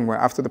something where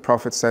after the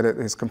Prophet said it,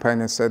 his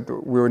companions said,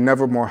 we were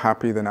never more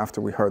happy than after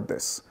we heard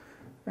this.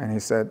 And he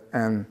said,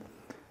 and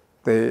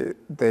they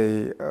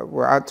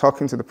were out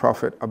talking to the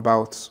Prophet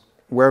about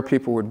where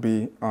people would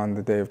be on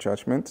the Day of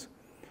Judgment.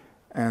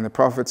 And the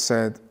Prophet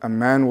said, a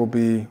man will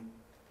be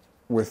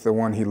with the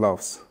one he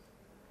loves.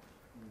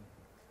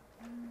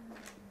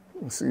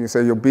 So you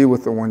say, you'll be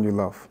with the one you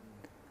love.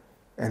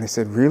 And he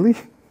said, really?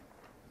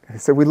 And he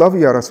said, we love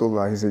you, Ya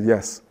Rasulullah. He said,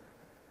 yes.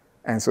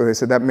 And so they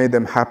said that made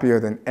them happier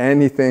than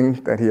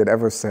anything that he had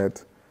ever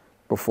said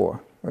before.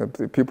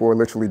 People were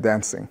literally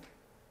dancing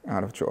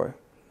out of joy.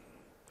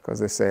 Because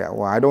they say,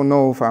 well, I don't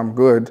know if I'm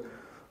good,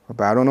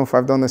 but I don't know if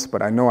I've done this,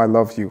 but I know I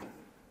love you.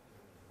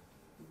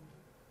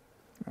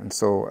 And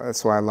so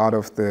that's why a lot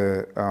of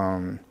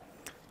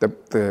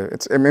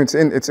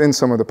it's in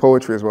some of the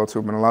poetry as well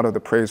too, but a lot of the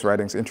praise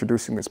writings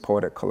introducing these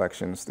poetic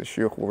collections, the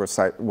Shaykh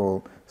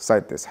will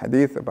cite this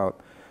hadith about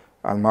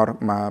al-mar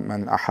ma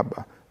man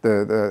ahabba.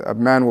 A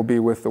man will be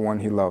with the one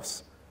he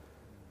loves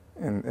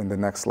in the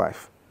next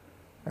life.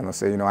 And they'll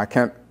say, I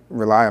can't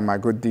rely on my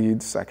good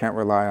deeds, I can't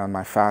rely on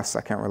my fasts,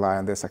 I can't rely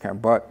on this,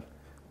 but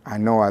I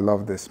know I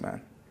love this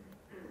man.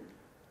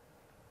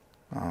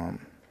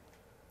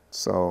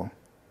 So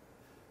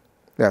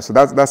that's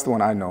the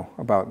one I know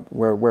about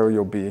where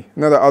you'll be.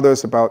 And there are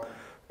others about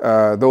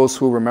those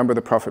who remember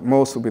the Prophet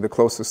most will be the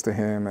closest to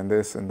him, and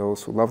this, and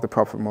those who love the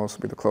Prophet most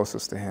will be the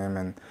closest to him.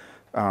 And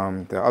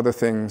there are other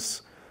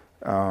things.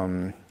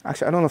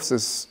 Actually, I don't know if this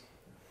is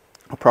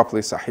a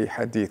properly sahih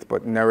hadith,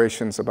 but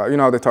narrations about,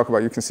 they talk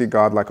about you can see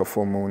God like a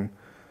full moon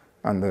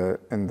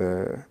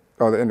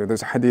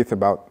there's a hadith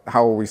about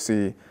how we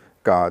see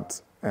God,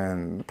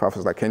 and the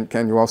Prophet's like,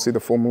 can you all see the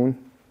full moon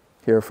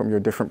here from your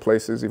different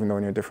places, even though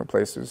in your different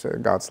places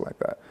God's like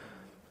that.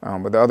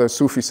 But the other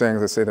Sufi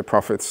sayings that say the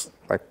Prophet's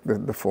like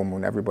the full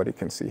moon, everybody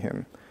can see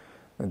him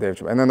the Day of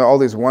Judgment. And then there are all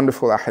these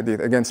wonderful ahadith,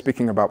 again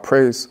speaking about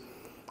praise,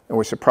 in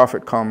which the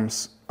Prophet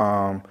comes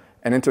and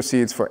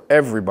intercedes for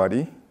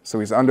everybody. So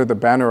he's under the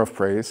banner of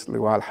praise,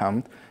 liwa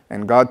al-hamd,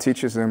 and God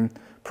teaches him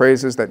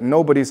praises that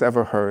nobody's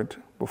ever heard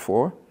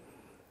before.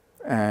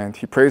 And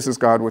he praises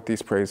God with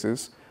these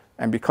praises.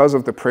 And because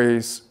of the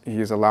praise,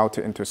 he is allowed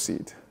to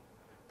intercede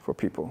for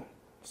people.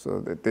 So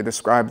they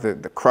describe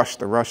the crush,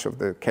 the rush of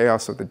the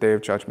chaos of the Day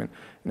of Judgment.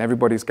 And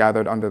everybody's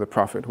gathered under the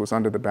Prophet, who's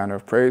under the banner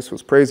of praise,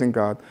 who's praising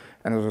God.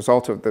 And as a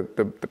result of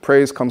the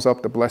praise comes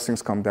up, the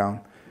blessings come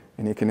down.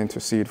 And he can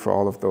intercede for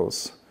all of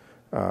those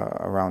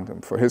around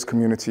him, for his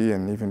community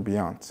and even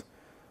beyond,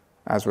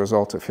 as a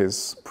result of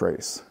his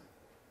praise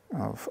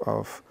of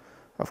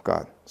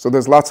God. So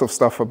there's lots of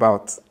stuff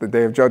about the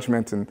Day of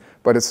Judgment,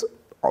 but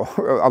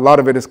a lot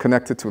of it is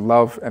connected to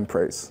love and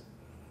praise.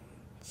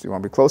 So you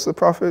want to be close to the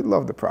Prophet?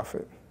 Love the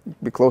Prophet.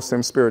 Be close to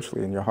him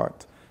spiritually in your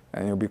heart,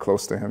 and you'll be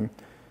close to him.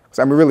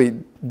 So I'm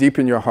really deep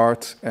in your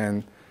heart,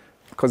 and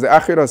because the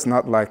Akhirah is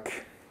not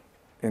like,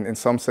 in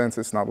some sense,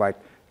 it's not like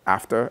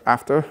after.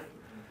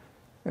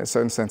 In a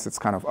certain sense, it's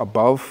kind of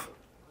above.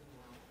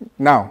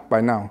 By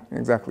now,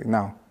 exactly,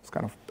 now. It's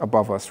kind of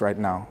above us right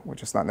now. We're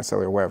just not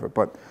necessarily aware of it.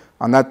 But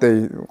on that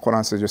day, the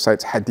Quran says your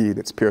sight's hadid,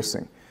 it's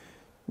piercing.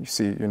 You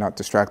see, you're not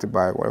distracted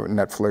by whatever,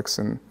 Netflix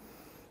and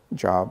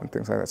job and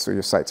things like that. So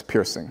your sight's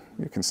piercing.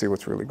 You can see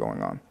what's really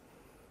going on.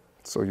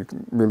 So you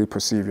can really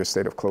perceive your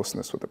state of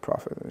closeness with the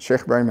Prophet.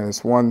 Sheikh Ibrahim had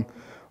this one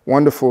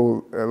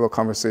wonderful little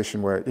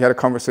conversation where he had a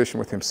conversation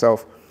with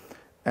himself,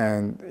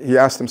 and he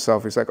asked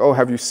himself, he's like, oh,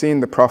 have you seen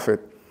the Prophet?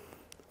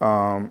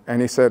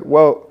 And he said,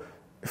 well,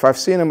 if I've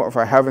seen him or if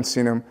I haven't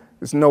seen him,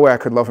 there's no way I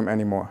could love him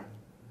anymore.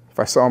 If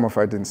I saw him or if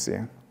I didn't see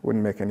him, it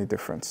wouldn't make any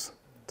difference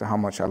to how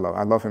much I love.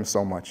 I love him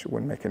so much, it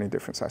wouldn't make any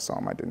difference. I saw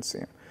him, I didn't see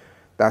him.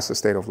 That's the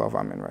state of love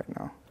I'm in right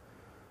now.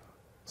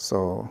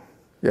 So,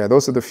 yeah,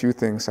 those are the few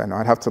things I know.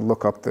 I'd have to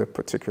look up the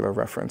particular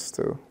reference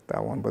to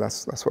that one, but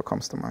that's what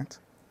comes to mind.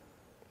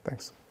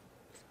 Thanks.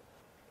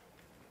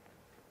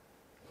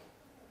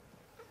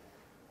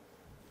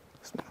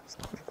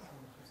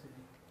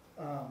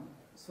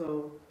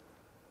 So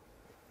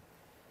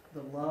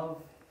the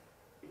love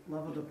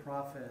of the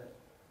Prophet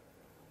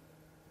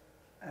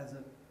as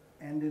an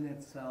end in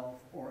itself,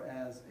 or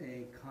as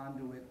a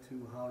conduit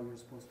to how you're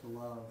supposed to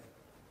love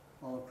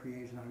all of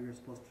creation, how you're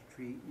supposed to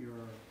treat your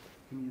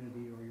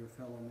community or your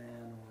fellow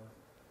man,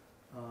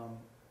 or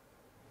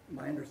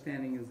my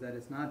understanding is that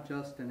it's not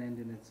just an end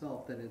in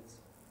itself,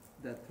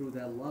 that through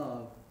that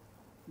love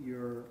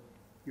you're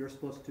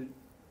supposed to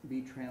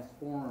be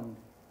transformed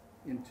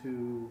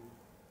into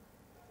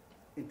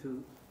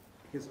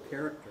his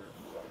character,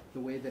 the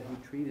way that he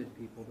treated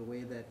people, the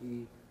way that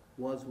he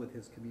was with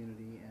his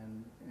community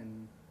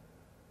and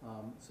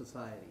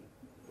society.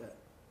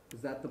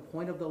 Is that the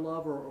point of the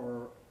love,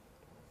 or?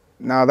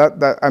 Now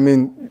that I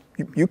mean,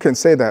 you can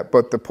say that,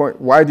 but the point,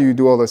 why do you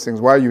do all those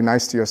things? Why are you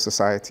nice to your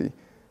society?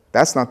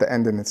 That's not the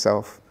end in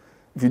itself.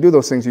 If you do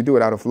those things, you do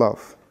it out of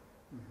love.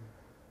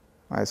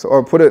 Mm-hmm. Right, so,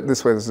 or put it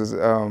this way, this is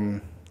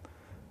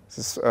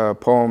this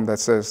poem that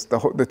says,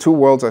 the two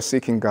worlds are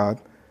seeking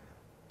God,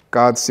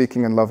 God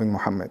seeking and loving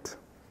Muhammad.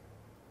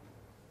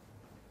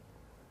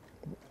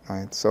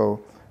 Right,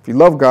 so if you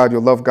love God,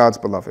 you'll love God's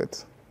beloved.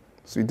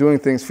 So you're doing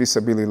things fi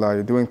sabilillah,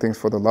 you're doing things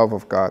for the love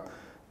of God.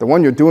 The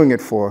one you're doing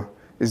it for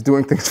is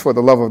doing things for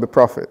the love of the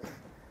Prophet.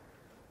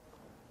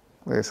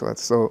 Okay, so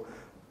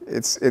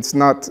it's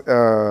not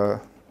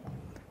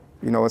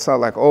it's not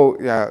like, oh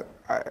yeah,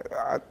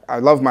 I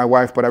love my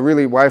wife, but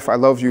wife, I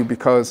love you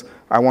because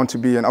I want to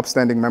be an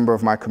upstanding member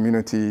of my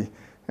community,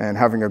 and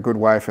having a good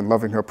wife and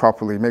loving her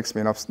properly makes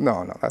me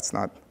no,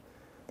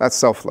 that's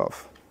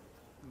self-love.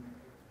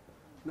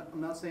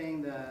 I'm not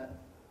saying that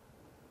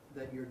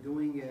you're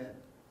doing it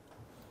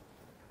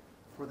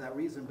for that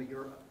reason, but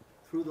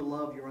through the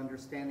love, you're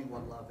understanding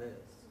what love is.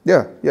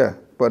 Yeah,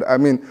 but I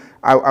mean,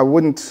 I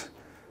wouldn't,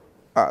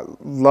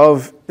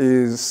 love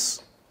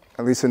is,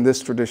 at least in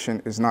this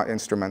tradition, is not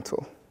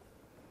instrumental.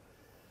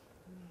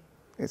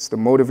 It's the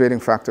motivating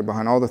factor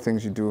behind all the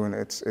things you do, and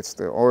it's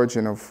the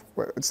origin of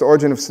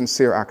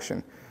sincere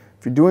action.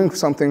 If you're doing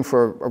something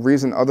for a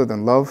reason other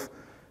than love,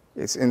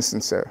 it's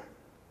insincere.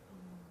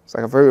 It's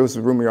like there was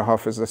a Rumi or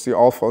Hafiz, I see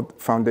all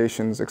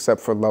foundations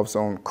except for love's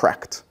own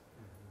cracked.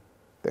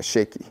 They're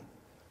shaky.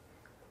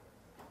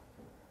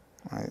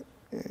 Right?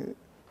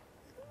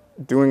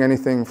 Doing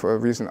anything for a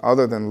reason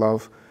other than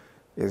love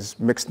is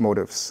mixed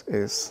motives.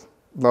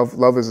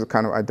 Love is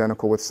kind of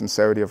identical with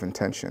sincerity of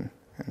intention.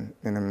 And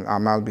in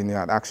amal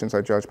biniyat, actions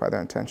are judged by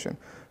their intention.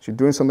 So you're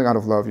doing something out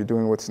of love, you're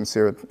doing it with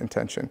sincere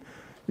intention,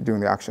 you're doing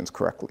the actions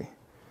correctly.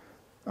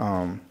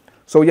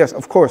 So yes,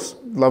 of course,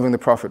 loving the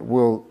Prophet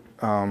will,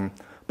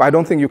 but I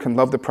don't think you can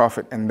love the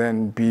Prophet and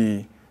then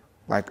be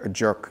like a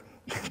jerk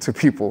to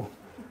people.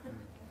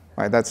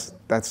 Right?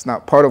 That's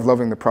not part of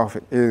loving the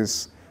Prophet,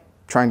 is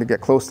trying to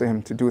get close to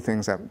him, to do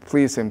things that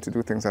please him, to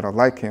do things that are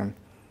like him,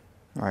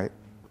 right?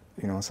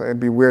 So it'd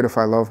be weird if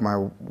I love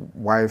my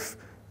wife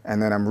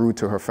and then I'm rude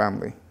to her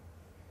family.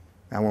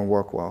 That won't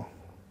work well.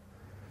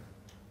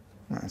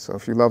 Right, so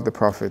if you love the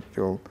Prophet,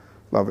 you'll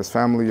love his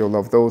family, you'll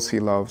love those he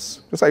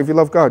loves. Just like if you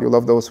love God, you'll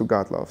love those who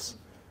God loves.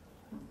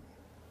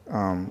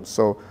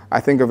 So I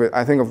think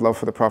of love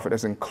for the Prophet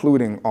as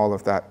including all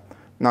of that,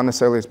 not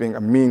necessarily as being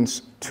a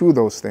means to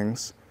those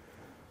things,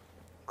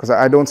 because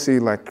I don't see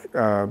like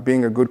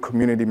being a good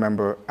community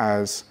member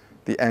as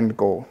the end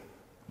goal.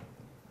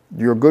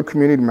 You're a good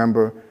community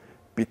member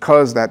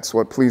because that's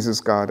what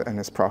pleases God and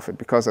his Prophet,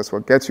 because that's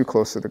what gets you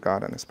closer to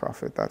God and his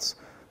Prophet.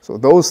 So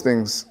those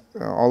things,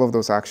 all of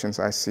those actions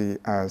I see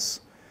as,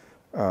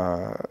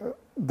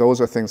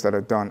 those are things that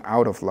are done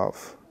out of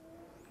love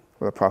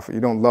for the Prophet.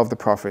 You don't love the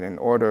Prophet in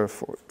order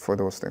for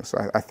those things.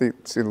 So I see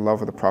the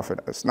love of the Prophet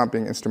as not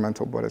being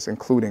instrumental, but as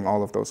including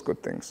all of those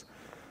good things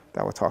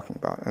that we're talking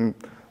about. And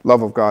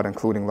love of God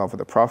including love of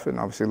the Prophet, and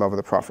obviously love of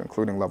the Prophet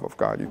including love of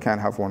God. You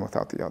can't have one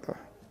without the other.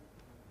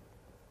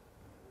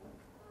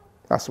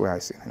 That's the way I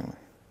see it anyway.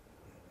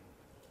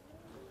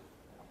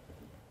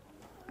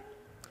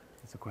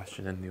 There's a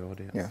question in the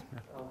audience. Yeah. Is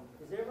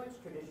there much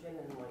tradition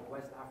in like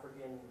West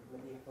African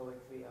Madih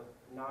poetry of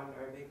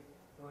non-Arabic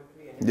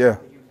poetry? And Yeah.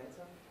 Could you get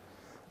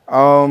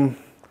some?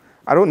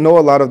 I don't know a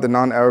lot of the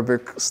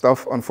non-Arabic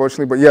stuff,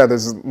 unfortunately, but yeah,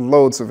 there's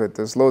loads of it.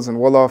 There's loads in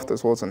Wolof,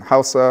 there's loads in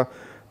Hausa,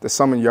 there's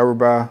some in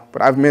Yoruba,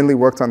 but I've mainly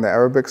worked on the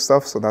Arabic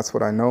stuff, so that's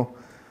what I know.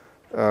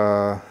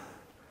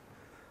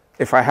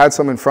 If I had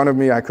some in front of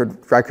me, I could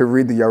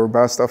read the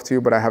Yoruba stuff to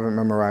you, but I haven't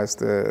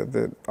memorized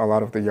a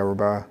lot of the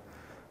Yoruba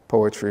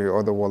poetry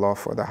or the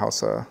Wolof or the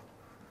Hausa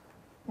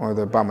or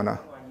the Bamana.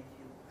 What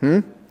should I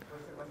look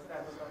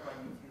up on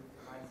YouTube to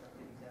find some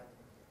good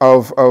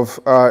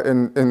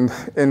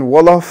examples? In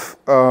Wolof,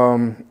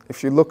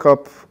 if you look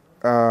up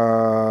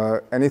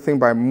anything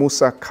by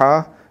Musa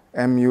Ka,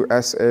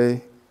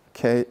 Musaka,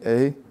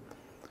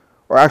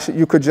 or actually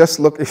you could just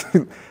look, this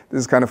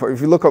is kind of funny,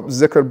 if you look up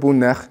Zikr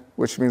Bunekh,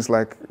 which means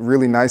like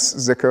really nice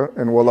zikr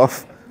in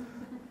Wolof,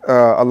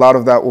 a lot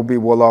of that will be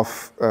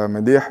Wolof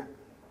Madih.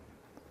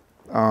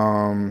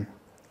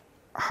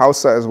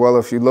 Hausa as well,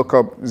 if you look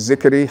up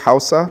Zikri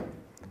Hausa,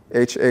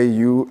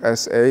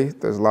 Hausa,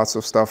 there's lots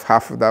of stuff,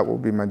 half of that will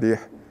be Madih.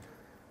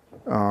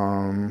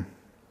 I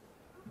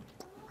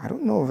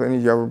don't know of any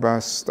Yoruba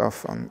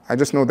stuff. I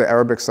just know the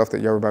Arabic stuff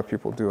that Yoruba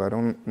people do. I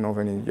don't know of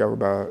any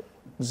Yoruba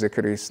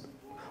Zikri.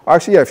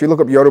 Actually, yeah, if you look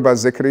up Yoruba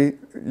Zikri,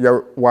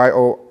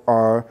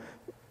 Yoruba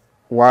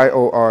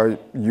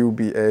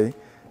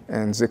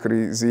and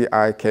Zikri,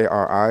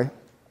 Zikri,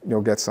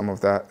 you'll get some of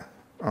that.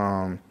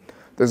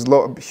 There's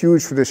a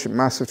huge tradition,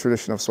 massive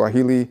tradition of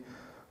Swahili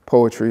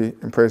poetry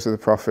in praise of the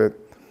Prophet.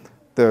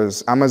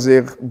 There's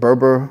Amazigh,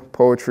 Berber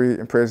poetry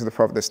in praise of the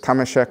Prophet. There's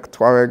Tamashek,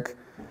 Tuareg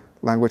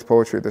language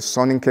poetry. There's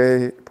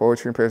Soninke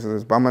poetry in praise of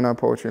There's Bamana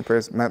poetry in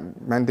praise,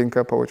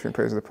 Mandinka poetry in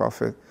praise of the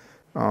Prophet.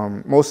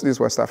 Most of these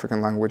West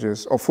African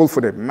languages,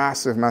 Fulfulde,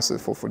 massive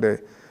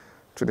Fulfulde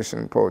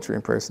tradition poetry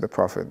in praise of the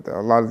Prophet.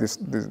 A lot of these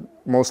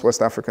most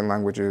West African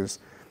languages,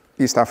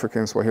 East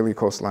African, Swahili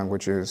coast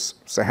languages,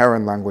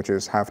 Saharan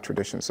languages have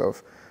traditions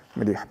of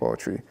Madih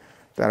poetry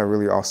that are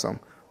really awesome.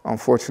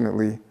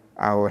 Unfortunately,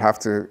 I would have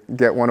to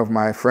get one of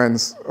my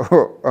friends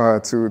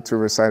to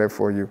recite it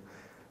for you.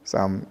 So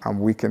I'm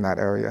weak in that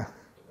area.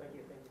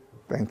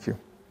 Thank you.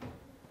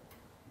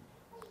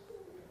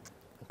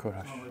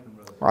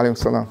 Alaikum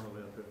salam.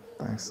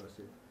 Thanks.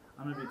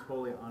 I'm going to be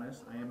totally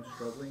honest. I am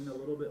struggling a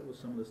little bit with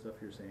some of the stuff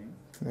you're saying.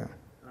 Yeah.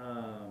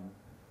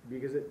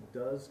 Because it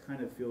does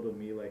kind of feel to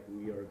me like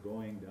we are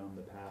going down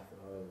the path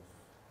of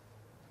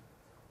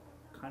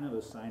kind of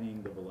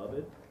assigning the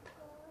beloved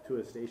to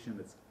a station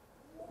that's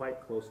quite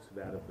close to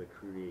that of the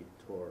creator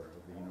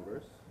of the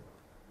universe.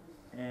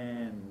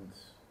 And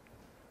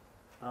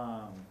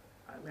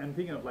I'm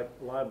thinking of like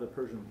a lot of the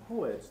Persian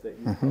poets that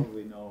you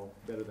probably know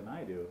better than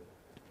I do.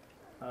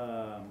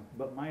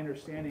 But my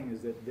understanding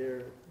is that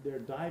they're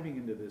diving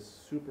into this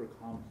super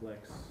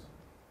complex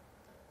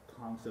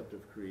concept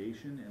of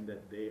creation, and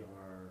that they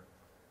are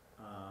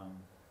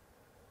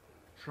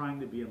trying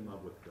to be in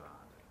love with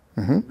God,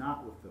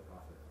 not with the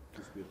Prophet,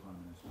 peace be upon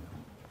him.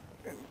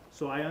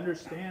 So I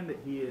understand that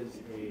he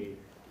is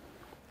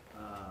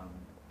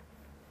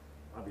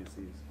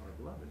obviously he's our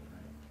beloved,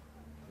 right?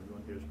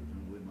 Everyone here is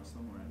presumably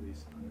Muslim, or at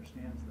least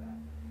understands that.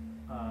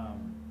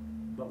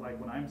 But like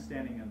when I'm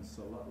standing in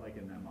salah, like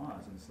in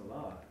namaz and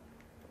salah,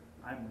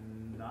 I'm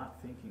not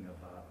thinking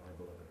about our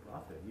beloved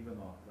Prophet, even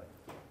though like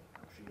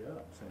I'm Shia,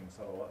 I'm saying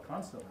salawat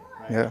constantly,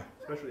 right? Yeah.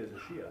 Especially as a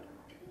Shia.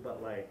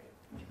 But like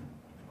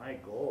my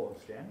goal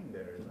of standing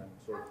there is I'm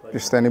sort of You're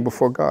standing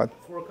before God.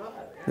 for God.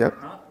 Yep.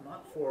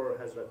 Not for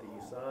Hazrat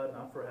Isa,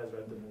 not for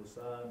Hazrat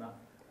Musa,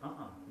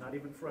 not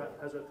even for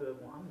Hazrat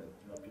Muhammad,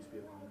 peace be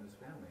upon him and his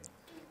family.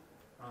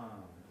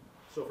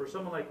 So for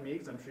someone like me,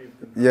 because I'm sure you've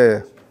been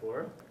this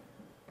before,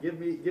 give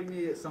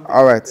me something.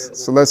 All right, that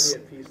so will let's.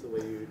 put me at peace the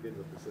way you did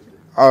with the sister.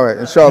 All right,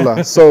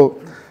 inshallah. So,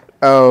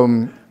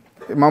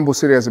 Imam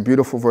Busiri has a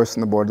beautiful verse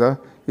in the border.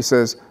 He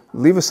says,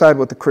 "Leave aside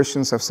what the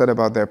Christians have said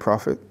about their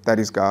prophet, that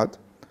he's God.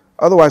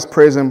 Otherwise,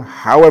 praise him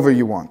however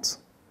you want.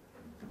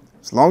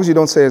 As long as you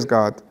don't say he's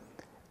God,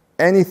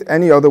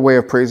 any other way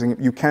of praising him,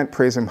 you can't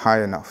praise him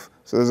high enough."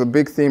 So there's a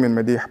big theme in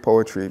Madih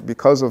poetry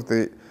because of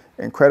the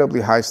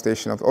incredibly high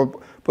station of.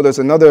 Oh, but there's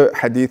another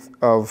hadith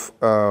of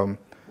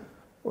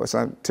what's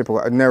not typical,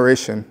 a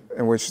narration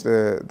in which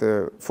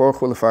the four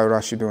Khulafa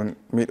Rashidun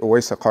meet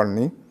Uwais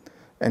al-Qarni,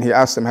 and he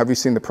asks them, "Have you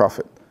seen the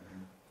Prophet?"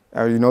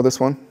 You know this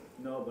one?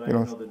 No, but I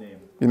don't know the name.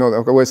 You know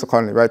Uwais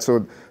al-Qarni, right?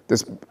 So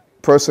this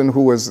person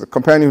who was a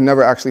companion who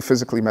never actually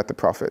physically met the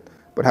Prophet,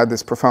 but had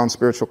this profound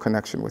spiritual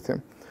connection with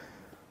him.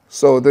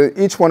 So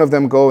each one of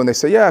them go and they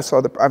say, yeah, I saw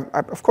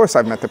of course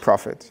I've met the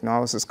Prophet. You know, I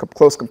was his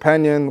close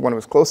companion, one of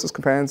his closest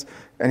companions.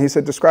 And he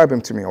said, describe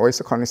him to me. Uwais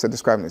al-Qarni said,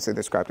 describe him. He said,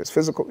 described his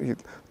physical, he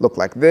looked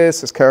like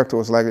this, his character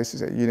was like this. He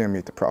said, you didn't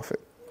meet the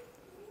Prophet.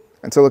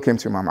 Until it came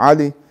to Imam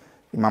Ali.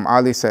 Imam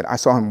Ali said, I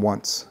saw him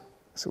once.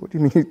 I said, what do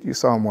you mean you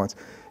saw him once?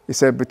 He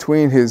said,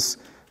 between his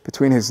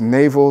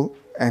navel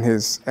and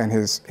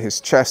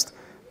his chest,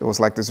 there was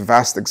like this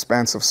vast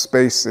expanse of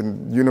space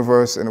and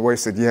universe. And Uwais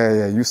said,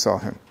 yeah, you saw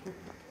him.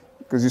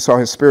 Because you saw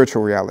his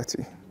spiritual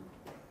reality,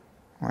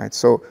 right?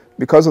 So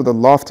because of the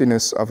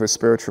loftiness of his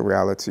spiritual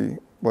reality,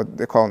 what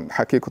they call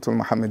Hakikatul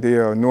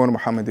Muhammadiyya or Nur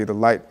Muhammadi, the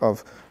light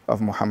of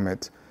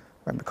Muhammad,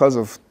 right? Because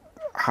of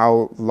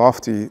how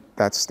lofty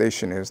that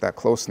station is, that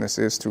closeness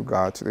is to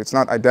God, it's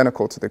not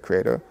identical to the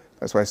Creator.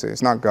 That's why I say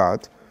it's not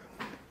God,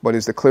 but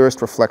it's the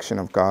clearest reflection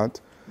of God.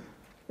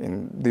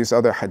 In these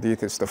other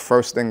hadith, it's the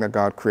first thing that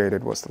God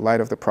created was the light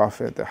of the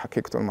Prophet, the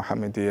Hakikatul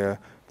Muhammadiyya,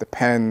 the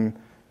pen,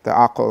 the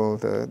aql,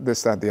 the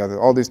this, that, the other,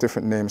 all these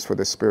different names for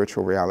this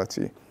spiritual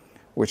reality,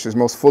 which is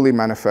most fully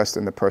manifest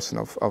in the person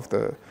of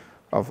the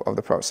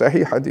Prophet.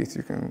 Sahih hadith,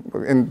 you can,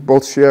 in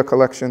both Shia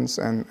collections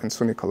and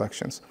Sunni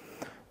collections.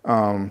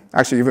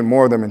 Actually, even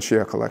more of them in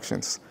Shia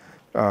collections.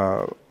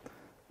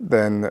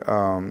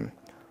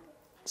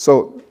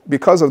 So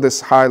because of this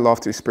high,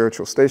 lofty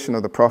spiritual station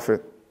of the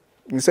Prophet,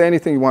 you say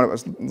anything you want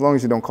as long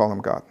as you don't call him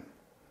God.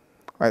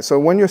 Right, so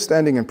when you're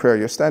standing in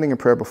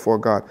prayer before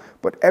God,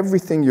 but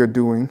everything you're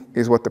doing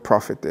is what the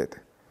Prophet did.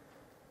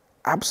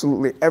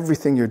 Absolutely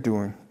everything you're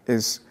doing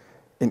is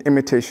in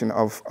imitation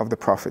of the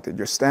Prophet did.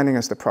 You're standing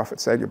as the Prophet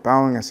said, you're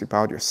bowing as he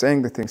bowed, you're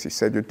saying the things he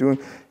said, you're doing.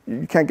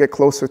 You can't get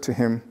closer to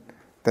him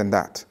than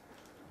that.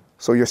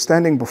 So you're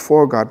standing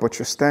before God, but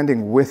you're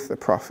standing with the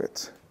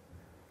Prophet.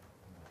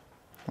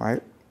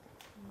 Right?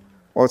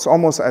 Or it's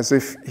almost as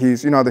if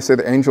he's, you know, they say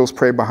the angels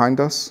pray behind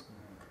us.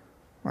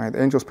 Right,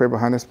 the angels pray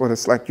behind us, but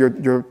it's like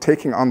you're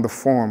taking on the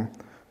form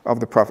of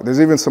the Prophet.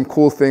 There's even some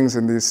cool things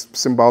in these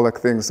symbolic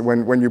things.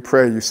 When you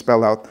pray, you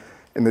spell out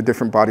in the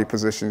different body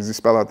positions, you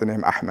spell out the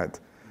name Ahmed.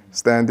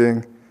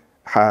 Standing,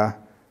 Ha,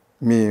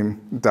 Mim,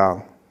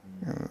 Dal.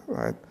 You know,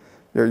 right?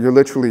 You're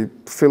literally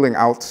filling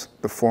out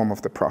the form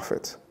of the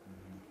Prophet.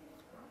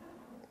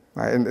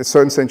 Right? In a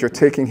certain sense, you're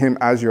taking him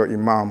as your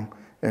Imam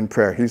in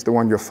prayer. He's the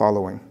one you're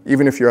following,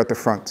 even if you're at the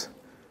front.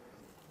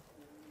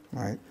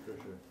 Right?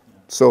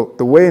 So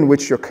the way in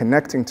which you're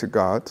connecting to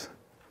God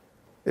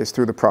is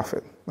through the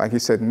Prophet. Like he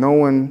said, no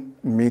one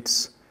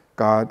meets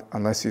God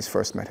unless he's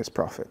first met his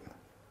Prophet.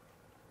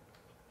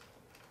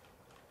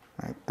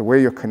 Right? The way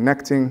you're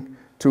connecting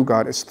to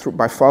God is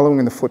by following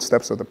in the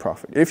footsteps of the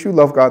Prophet. If you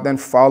love God, then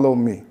follow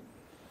me.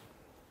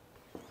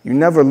 You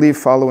never leave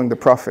following the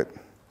Prophet.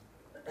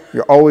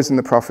 You're always in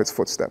the Prophet's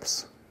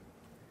footsteps.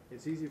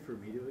 It's easy for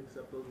me to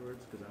accept those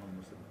words because I'm a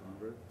Muslim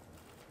convert,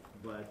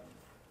 but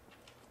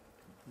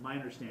my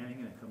understanding,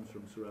 and it comes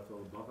from Surah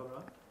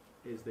Al-Baqarah,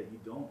 is that you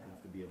don't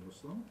have to be a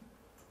Muslim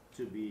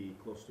to be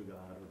close to God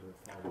or to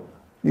follow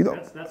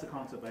God. That's a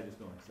concept I just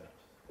don't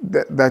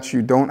accept. That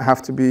you don't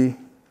have to be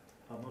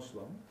a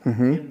Muslim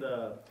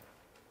mm-hmm.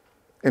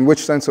 In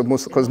which sense of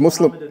Muslim? Because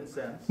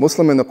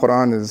Muslim in the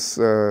Quran is,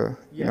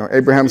 you know,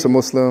 Abraham's a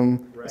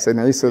Muslim, right.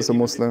 Sayyidina Isa is a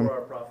Muslim. Before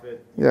our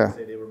prophet,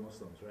 say they were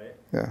Muslims, right?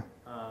 Yeah.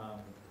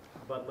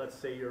 But let's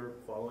say you're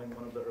following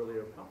one of the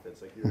earlier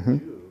prophets, like you're mm-hmm. a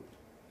Jew.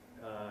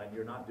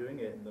 You're not doing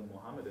it in the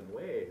Mohammedan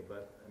way,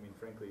 but I mean,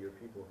 frankly, your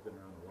people have been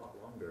around a lot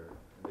longer, and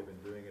they've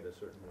been doing it a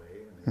certain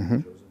way, and they've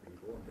mm-hmm. chosen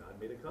people, and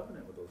God made a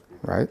covenant with those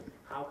people. Right.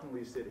 How can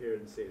we sit here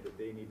and say that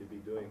they need to be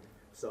doing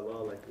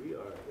salah like we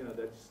are? You know,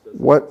 that just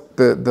doesn't. What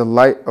the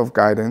light of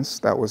guidance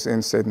that was in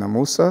Sayyidina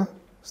Musa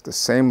is the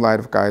same light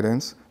of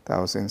guidance that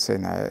was in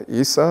Sayyidina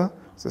Isa.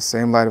 It's the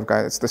same light of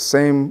guidance. It's the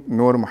same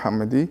Nur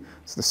Muhammadi.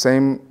 It's the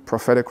same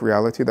prophetic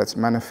reality that's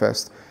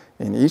manifest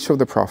in each of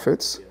the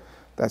prophets. Yeah.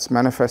 That's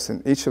manifest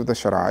in each of the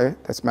shara'i,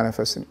 that's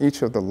manifest in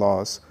each of the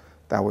laws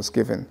that was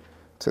given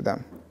to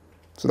them.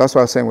 So that's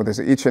what I was saying,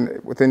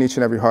 within each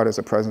and every heart is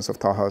a presence of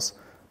Taha's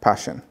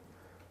passion.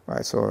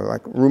 Right? So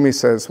like Rumi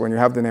says, when you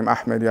have the name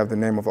Ahmed, you have the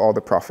name of all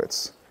the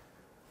prophets.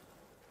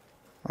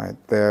 Right?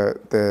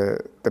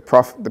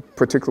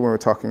 Particularly when we're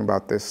talking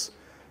about this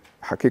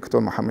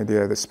Hakikatul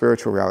Muhammadiyya, the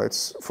spiritual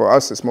reality, for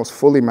us it's most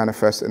fully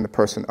manifest in the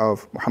person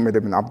of Muhammad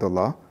ibn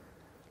Abdullah,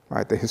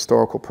 right? The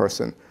historical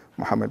person.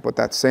 Muhammad, but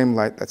that same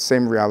light, that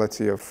same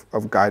reality of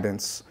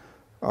guidance,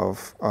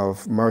 of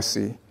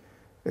mercy,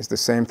 is the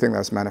same thing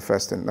that's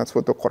manifest in. That's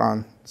what the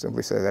Quran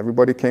simply says.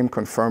 Everybody came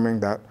confirming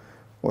that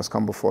what's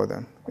come before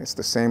them. It's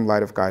the same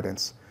light of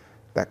guidance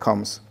that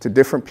comes to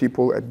different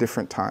people at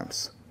different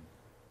times.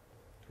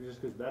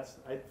 Just because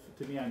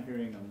to me, I'm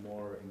hearing a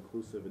more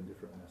inclusive and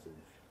different message.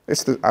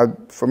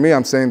 For me,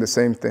 I'm saying the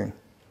same thing.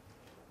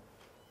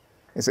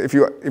 It's if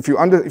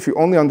you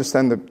only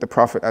understand the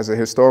Prophet as a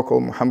historical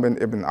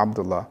Muhammad ibn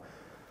Abdullah,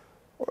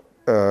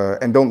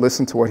 and don't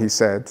listen to what he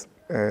said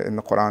in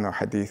the Quran or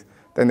Hadith,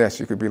 then yes,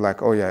 you could be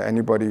like, oh yeah,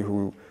 anybody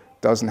who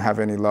doesn't have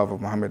any love of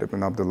Muhammad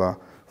ibn Abdullah,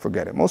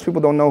 forget it. Most people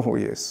don't know who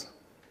he is.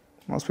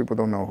 Most people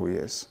don't know who he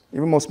is.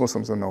 Even most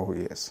Muslims don't know who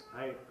he is.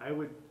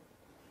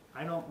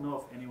 I don't know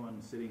if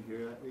anyone sitting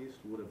here at least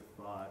would have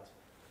thought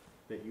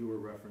that you were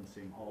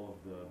referencing all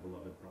of the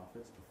beloved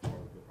prophets before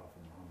the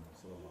Prophet Muhammad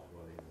sallallahu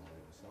alaihi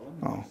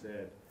wasallam. You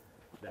said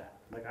that.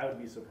 Like, I would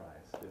be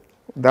surprised if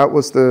that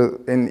was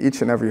in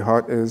each and every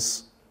heart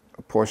is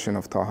a portion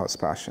of Taha's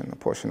passion, a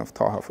portion of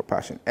Taha for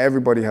passion.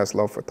 Everybody has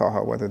love for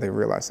Taha, whether they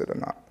realize it or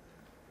not.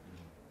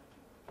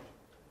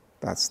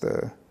 That's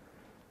the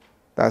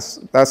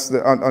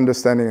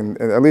understanding,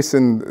 and at least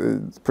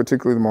in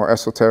particularly the more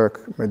esoteric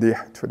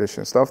Madih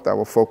tradition stuff that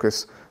will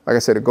focus, like I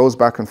said, it goes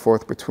back and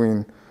forth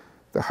between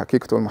the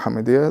Haqiqatul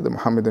Muhammadiyah, the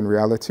Muhammadan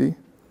reality,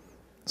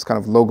 this kind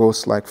of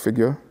logos-like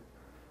figure,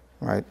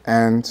 right,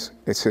 and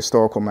its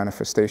historical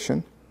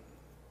manifestation,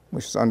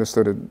 which is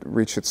understood to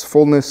reach its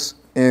fullness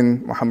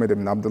in Muhammad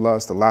ibn Abdullah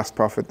as the last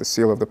prophet, the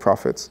seal of the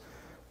prophets,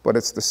 but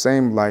it's the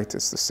same light,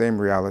 it's the same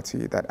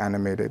reality that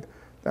animated,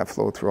 that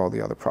flowed through all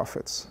the other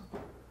prophets.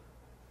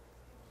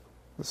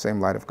 The same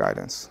light of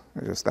guidance.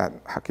 It's just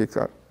that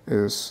haqiqah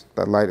is,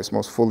 that light is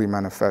most fully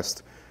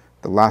manifest.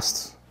 The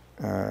last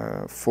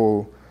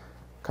full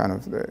kind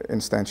of the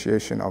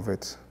instantiation of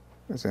it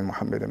is in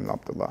Muhammad ibn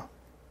Abdullah.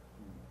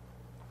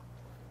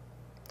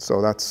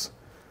 So that's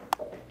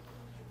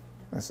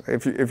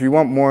if you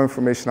want more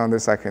information on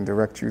this, I can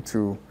direct you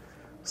to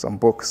some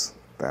books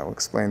that will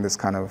explain this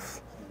kind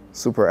of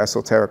super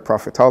esoteric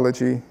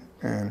prophetology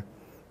and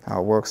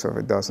how it works or if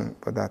it doesn't,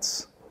 but I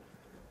think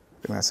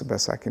that's the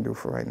best I can do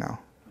for right now.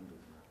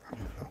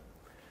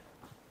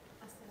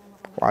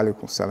 Wa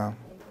alaikum salam.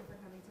 Thank you for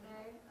coming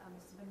today.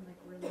 This has been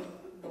really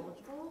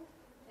knowledgeable,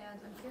 and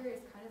I'm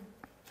curious, kind of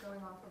going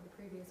off of the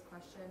previous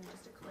question,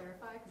 just to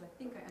clarify, because I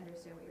think I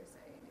understand what you're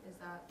saying, is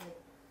that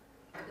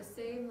the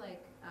same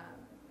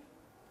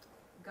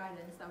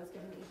guidance that was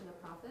given to each of the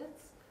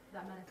prophets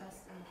that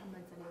manifests in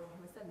Muhammad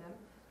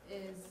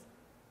is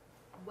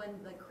when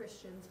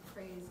Christians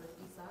praise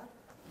Isa,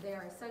 they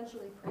are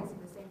essentially praising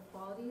the same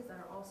qualities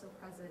that are also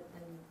present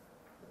in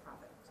the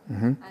prophet.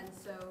 Mm-hmm. And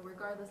so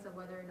regardless of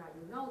whether or not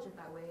you acknowledge it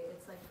that way,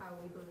 it's like how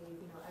we believe,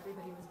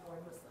 everybody was born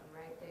Muslim,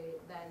 right? They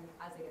then,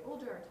 as they get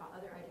older, are taught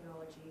other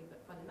ideology, but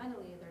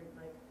fundamentally they're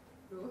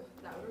ruh,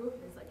 that ruh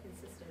is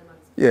consistent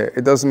amongst people. Yeah,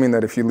 it doesn't mean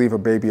that if you leave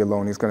a baby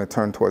alone, he's going to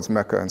turn towards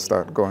Mecca and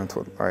start going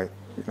to it, right?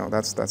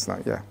 That's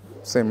not, yeah,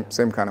 same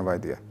kind of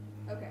idea.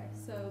 Okay,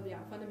 so yeah,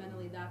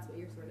 fundamentally that's what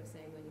you're sort of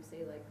saying when you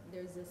say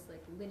there's this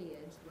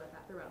lineage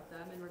throughout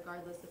them, and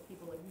regardless if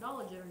people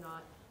acknowledge it or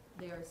not,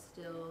 they are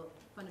still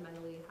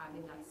fundamentally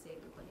having that same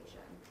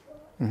inclination.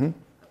 Mm-hmm. Okay.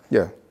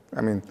 Yeah,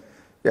 I mean,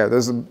 yeah,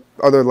 there's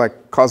other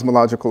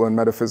cosmological and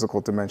metaphysical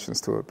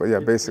dimensions to it, but yeah,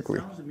 basically.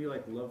 It sounds to me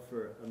like love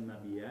for a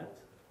nabiyat,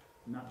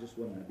 not just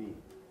one nabi.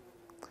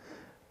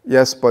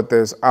 Yes, but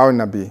there's our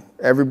Nabi.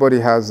 Everybody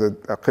has a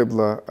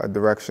qibla, a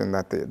direction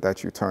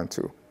that you turn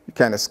to. You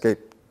can't escape.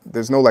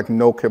 There's no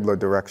no qibla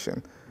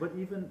direction. But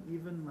even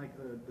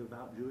a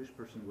devout Jewish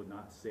person would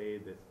not say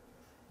that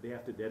they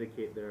have to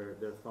dedicate their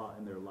thought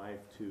and their life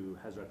to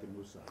Hazrat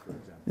Musa, for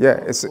example. Yeah,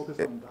 focus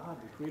on God,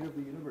 the creator of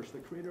the universe, the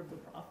creator of the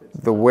prophets.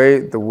 The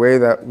way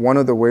that one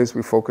of the ways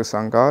we focus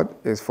on God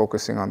is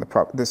focusing on the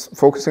prophet.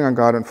 Focusing on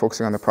God and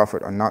focusing on the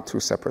prophet are not two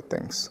separate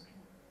things.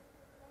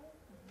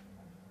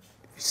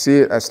 See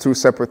it as two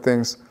separate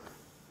things.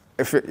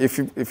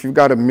 If you've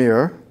got a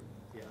mirror,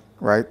 yeah,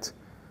 right?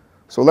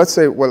 So let's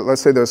say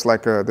there's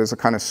there's a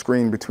kind of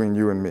screen between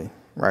you and me,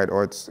 right?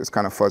 Or it's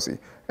kind of fuzzy,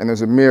 and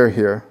there's a mirror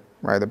here,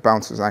 right? That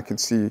bounces, and I can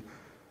see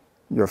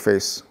your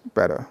face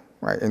better,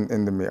 right?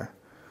 In the mirror,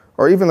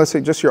 or even let's say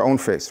just your own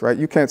face, right?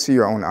 You can't see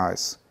your own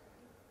eyes.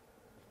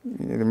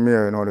 You need a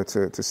mirror in order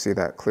to see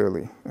that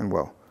clearly and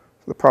well.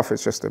 So the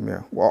prophet's just a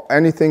mirror. Well,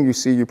 anything you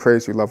see, you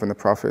praise, you love in the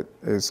prophet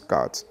is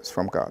God's. It's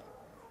from God.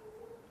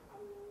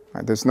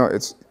 Right?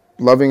 It's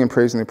loving and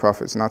praising the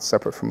prophet is not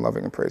separate from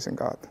loving and praising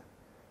God.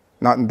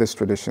 Not in this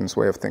tradition's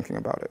way of thinking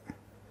about it.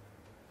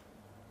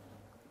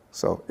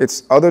 So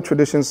it's other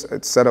traditions,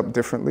 it's set up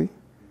differently.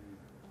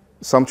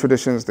 Some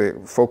traditions, they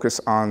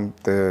focus on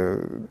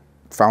the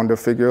founder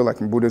figure, like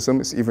in Buddhism,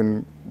 it's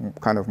even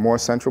kind of more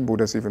central.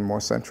 Buddha's even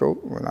more central.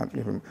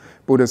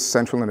 Buddha's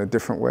central in a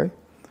different way.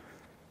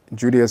 In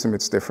Judaism,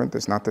 it's different.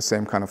 There's not the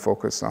same kind of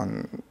focus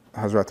on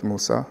Hazrat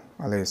Musa,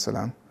 alayhi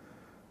salam.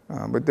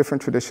 But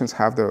different traditions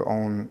have their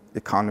own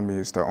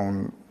economies, their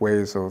own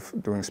ways of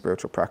doing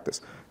spiritual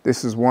practice.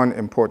 This is one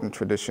important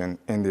tradition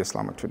in the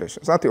Islamic tradition.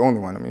 It's not the only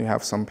one. I mean, you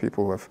have some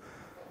people who have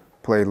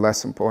paid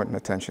less important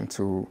attention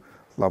to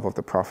love of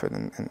the Prophet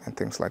and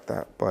things like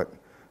that. But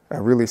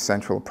a really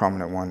central,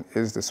 prominent one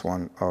is this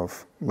one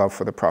of love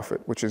for the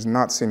Prophet, which is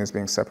not seen as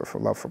being separate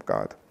from love for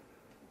God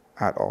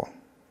at all.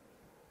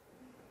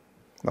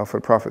 Love for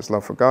the Prophet is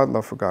love for God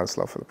is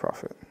love for the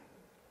Prophet.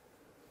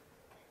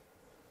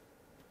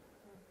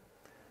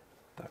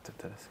 Dr.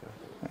 Tedesco.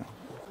 Yeah.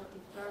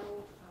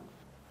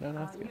 No,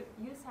 that's good.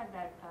 You said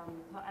that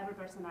every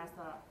person has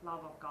the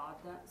love of God.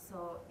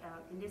 So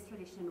in this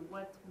tradition,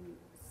 what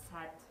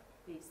set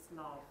this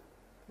love?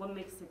 What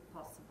makes it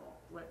possible?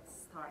 What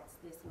starts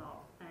this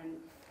love? And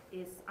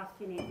is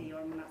affinity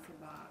or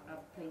munasaba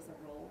plays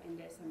a role in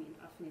this? I mean,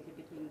 affinity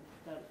between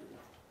the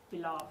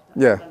beloved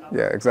and Yeah, the loved.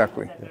 yeah,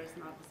 exactly. That there's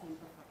not the same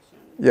perfection.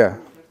 Yeah.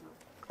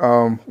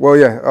 Well,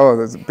 yeah. Oh,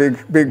 that's a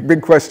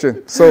big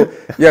question. So,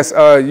 yes,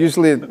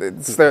 usually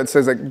it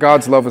says that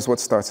God's love is what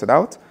starts it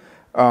out.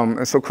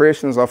 And so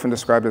creation is often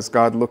described as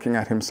God looking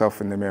at himself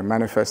in the mirror,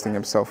 manifesting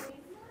himself.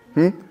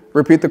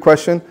 Repeat the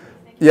question.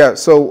 Yeah,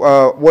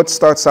 so what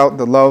starts out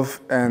the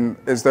love, and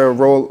is there a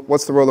role,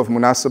 what's the role of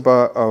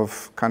munasaba,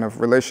 of kind of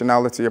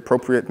relationality,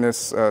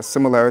 appropriateness,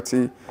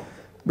 similarity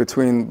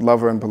between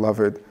lover and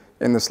beloved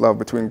in this love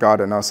between God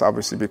and us,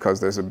 obviously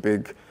because there's a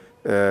big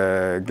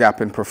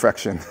gap in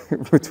perfection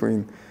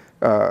between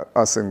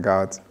us and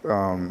God.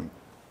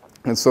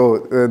 And so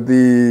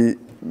the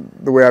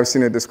way I've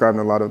seen it described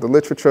in a lot of the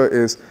literature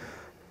is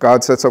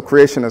God sets up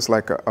creation as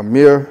like a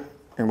mirror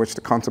in which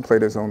to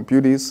contemplate his own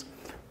beauties.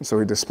 And so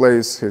he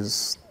displays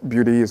his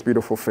beauty, his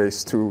beautiful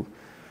face to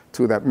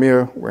that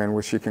mirror in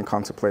which he can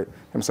contemplate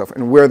himself.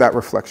 And we're that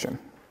reflection.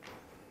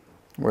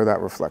 We're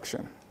that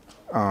reflection.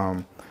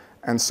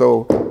 And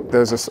so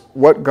there's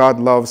what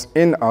God loves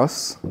in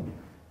us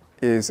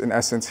is, in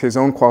essence, his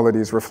own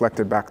qualities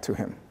reflected back to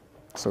him.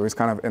 So he's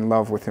kind of in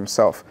love with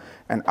himself.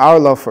 And our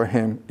love for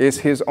him is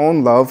his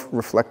own love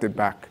reflected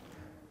back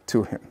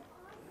to him.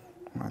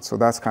 Right, so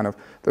that's kind of,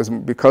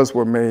 because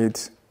we're made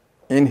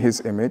in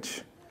his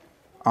image,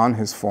 on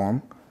his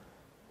form,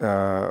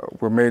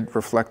 we're made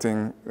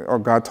reflecting, or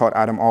God taught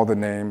Adam all the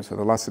names, or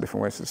there are lots of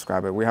different ways to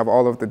describe it. We have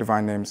all of the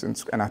divine names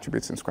and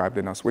attributes inscribed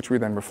in us, which we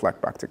then reflect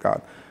back to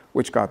God,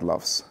 which God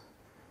loves.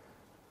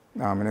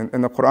 And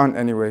in the Quran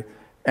anyway,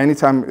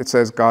 anytime it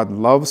says God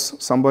loves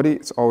somebody,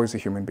 it's always a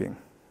human being.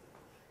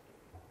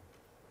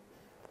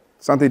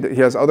 Something that he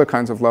has other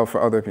kinds of love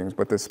for other beings,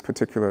 but this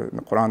particular in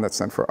the Quran that's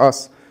sent for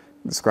us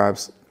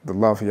describes the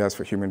love he has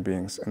for human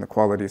beings and the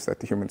qualities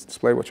that the humans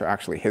display, which are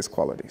actually his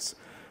qualities.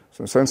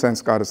 So in a certain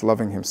sense, God is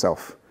loving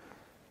himself.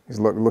 He's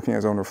looking at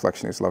his own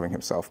reflection, he's loving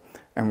himself.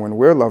 And when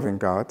we're loving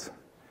God,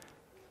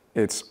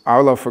 it's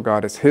our love for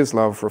God is his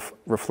love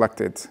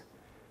reflected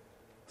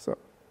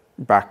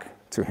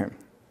back to him.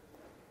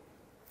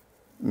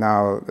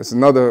 Now, there's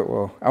another,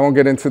 well, I won't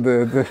get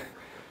into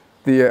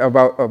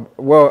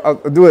well,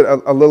 I'll do it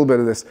a little bit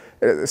of this.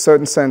 In a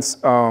certain sense,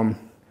 the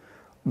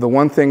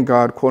one thing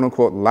God, quote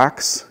unquote,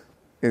 lacks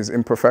is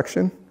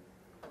imperfection.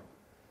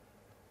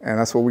 And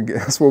that's what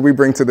we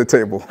bring to the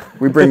table.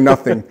 We bring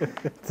nothing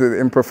to the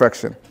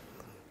imperfection.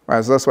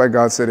 Right? So that's why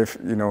God said,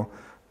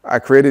 I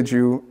created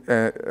you,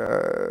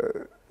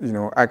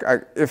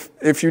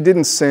 if you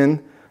didn't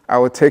sin, I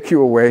would take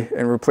you away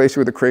and replace you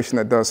with a creation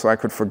that does so I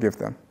could forgive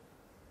them.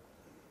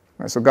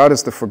 Right? So God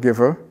is the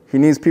forgiver. He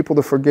needs people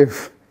to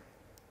forgive.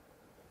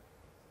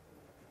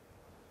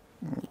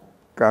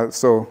 God,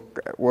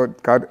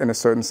 in a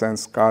certain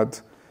sense, God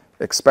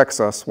expects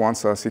us,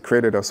 wants us. He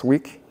created us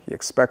weak. He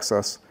expects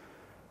us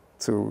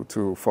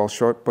to fall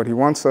short, but he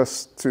wants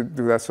us to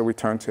do that so we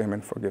turn to him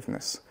in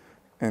forgiveness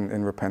and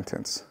in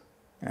repentance.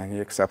 And he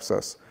accepts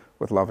us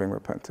with loving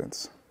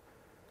repentance.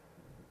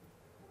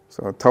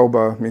 So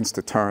tawbah means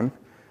to turn,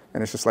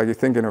 and it's just like you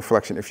think in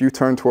reflection. If you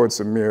turn towards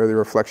the mirror, the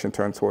reflection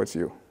turns towards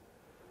you.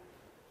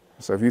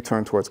 So if you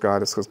turn towards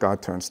God, it's because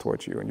God turns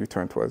towards you, and you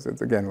turn towards it.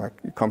 Again, like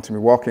you come to me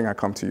walking, I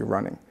come to you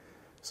running.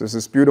 So there's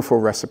this beautiful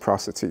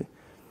reciprocity,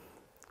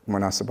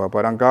 munasabah.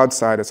 But on God's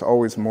side, it's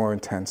always more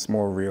intense,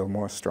 more real,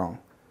 more strong.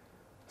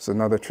 It's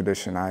another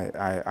tradition.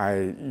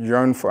 I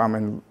yearn for, I'm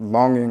in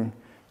longing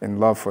in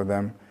love for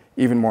them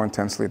even more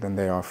intensely than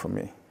they are for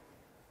me.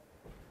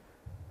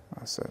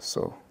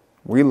 So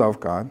we love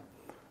God,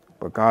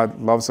 but God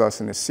loves us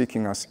and is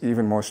seeking us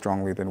even more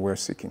strongly than we're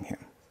seeking him.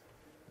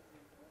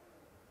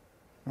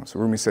 So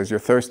Rumi says, you're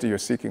thirsty, you're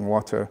seeking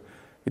water.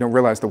 You don't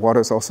realize the water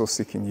is also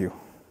seeking you.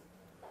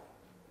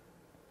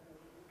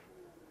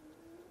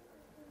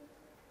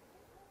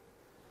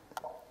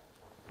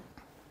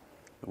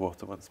 The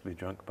water wants to be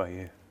drunk by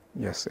you.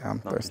 Yes, I'm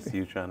Not thirsty. just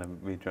you trying to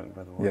be drunk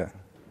by the water. Yeah.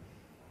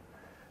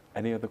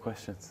 Any other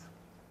questions?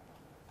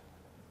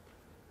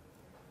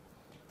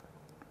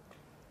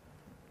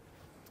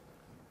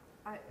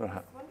 I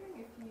was wondering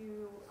if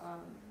you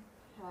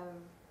have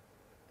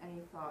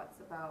any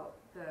thoughts about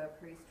the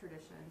praise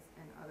traditions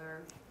in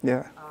other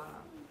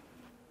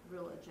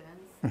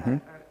religions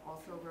that are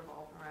also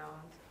revolve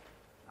around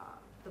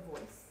the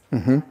voice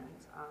and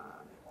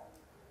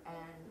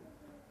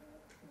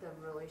the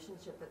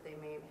relationship that they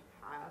may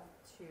have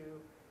to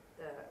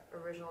the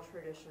original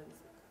traditions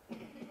in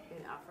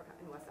Africa,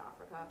 in West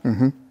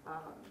Africa.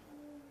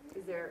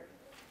 Is there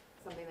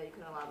something that you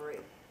can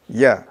elaborate?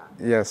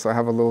 Yeah, so I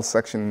have a little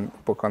section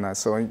book on that.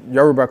 So in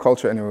Yoruba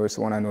culture anyway, it's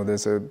the one I know,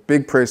 there's a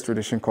big praise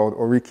tradition called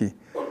Oriki.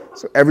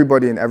 So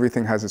everybody and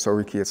everything has its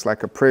Oriki. It's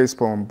like a praise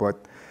poem, but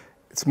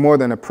it's more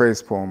than a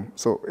praise poem.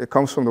 So it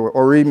comes from the word,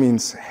 Ori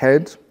means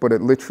head, but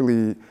it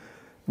literally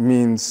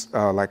means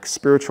like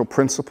spiritual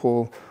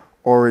principle,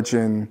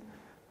 origin.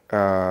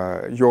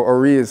 Your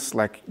ori is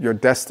like your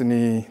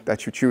destiny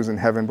that you choose in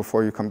heaven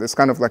before you come. It's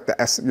kind of like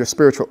your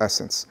spiritual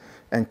essence.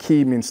 And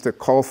ki means to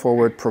call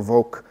forward,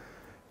 provoke,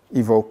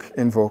 evoke,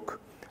 invoke.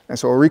 And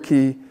so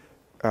oriki,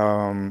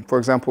 for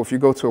example, if you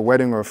go to a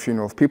wedding or a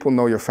funeral, if people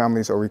know your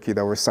family's oriki,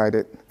 they'll recite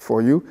it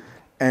for you,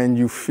 and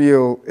you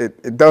feel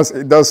it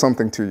does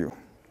something to you.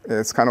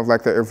 It's kind of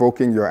like they're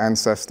evoking your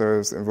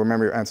ancestors, and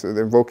remember your ancestors,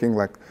 they're evoking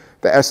like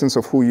the essence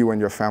of who you and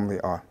your family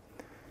are.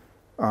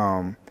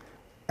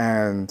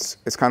 And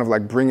it's kind of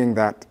like bringing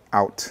that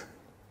out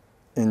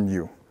in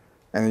you,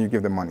 and then you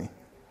give them money,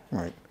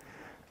 right?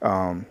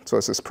 So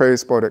it's this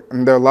praise poetic,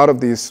 and there are a lot of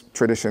these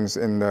traditions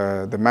in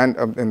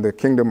the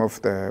kingdom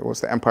of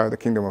the empire of the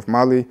kingdom of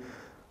Mali.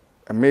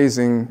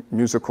 Amazing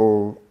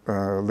musical,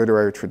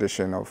 literary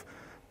tradition of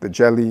the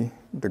Jeli,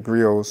 the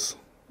griots,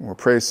 who were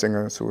praise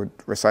singers who would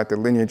recite the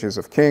lineages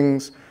of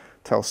kings,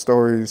 tell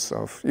stories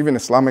of even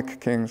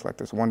Islamic kings, like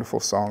this wonderful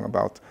song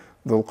about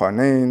Dhul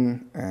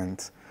Qarnayn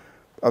and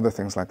other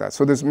things like that.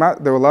 So there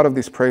were a lot of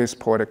these praise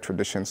poetic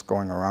traditions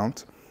going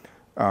around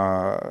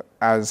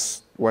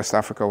as West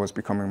Africa was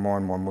becoming more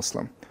and more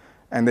Muslim.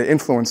 And they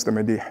influenced the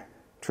Madih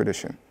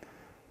tradition.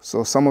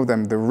 So some of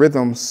them, the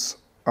rhythms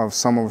of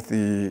some of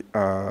the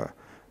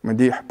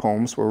Madih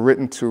poems were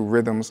written to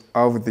rhythms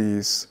of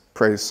these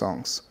praise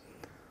songs.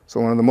 So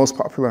one of the most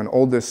popular and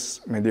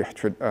oldest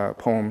Madih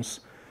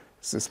poems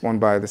is this one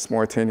by this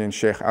Mauritanian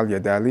Sheikh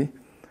Al-Yadali.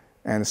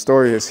 And the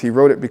story is he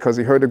wrote it because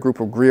he heard a group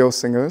of griot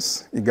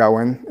singers,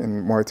 Igawen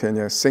in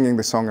Mauritania, singing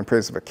the song in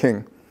praise of a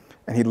king.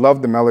 And he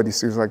loved the melody,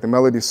 so he was like, the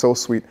melody is so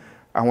sweet,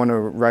 I want to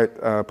write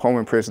a poem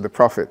in praise of the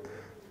Prophet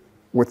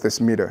with this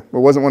meter. It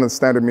wasn't one of the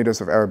standard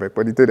meters of Arabic,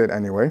 but he did it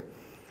anyway.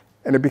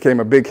 And it became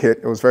a big hit,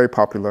 it was very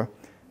popular.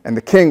 And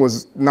the king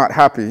was not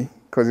happy,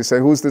 because he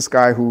said, who's this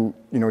guy who,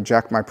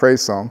 jacked my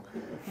praise song?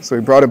 So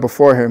he brought it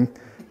before him,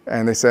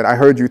 and they said, I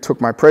heard you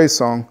took my praise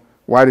song.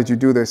 Why did you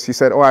do this? He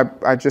said,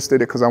 I just did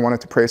it because I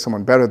wanted to praise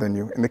someone better than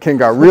you. And the king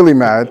got really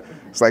mad.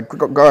 It's like,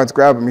 guards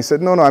grab him. He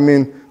said, no, I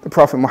mean the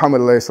Prophet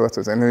Muhammad. And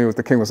then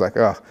the king was like,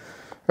 oh,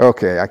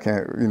 okay, I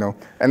can't,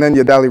 And then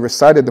Yadali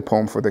recited the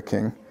poem for the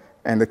king,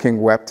 and the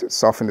king wept,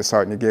 softened his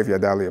heart, and he gave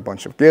Yadali a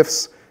bunch of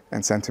gifts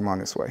and sent him on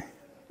his way.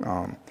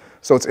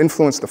 So it's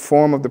influenced the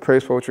form of the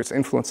praise poetry. It's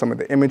influenced some of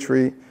the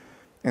imagery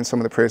in some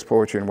of the praise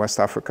poetry in West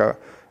Africa.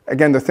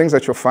 Again, the things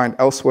that you'll find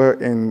elsewhere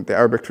in the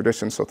Arabic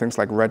tradition, so things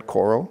like red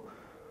coral,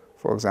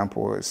 for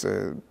example, is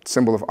a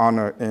symbol of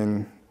honor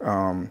in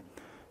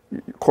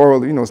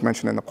coral, is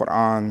mentioned in the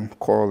Quran.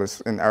 Coral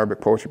is in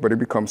Arabic poetry, but it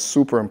becomes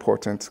super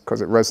important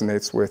because it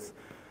resonates with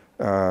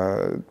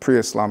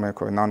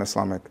pre-Islamic or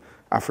non-Islamic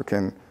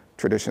African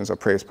traditions of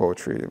praise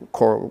poetry.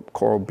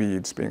 Coral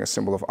beads being a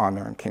symbol of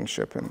honor and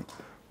kingship and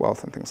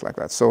wealth and things like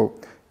that. So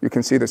you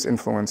can see this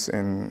influence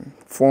in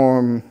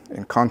form,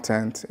 in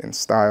content, in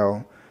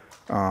style,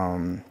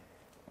 and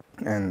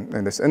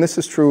this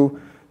is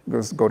true.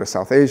 Go to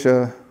South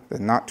Asia, the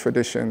Knot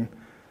tradition,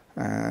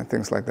 and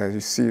things like that. You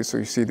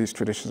see these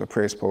traditions of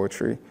praise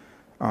poetry.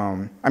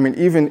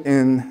 Even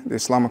in the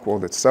Islamic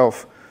world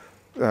itself,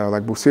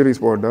 like Busiri's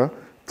Borda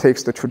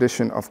takes the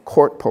tradition of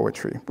court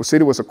poetry.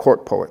 Busiri was a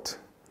court poet.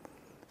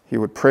 He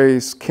would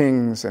praise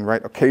kings and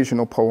write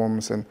occasional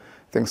poems and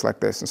things like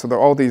this. And so there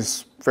are all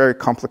these very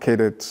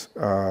complicated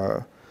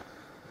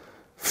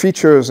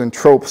features and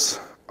tropes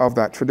of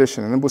that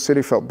tradition. And then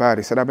Busiri felt bad.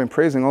 He said, I've been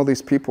praising all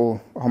these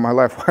people all my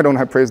life. Why don't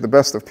I praise the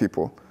best of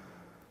people?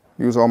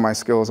 Use all my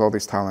skills, all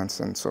these talents.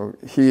 And so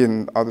he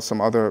and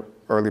some other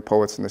early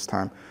poets in this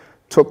time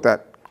took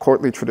that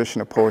courtly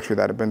tradition of poetry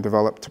that had been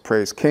developed to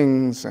praise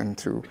kings and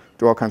to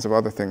do all kinds of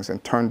other things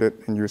and turned it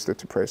and used it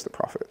to praise the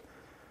Prophet.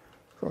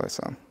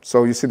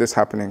 So you see this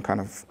happening kind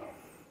of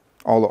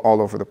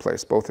all over the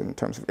place, both in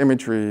terms of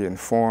imagery and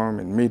form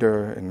and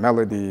meter and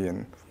melody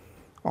and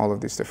all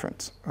of these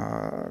different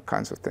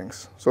kinds of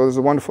things. So there's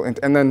a wonderful,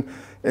 and then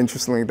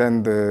interestingly,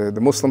 then the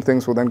Muslim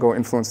things will then go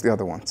influence the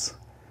other ones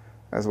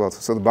as well.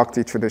 So the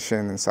Bhakti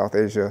tradition in South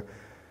Asia,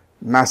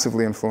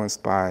 massively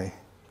influenced by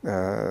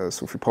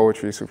Sufi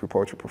poetry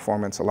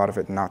performance, a lot of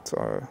it not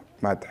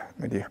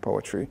Madih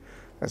poetry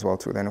as well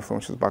too. Then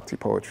influences Bhakti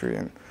poetry,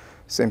 and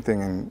same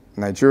thing in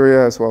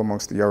Nigeria as well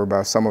amongst the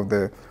Yoruba. Some of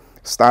the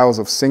styles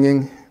of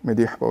singing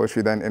Madih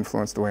poetry then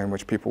influenced the way in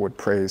which people would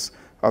praise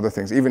other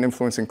things, even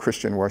influencing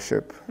Christian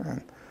worship.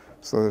 And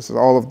so there's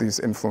all of these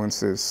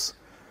influences,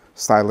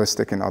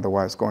 stylistic and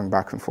otherwise, going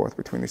back and forth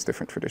between these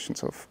different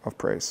traditions of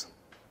praise.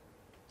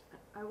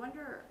 I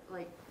wonder,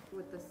 like,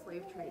 with the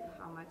slave trade,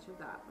 how much of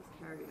that was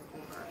carried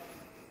over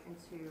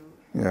into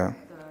the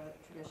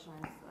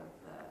traditions of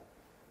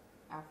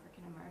the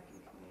African American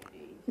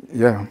community?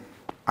 Yeah.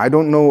 I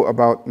don't know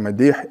about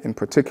Madih in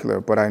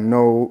particular, but I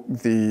know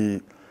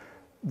the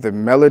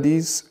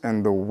melodies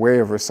and the way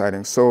of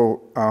reciting.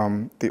 So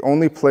the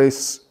only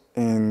place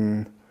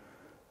in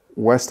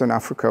Western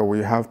Africa where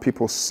you have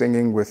people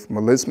singing with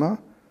melisma,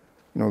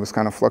 this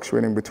kind of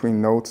fluctuating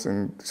between notes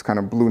and this kind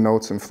of blue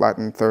notes and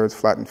flattened thirds,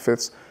 flattened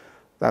fifths,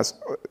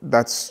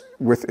 that's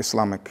with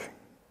Islamic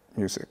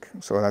music.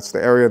 So that's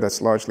the area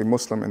that's largely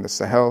Muslim in the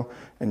Sahel,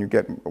 and you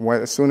get,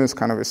 as soon as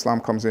kind of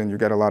Islam comes in, you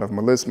get a lot of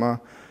melisma,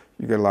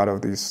 you get a lot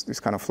of these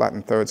kind of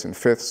flattened thirds and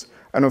fifths.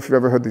 I don't know if you've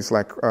ever heard these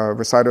like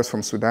reciters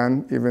from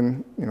Sudan,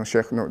 even, you know,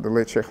 the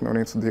late Sheikh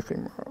Nooreen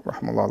Siddiqui,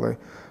 rahmallah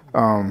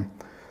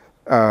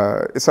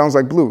alayhi. It sounds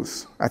like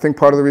blues. I think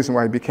part of the reason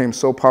why it became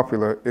so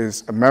popular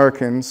is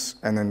Americans,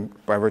 and then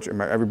by virtue,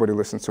 everybody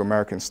listens to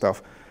American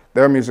stuff.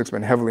 Their music's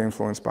been heavily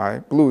influenced by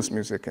blues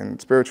music and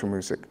spiritual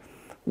music,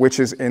 which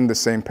is in the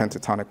same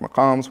pentatonic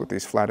maqams with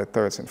these flatted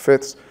thirds and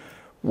fifths,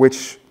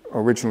 which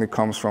originally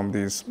comes from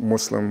these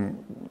Muslim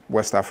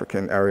West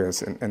African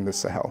areas in the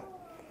Sahel.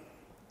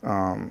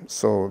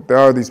 So there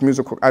are these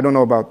musical, I don't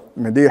know about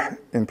Medih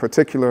in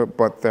particular,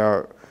 but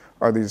there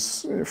are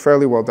these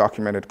fairly well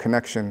documented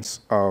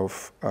connections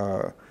of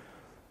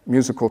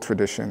musical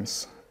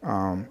traditions.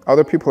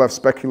 Other people have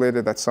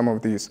speculated that some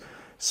of these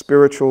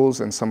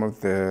spirituals and some of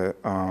the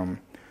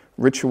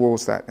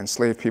rituals that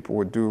enslaved people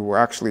would do were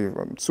actually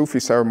Sufi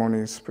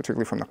ceremonies,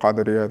 particularly from the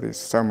Qadiriyya, these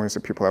ceremonies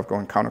that people have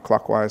going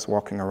counterclockwise,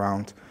 walking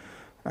around,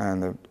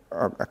 and the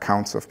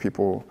accounts of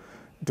people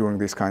doing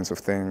these kinds of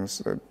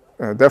things.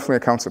 Definitely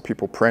accounts of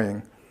people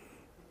praying.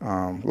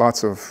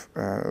 Lots of,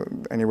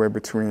 anywhere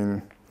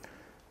between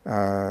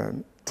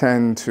 10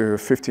 to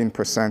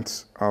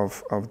 15%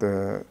 of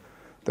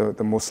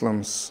the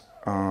Muslims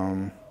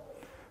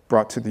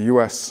brought to the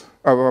U.S.,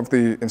 of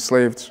the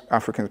enslaved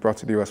Africans brought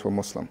to the U.S. were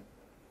Muslim.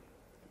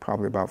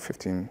 Probably about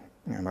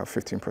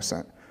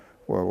 15%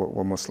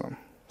 were Muslim.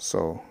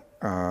 So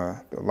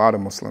a lot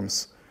of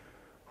Muslims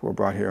who were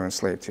brought here,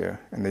 enslaved here,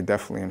 and they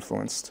definitely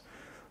influenced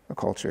the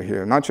culture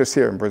here. Not just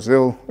here, in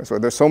Brazil. So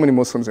there's so many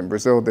Muslims in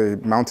Brazil, they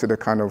mounted a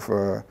kind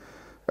of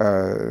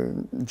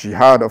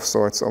jihad of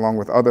sorts along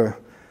with other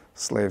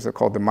slaves. They're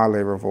called the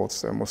Malay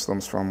revolts. They're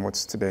Muslims from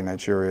what's today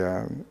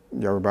Nigeria,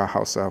 Yoruba,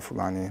 Hausa,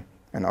 Fulani,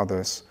 and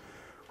others,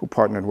 who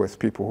partnered with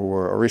people who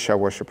were Orisha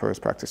worshippers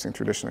practicing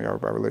traditional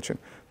Yoruba religion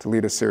to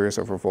lead a series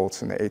of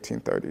revolts in the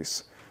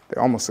 1830s.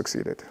 They almost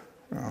succeeded.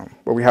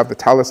 But we have the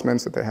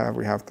talismans that they have,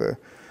 we have the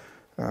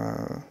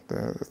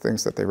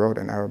things that they wrote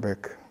in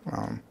Arabic.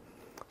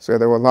 So yeah,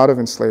 there were a lot of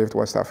enslaved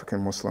West African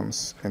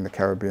Muslims in the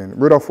Caribbean.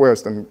 Rudolf Ware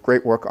has done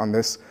great work on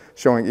this,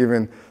 showing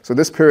even, so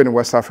this period in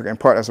West Africa, in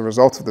part as a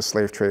result of the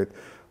slave trade,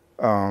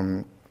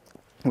 a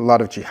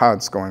lot of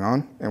jihads going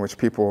on, in which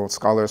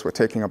scholars were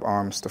taking up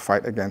arms to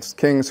fight against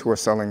kings who were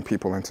selling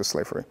people into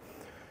slavery.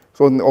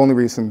 So it wasn't the only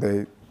reason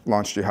they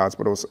launched jihads,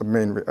 but it was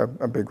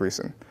a big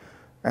reason.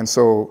 And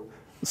so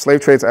the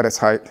slave trade's at its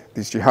height,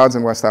 these jihads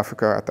in West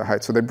Africa are at the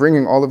height. So they're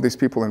bringing all of these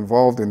people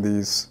involved in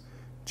these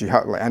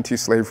jihad, like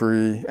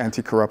anti-slavery,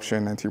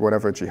 anti-corruption,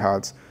 anti-whatever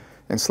jihads,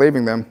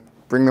 enslaving them,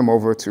 bring them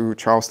over to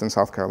Charleston,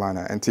 South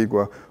Carolina,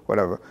 Antigua,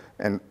 whatever.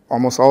 And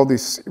almost all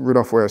these,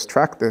 Rudolf Ware has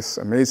tracked this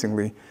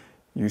amazingly.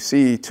 You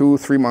see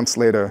 2-3 months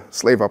later,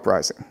 slave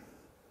uprising.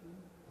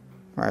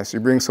 All right, so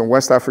you bring some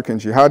West African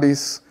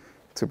jihadis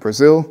to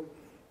Brazil,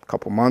 a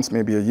couple months,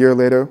 maybe a year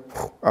later,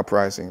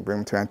 uprising. Bring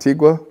them to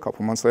Antigua, a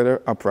couple months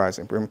later,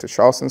 uprising. Bring them to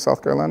Charleston,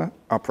 South Carolina,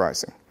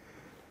 uprising.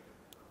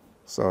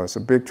 So it's a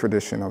big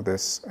tradition of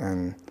this,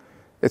 and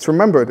it's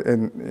remembered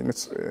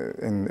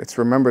it's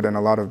remembered in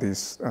a lot of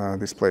these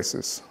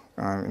places.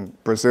 In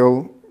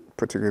Brazil,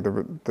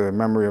 particularly the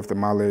memory of the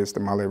Malays, the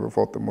Malay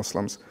revolt, the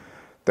Muslims,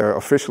 they're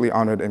officially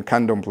honored in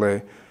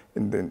candomblé,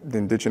 in the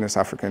indigenous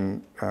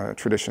African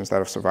traditions that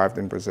have survived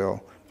in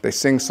Brazil. They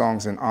sing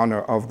songs in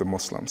honor of the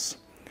Muslims.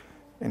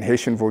 In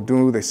Haitian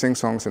Vodou, they sing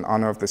songs in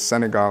honor of the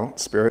Senegal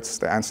spirits,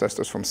 the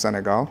ancestors from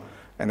Senegal,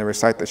 and they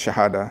recite the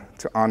Shahada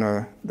to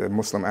honor the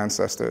Muslim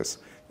ancestors,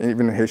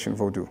 even in Haitian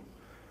Vodou,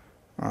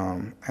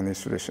 and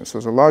these traditions. So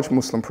there's a large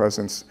Muslim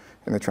presence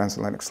in the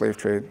transatlantic slave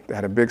trade. They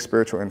had a big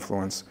spiritual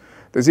influence.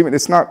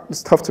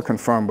 It's tough to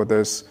confirm, but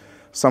there's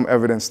some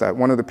evidence that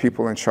one of the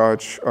people in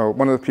charge,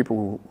 one of the people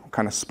who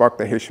kind of sparked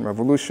the Haitian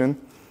Revolution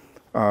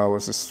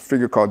was this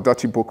figure called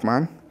Dutty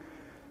Boukman.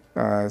 He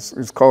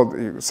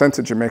was sent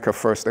to Jamaica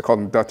first. They called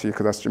him Dutty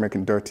because that's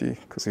Jamaican dirty,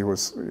 because he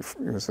was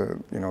a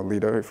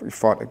leader. He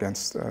fought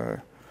against,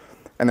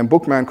 and then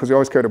Boukman because he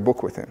always carried a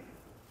book with him.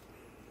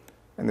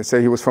 And they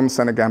say he was from the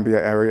Senegambia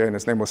area, and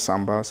his name was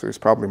Samba, so he's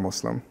probably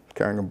Muslim,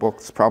 carrying a book.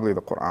 It's probably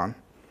the Quran.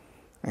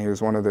 And he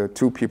was one of the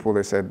 2 people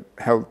they said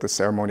held the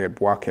ceremony at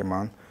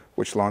Boakeman,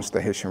 which launched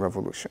the Haitian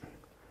Revolution.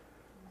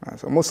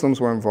 So Muslims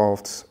were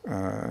involved,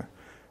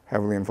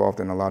 heavily involved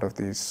in a lot of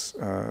these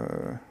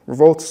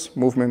revolts,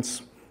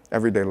 movements,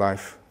 everyday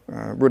life.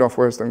 Rudolf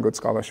Ware has done good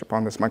scholarship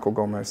on this. Michael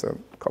Gomez, a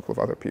couple of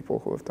other people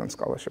who have done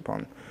scholarship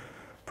on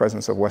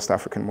presence of West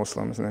African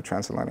Muslims in the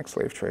transatlantic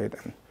slave trade.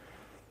 And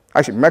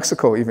actually,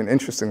 Mexico, even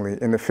interestingly,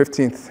 in the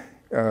 15th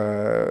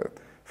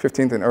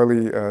and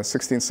early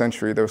 16th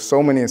century, there were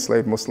so many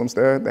enslaved Muslims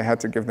there, they had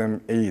to give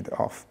them Eid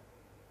off.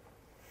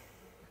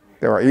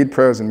 There are Eid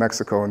prayers in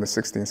Mexico in the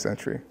 16th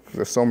century because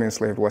there's so many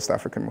enslaved West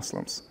African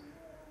Muslims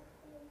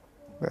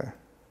there.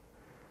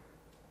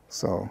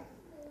 So,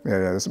 yeah,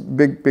 there's a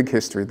big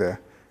history there.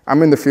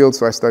 I'm in the field,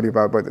 so I study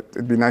about it, but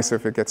it'd be nicer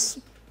if it gets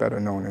better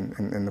known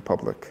in the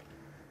public.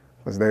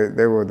 Because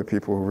they were the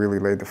people who really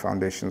laid the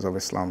foundations of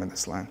Islam in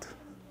this land.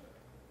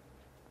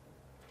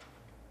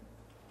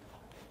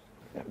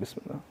 Yeah,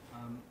 bismillah.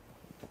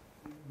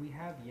 We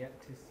have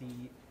yet to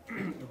see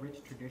a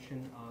rich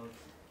tradition of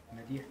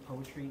Madih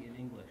poetry in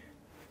English.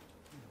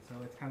 So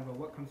it's kind of a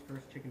what comes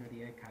first, chicken or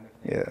the egg kind of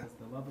thing. Yeah. Does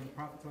the love of the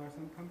Prophet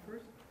ﷺ come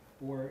first?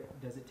 Or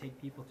does it take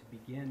people to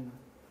begin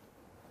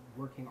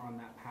working on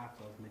that path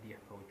of Madih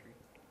poetry?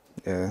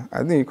 Yeah,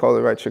 I think you call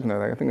it right, chicken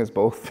or egg. I think it's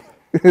both.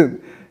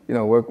 You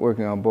know,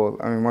 working on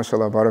both. I mean,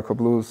 mashallah, Baraka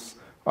Blues,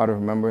 Art of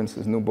Remembrance,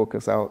 his new book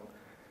is out.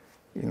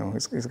 You know,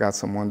 he's got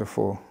some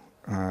wonderful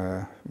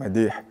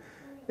Madih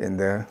in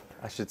there.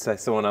 I should say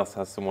someone else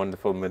has some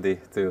wonderful Madih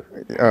too.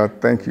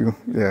 Thank you,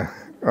 yeah.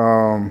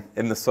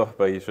 In the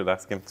sohbah, you should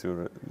ask him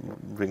to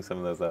bring some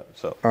of those out,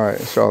 inshallah. All right,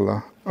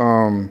 inshallah.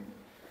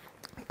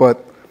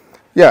 But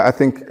yeah, I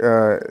think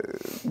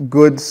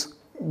good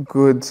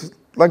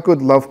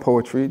love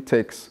poetry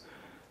takes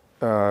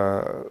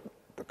the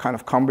kind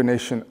of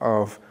combination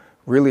of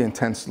really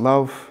intense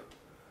love,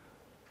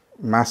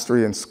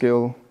 mastery and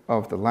skill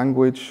of the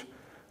language,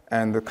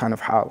 and the kind of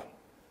hal.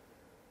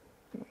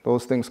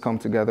 Those things come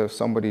together.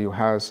 Somebody who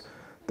has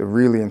the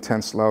really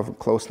intense love,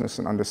 closeness,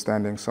 and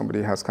understanding,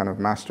 somebody has kind of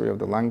mastery of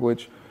the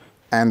language,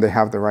 and they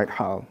have the right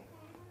hal,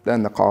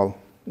 then the call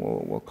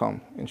will come,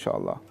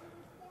 inshallah.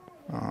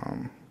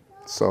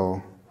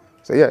 So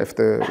yeah,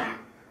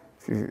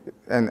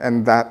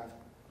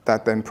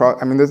 that then,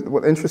 I mean,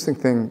 the interesting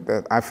thing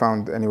that I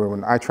found anyway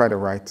when I try to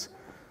write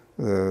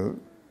the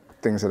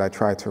things that I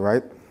try to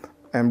write,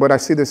 but I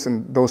see this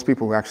in those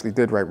people who actually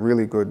did write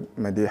really good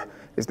madih,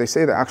 is they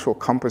say the actual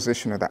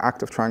composition or the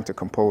act of trying to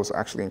compose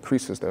actually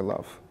increases their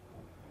love.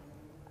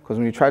 Because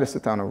when you try to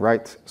sit down and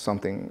write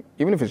something,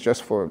 even if it's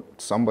just for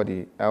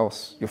somebody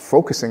else, you're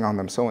focusing on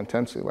them so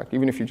intensely. Like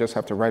even if you just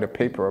have to write a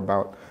paper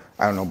about,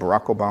 I don't know,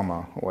 Barack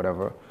Obama or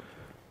whatever,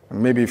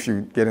 maybe if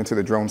you get into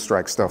the drone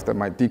strike stuff, that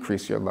might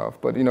decrease your love.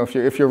 But you know,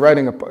 if you're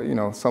writing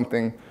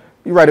something,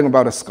 you're writing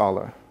about a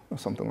scholar or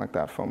something like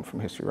that from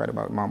history. You write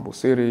about Imam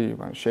Busiri, you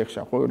write Sheikh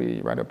Shaquri,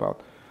 you write about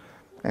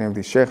any of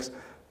these sheikhs.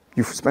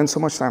 You spend so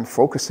much time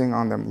focusing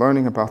on them,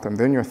 learning about them.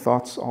 They're in your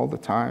thoughts all the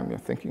time. You're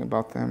thinking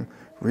about them,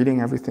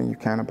 reading everything you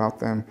can about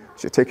them.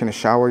 If you're taking a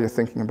shower, you're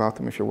thinking about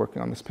them. If you're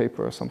working on this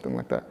paper or something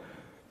like that,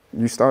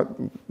 you start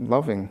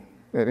loving.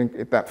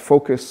 That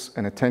focus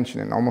and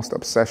attention and almost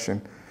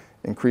obsession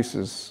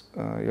increases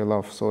your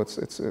love. So it's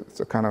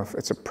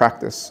a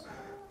practice.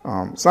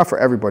 It's not for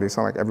everybody. It's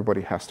not like everybody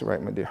has to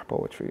write madih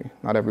poetry.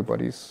 Not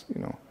everybody's,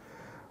 you know.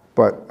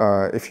 But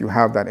if you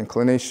have that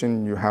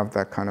inclination, you have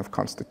that kind of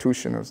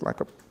constitution, it's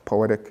like a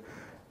poetic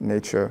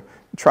nature,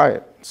 try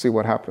it, see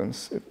what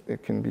happens.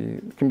 It can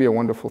be a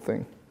wonderful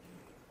thing.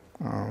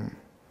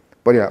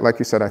 But yeah, like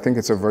you said, I think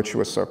it's a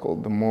virtuous circle.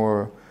 The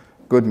more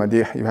good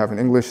madih you have in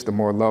English, the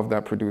more love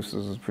that produce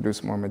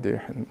more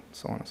madih, and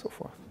so on and so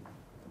forth.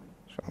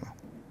 Inshallah.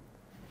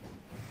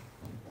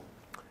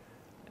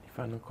 Any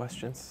final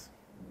questions?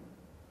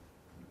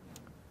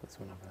 This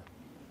one over there.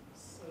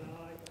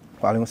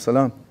 Wa alaikum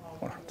assalam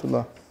wa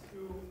rahmatullah.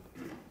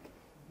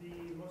 The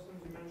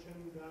Muslims you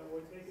mentioned that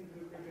were taken to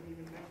the Caribbean,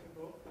 even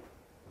Mexico.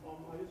 I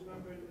just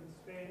remembered in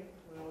Spain,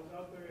 when I was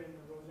out there in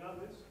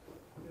Rosales,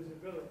 there's a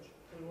village.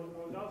 And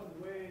Rosales is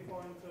way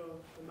far into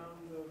the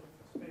mountains of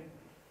Spain.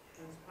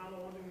 And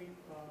SubhanAllah, one thing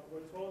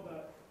we're told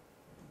that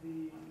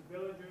the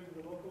villagers,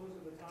 the locals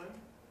at the time,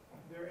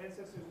 their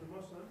ancestors were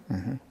Muslim.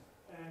 Mm-hmm.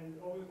 And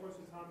over the course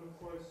of time, of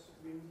course,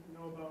 we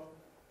know about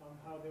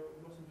how the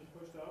Muslims were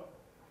pushed out.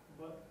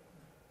 But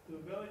the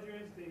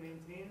villagers, they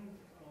maintained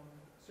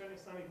certain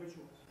Islamic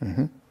rituals.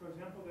 Mm-hmm. For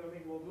example, they would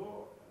make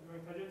wudu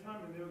during Fajr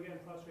time and they would get in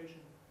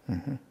prostration.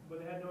 Mm-hmm. But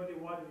they had no idea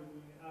why they were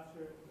doing it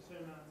after a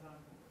certain amount of time.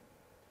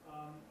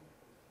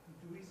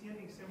 Do we see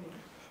anything similar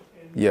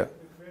in the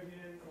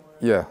Caribbean or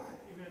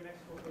even in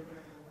Mexico, for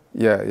example?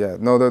 Yeah.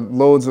 No, there are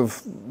loads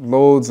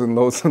and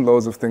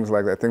loads of things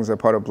like that. Things that are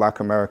part of Black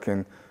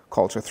American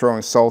culture.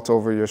 Throwing salt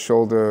over your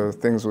shoulder,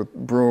 things with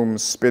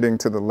brooms, spitting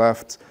to the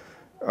left.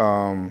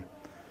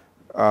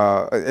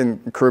 In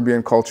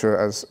Caribbean culture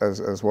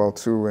as well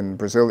too, in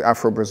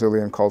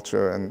Afro-Brazilian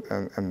culture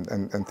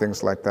and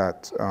things like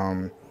that.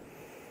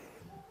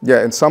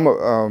 In some,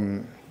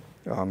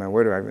 oh man,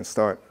 where do I even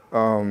start?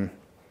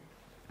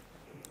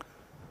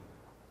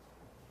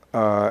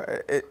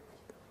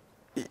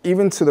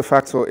 Even to the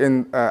fact, so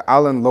in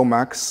Alan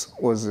Lomax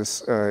was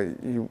this,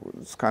 he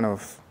was kind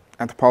of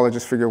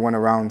anthropologist figure, went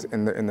around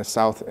in the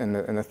South in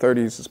the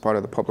 30s as part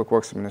of the Public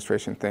Works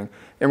Administration thing.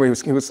 Anyway,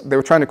 they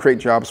were trying to create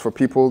jobs for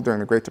people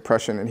during the Great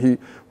Depression, and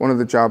one of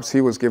the jobs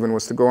he was given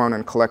was to go around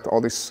and collect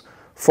all these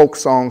folk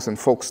songs and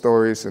folk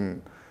stories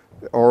and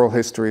oral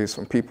histories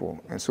from people.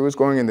 And so he was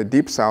going in the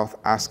Deep South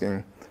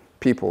asking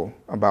people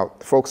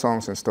about folk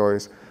songs and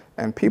stories,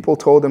 and people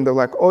told him, they're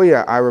like, oh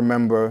yeah, I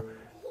remember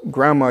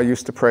Grandma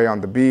used to pray on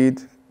the bead.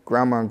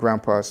 Grandma and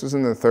Grandpa, this was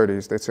in the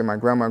 30s, they'd say my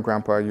Grandma and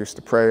Grandpa used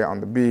to pray on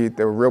the bead.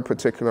 They were real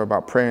particular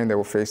about praying. They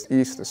will face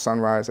east, the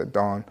sunrise at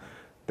dawn.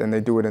 Then they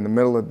do it in the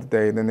middle of the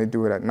day. Then they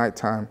do it at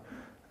nighttime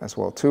as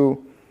well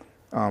too.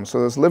 So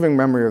there's living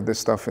memory of this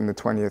stuff in the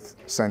 20th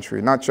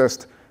century. Not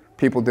just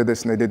people did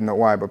this and they didn't know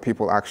why, but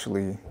people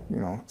actually, you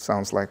know, that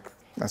sounds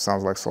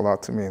like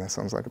salat to me. That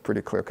sounds like a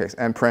pretty clear case.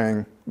 And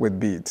praying with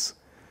beads,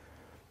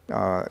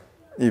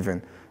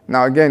 even.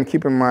 Now again,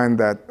 keep in mind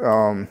that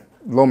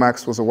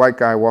Lomax was a white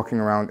guy walking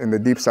around in the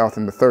Deep South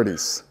in the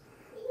 30s,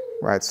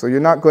 right? So you're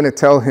not going to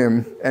tell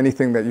him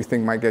anything that you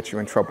think might get you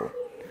in trouble.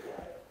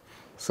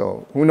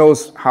 So who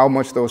knows how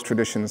much those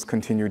traditions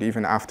continued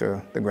even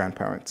after the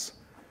grandparents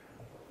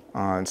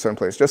in certain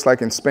places. Just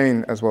like in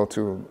Spain as well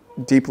too,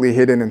 deeply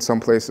hidden in some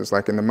places,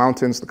 like in the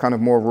mountains, the kind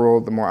of more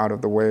rural, the more out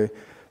of the way,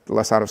 the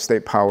less out of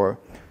state power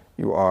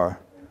you are.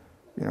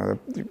 You know,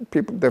 the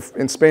people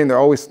in Spain,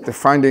 they're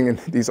finding in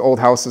these old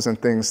houses and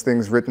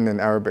things written in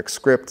Arabic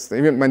scripts.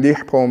 Even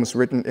Madih poems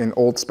written in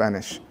Old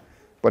Spanish,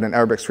 but in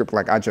Arabic script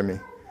like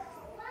Ajami.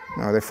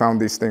 You know, they found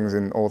these things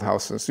in old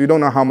houses. So you don't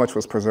know how much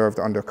was preserved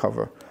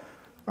undercover.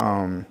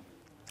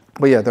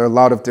 But yeah, there are a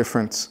lot of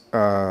different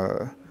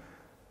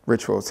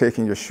rituals.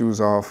 Taking your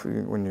shoes off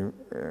when you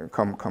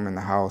come in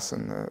the house,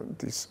 and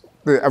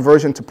the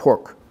aversion to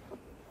pork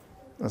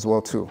as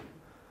well too.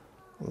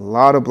 A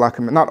lot of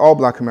not all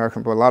Black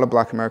American, but a lot of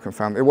Black American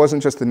families. It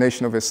wasn't just the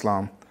Nation of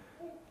Islam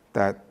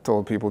that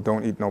told people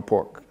don't eat no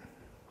pork.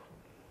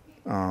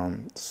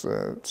 It's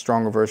a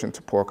strong aversion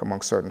to pork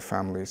among certain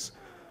families.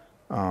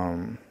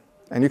 And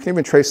you can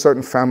even trace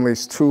certain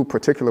families to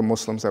particular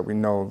Muslims that we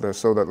know.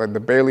 So that like the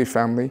Bailey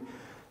family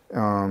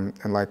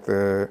and like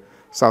the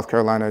South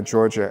Carolina,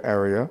 Georgia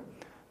area.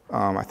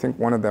 I think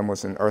one of them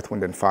was in Earth,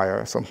 Wind, and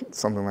Fire,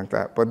 something like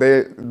that. But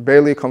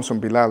Bailey comes from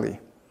Bilali.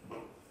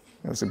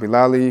 There was a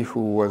Bilali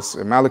who was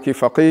a Maliki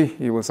faqih.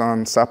 He was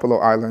on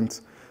Sapelo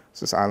Island. It's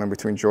this island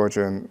between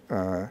Georgia and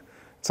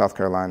South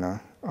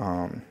Carolina.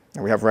 And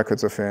we have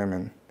records of him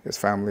and his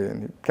family,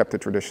 and he kept the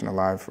tradition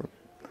alive.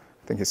 I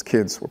think his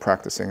kids were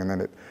practicing, and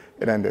then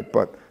it ended.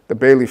 But the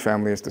Bailey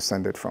family is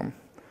descended from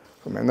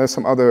him. And there's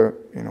some other,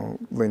 you know,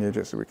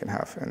 lineages that we can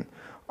have. And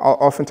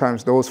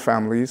oftentimes those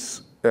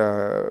families,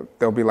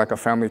 there'll be like a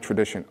family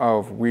tradition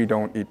of we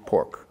don't eat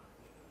pork,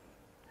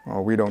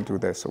 or we don't do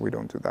this, or we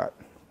don't do that.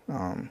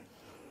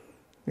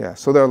 Yeah,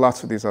 so there are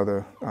lots of these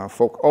other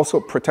folk.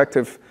 Also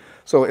protective,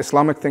 so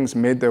Islamic things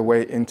made their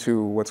way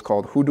into what's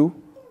called hoodoo,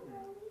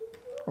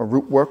 or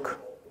root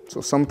work.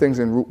 So some things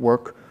in root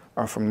work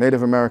are from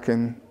Native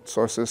American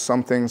sources,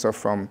 some things are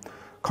from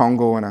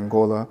Congo and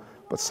Angola,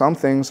 but some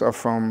things are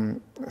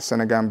from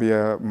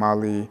Senegambia,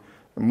 Mali,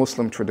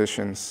 Muslim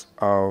traditions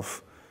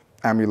of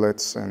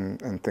amulets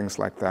and things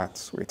like that.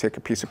 So you take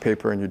a piece of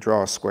paper and you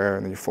draw a square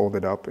and then you fold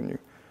it up and you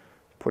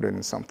put it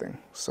in something.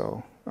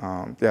 So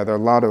yeah, there are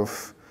a lot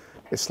of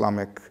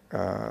Islamic,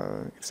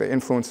 say,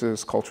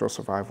 influences, cultural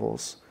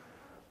survivals,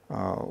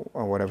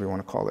 or whatever you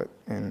want to call it,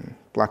 in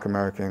Black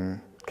American,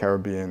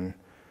 Caribbean,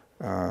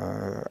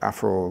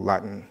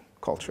 Afro-Latin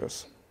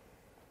cultures.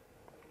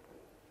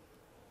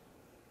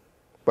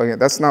 But again,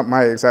 that's not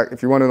my exact,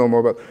 if you want to know more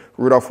about,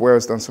 Rudolph Ware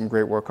has done some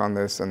great work on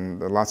this, and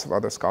there are lots of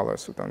other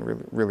scholars who've done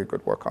really, really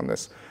good work on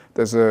this.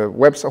 There's a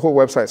whole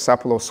website,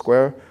 Sapelo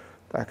Square,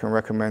 that I can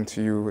recommend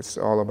to you. It's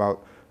all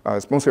about,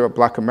 it's mostly about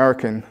Black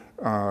American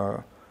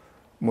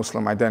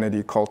Muslim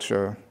identity,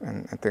 culture,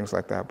 and things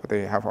like that. But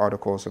they have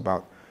articles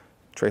about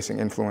tracing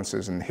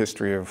influences in the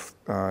history of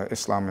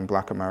Islam in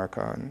Black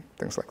America and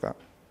things like that.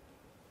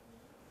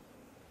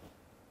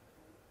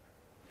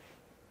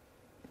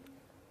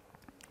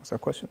 Was that a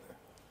question?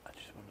 I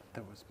just wondered,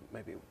 there was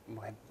maybe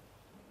when.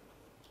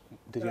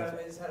 Did you have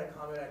I just had a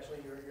comment actually.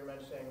 You're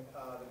mentioning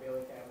the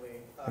Bailey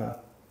family. Yeah.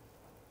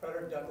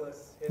 Frederick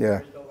Douglass, his Yeah.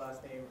 original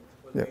last name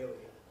was Yeah. Bailey.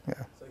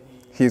 Yeah. So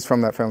he's from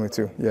that family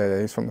too. Yeah,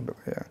 he's from the,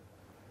 yeah.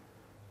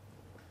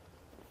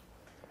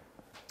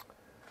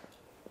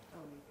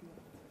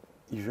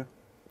 You sure?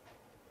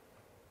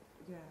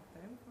 Yeah,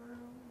 time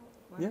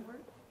for one Yeah.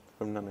 word?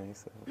 From Nana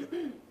Isa.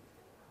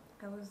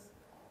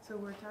 So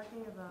we're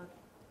talking about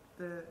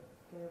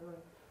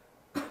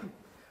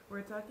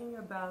we're talking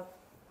about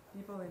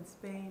people in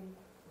Spain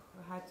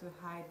who had to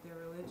hide their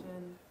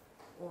religion,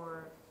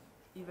 or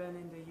even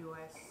in the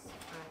US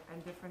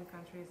and different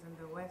countries in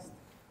the West.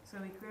 So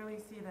we clearly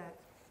see that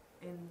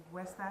in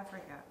West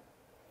Africa,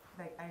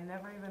 like I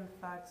never even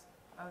thought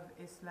of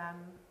Islam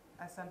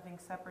as something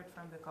separate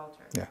from the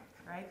culture. Yeah.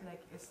 Right?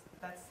 Like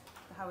that's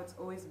how it's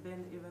always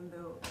been, even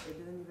though it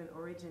didn't even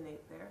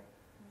originate there.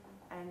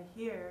 And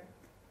here,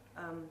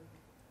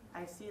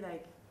 I see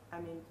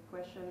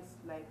questions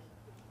like,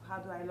 how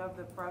do I love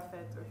the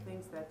Prophet, or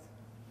things that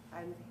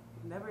I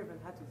never even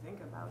had to think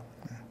about,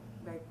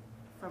 like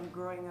from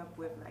growing up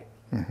with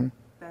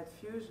that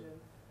fusion.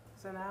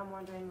 So now I'm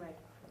wondering, like,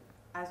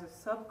 as a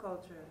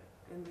subculture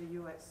in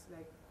the US,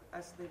 like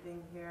us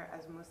living here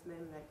as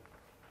Muslim, like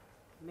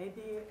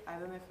maybe, I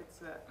don't know if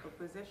it's a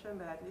opposition,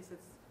 but at least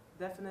it's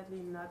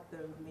definitely not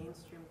the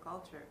mainstream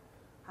culture.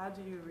 How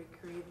do you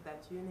recreate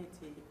that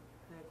unity?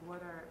 Like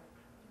what are,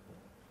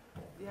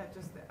 yeah,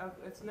 just,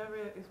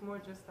 it's more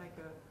just like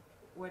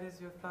what is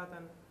your thought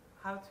on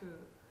how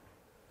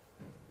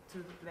to to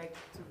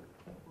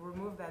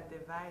remove that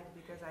divide,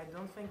 because I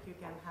don't think you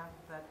can have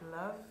that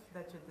love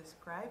that you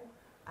describe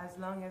as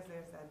long as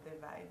there's that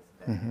divide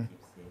that you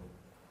keep seeing.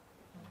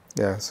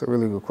 Yeah, it's a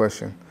really good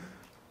question.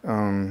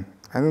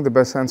 I think the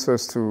best answer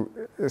is to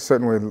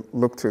certainly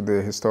look to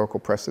the historical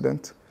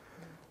precedent.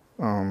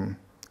 And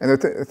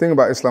the thing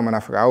about Islam in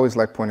Africa, I always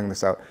like pointing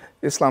this out.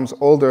 Islam's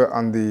older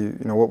on the,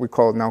 what we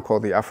now call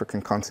the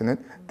African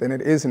continent than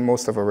it is in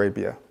most of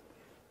Arabia.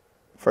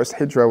 First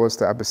Hijrah was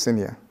to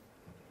Abyssinia.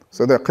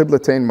 So there are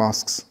Qiblatain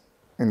mosques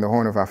in the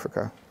Horn of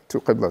Africa,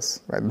 2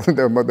 Qiblas, right?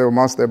 there were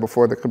mosques there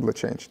before the Qibla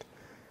changed.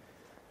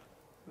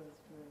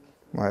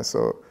 Right,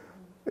 so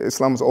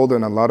Islam is older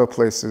in a lot of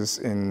places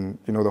in,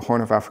 the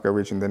Horn of Africa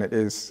region than it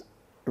is.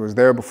 It was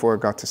there before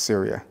it got to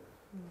Syria.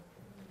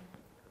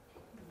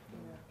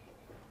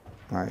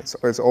 Right, so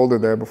it's older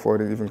there before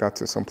it even got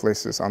to some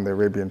places on the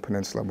Arabian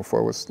Peninsula,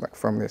 before it was like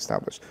firmly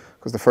established.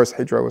 Because the first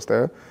Hijrah was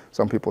there,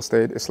 some people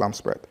stayed, Islam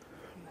spread.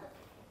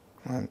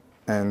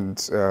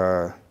 And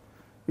a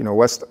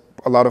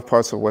lot of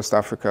parts of West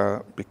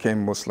Africa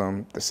became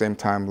Muslim the same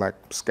time like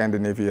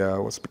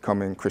Scandinavia was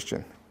becoming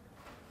Christian.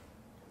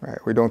 Right?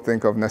 We don't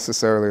think of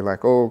necessarily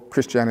like, oh,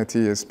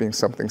 Christianity is being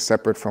something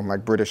separate from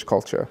like British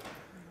culture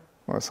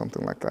or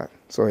something like that.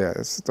 So yeah,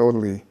 it's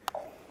totally.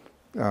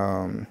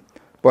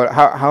 But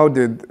how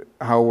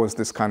was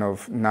this kind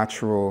of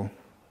natural,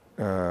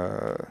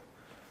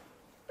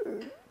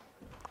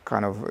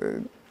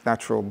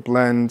 natural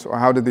blend, or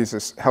how did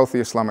these healthy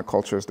Islamic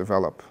cultures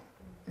develop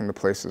in the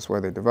places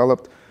where they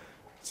developed?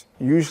 It's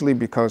usually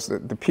because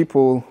the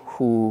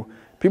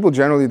people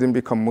generally didn't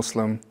become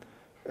Muslim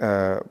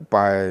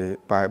by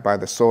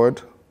the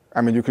sword.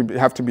 I mean, you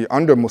have to be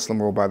under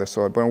Muslim rule by the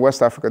sword, but in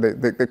West Africa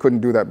they couldn't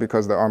do that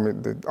because the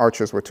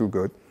archers were too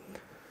good.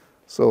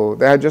 So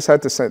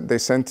they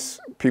sent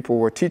people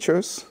who were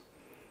teachers,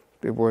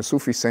 they were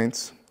Sufi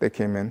saints, they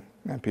came in,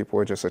 and people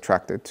were just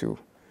attracted to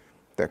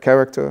their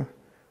character,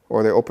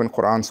 or they opened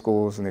Quran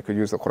schools and they could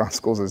use the Quran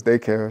schools as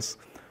daycares,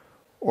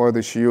 or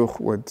the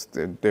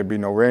shuyukh there'd be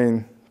no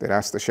rain, they'd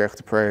ask the sheikh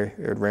to pray,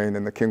 it would rain,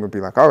 and the king would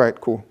be like, all right,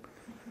 cool.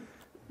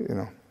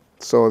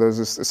 So there's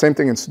the same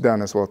thing in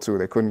Sudan as well too.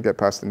 They couldn't get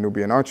past the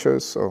Nubian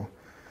archers, so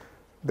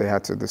they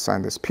had to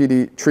sign this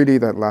treaty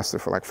that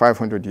lasted for like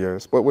 500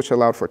 years, but which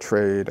allowed for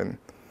trade and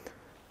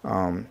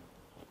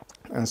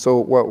so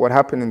what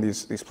happened in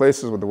these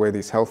places with the way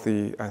these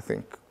healthy, I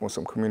think,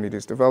 Muslim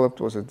communities developed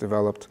was it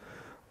developed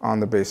on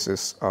the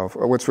basis of,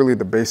 or what's really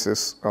the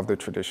basis of the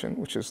tradition,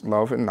 which is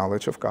love and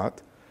knowledge of God,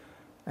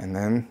 and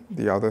then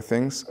the other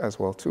things as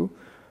well too.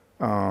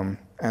 And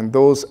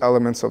those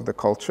elements of the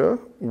culture,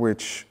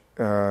 which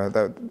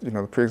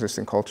the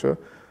pre-existing culture,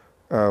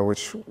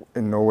 which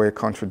in no way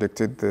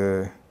contradicted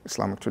the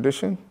Islamic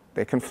tradition,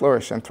 they can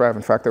flourish and thrive.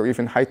 In fact, they're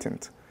even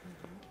heightened.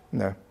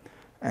 Yeah.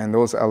 And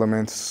those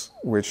elements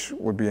which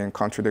would be in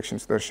contradiction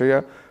to the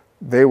Sharia,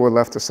 they were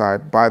left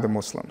aside by the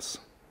Muslims.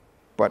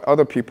 But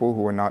other people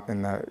who were not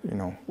in that,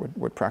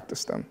 would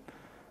practice them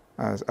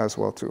as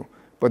well too.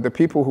 But the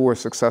people who were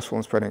successful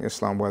in spreading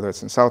Islam, whether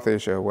it's in South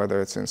Asia,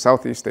 whether it's in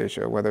Southeast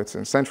Asia, whether it's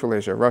in Central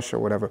Asia, Russia,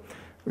 whatever,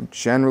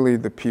 generally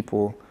the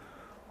people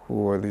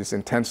who are these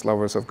intense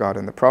lovers of God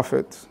and the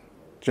Prophet,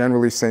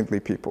 generally saintly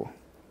people.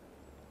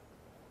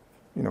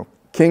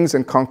 Kings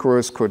and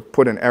conquerors could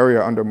put an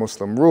area under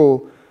Muslim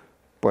rule,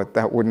 but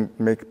that wouldn't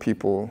make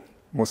people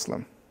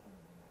Muslim.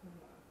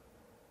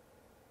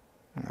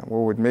 What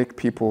would make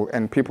people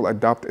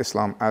adopt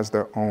Islam as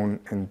their own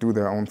and do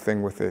their own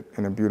thing with it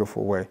in a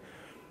beautiful way.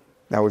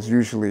 That was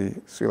usually,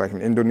 like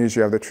in Indonesia,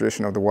 you have the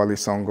tradition of the Wali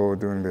Songo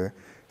doing the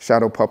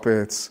shadow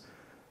puppets.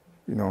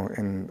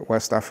 In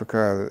West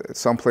Africa,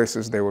 some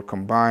places they would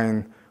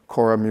combine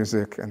Kora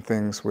music and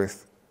things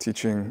with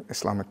teaching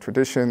Islamic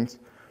traditions.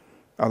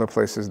 Other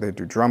places they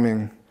do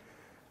drumming.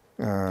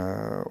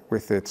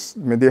 With its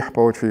Madih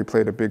poetry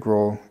played a big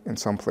role in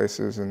some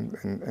places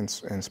in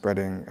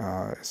spreading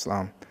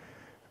Islam.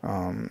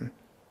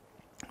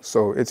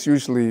 So it's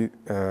usually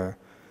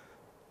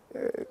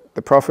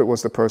the Prophet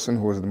was the person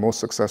who was the most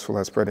successful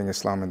at spreading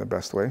Islam in the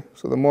best way.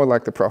 So the more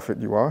like the Prophet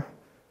you are,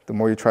 the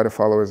more you try to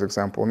follow his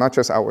example. Not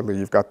just outwardly,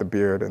 you've got the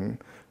beard,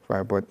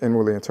 but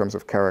inwardly in terms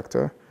of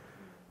character,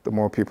 the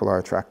more people are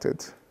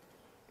attracted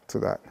to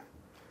that.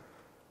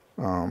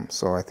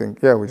 So I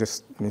think, we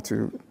just need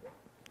to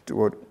do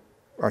what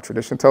our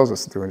tradition tells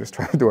us to do and just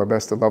try to do our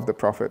best to love the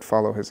Prophet,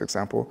 follow his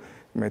example,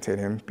 imitate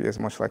him, be as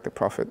much like the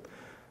Prophet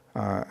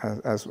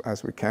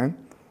as we can.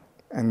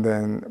 And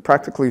then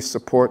practically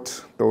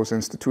support those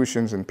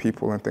institutions and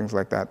people and things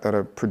like that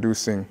are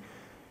producing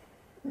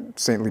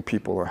saintly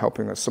people or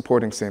helping us,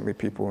 supporting saintly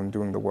people and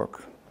doing the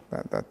work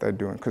that they're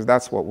doing. Because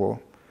that's what will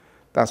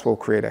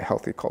create a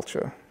healthy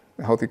culture.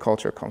 A healthy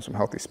culture comes from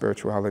healthy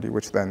spirituality,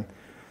 which then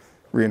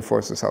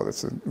reinforces how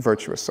it's a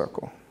virtuous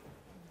circle.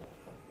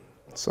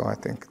 So I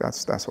think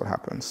that's what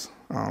happens.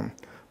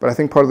 But I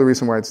think part of the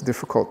reason why it's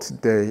difficult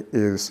today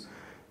is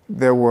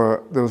there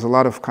was a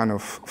lot of kind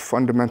of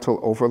fundamental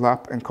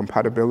overlap and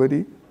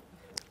compatibility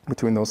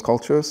between those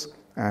cultures.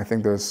 And I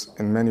think there's,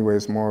 in many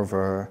ways, more of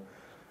a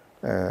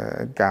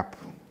gap,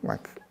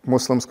 like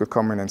Muslims could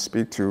come in and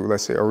speak to,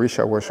 let's say,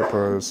 Orisha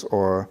worshippers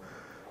or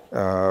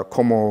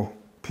Como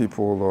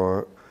people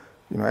or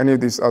any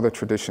of these other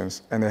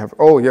traditions, and they have,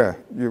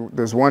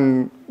 there's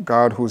one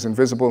God who's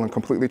invisible and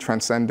completely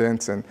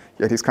transcendent, and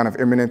yet he's kind of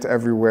immanent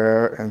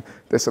everywhere, and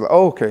they say,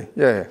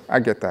 I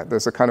get that.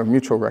 There's a kind of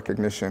mutual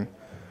recognition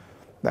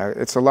that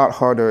it's a lot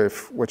harder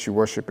if what you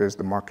worship is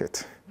the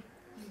market.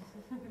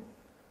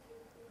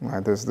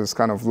 Right? There's this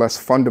kind of less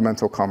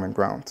fundamental common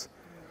ground.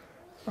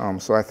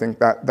 So I think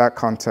that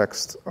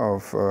context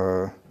of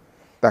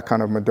that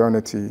kind of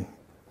modernity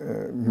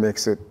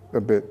makes it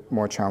a bit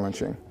more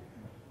challenging.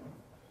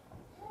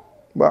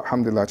 But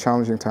alhamdulillah,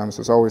 challenging times,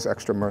 there's always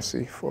extra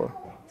mercy for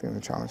things in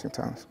challenging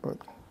times. But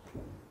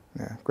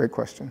yeah, great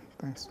question.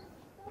 Thanks.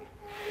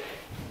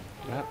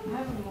 I have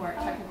a more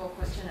technical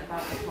question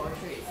about the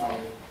poetry itself.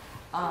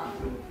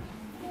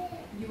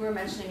 You were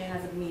mentioning it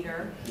as a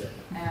meter,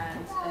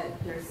 and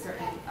there's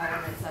certain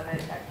elements of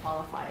it that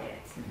qualify it.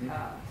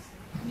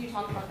 Can you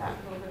talk about that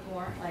a little bit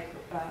more? Like,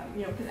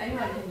 because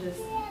anyone can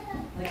just,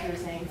 like you were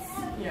saying,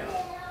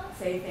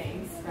 say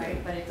things,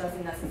 right? But it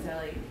doesn't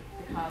necessarily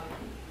become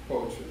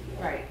poetry.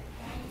 Right.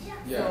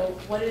 Yeah. So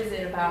what is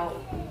it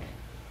about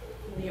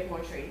Mediaeval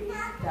poetry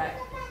that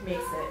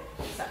makes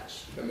it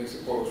such? That makes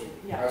it poetry.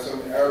 Yeah.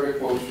 So Arabic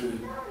poetry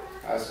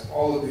has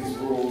all of these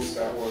rules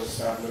that were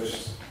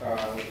established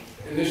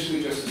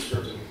initially just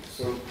descriptively.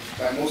 So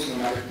like most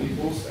nomadic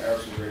peoples, the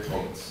Arabs were great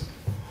poets.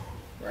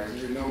 Right?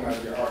 If you're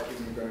nomad, your art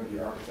isn't going to be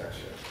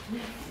architecture.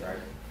 Right?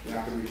 You're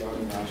not going to be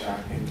building around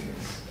giant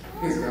paintings.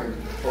 It's going to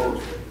be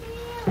poetry.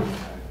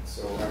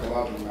 So like a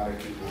lot of nomadic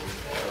people,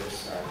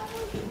 Arabs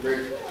have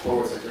great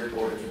poets, a great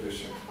poetic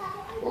tradition.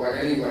 But like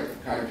any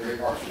kind of great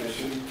art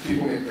tradition,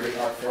 people make great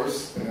art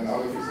first, and then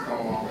other people come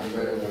along and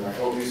later they're like,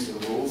 oh, these are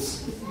the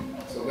rules.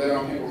 So later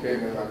on people came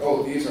and they're like,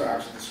 oh, these are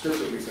actually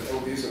descriptively said,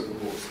 oh, these are the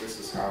rules. This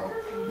is how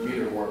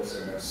meter works,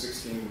 and there's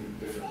 16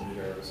 different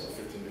meters or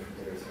 15 different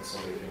meters, and so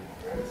they came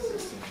along and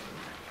 16.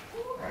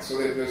 Right, so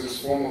there's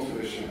this formal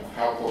tradition of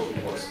how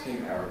poetry works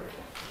in Arabic.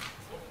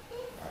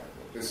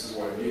 This is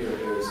what a meter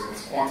is, and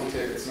it's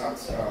quantitative. It's not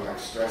like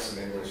stress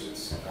in English.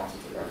 It's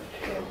quantitative,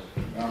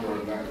 like the number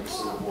of length of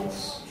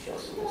syllables, short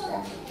syllables,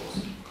 long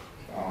syllables.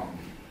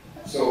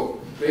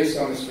 So based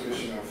on this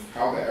tradition of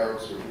how the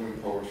Arabs were doing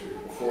poetry,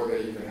 before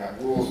they even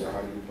had rules for how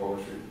to do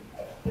poetry,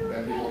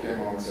 then people came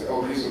along and said,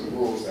 oh, these are the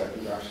rules that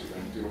we've actually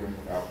been doing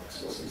without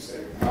explicitly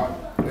stating them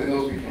out. Then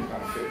those became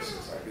kind of fixed.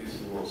 It's like, these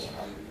are the rules on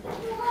how to do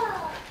poetry.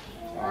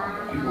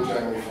 And people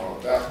generally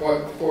followed that.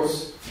 But of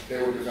course,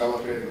 they would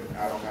develop it and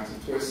add all kinds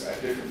of twists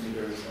at different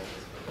meters and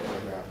things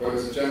like that. But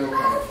as a general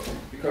kind of,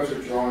 because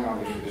you're drawing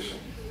on the tradition,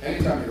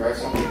 anytime you write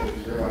something that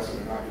you realize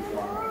something not, you're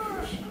drawing on the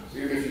tradition. So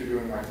even if you're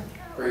doing like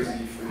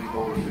crazy free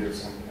poetry or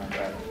something like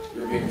that,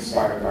 you're being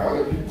inspired by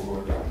other people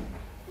who are done.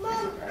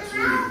 It's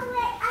really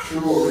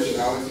true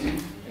originality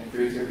and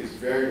creativity is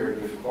very, very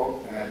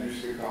difficult, and that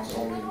usually comes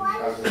only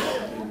as a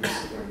result of being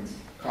disciplined,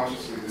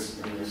 consciously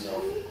disciplining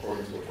yourself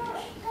according to a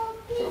tradition.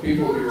 So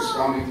people will be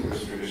responding to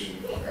this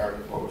tradition of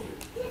Arabic poetry.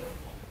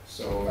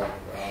 So like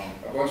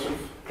a bunch of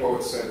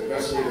poets said the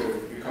best way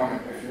to become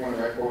it, if you want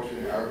to write poetry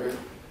in Arabic,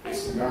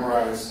 is to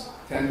memorize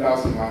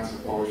 10,000 lines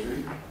of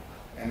poetry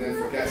and then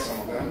forget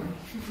some of them.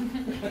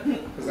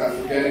 Because that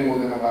forgetting will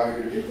then allow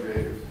you to be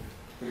creative.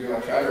 Because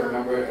you'll try to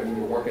remember it and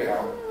you'll work it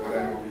out, but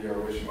then it will be your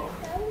original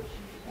thing.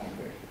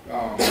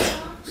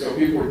 So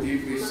people were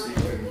deeply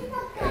steeped in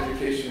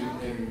education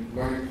in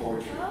learning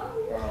poetry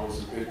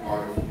was a big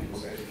part of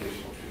people's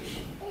educational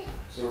tradition.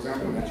 So for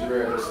example, in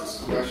Nigeria, there's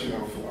this collection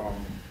of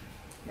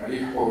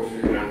naive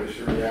poetry, the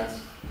Shariat,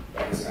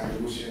 that is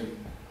Andalusian,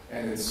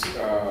 and it's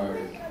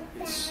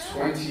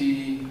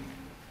 20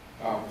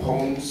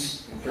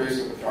 poems in praise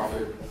of the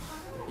Prophet.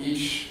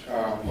 Each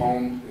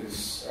poem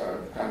is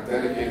kind of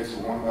dedicated to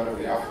one letter of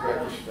the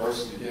alphabet. Each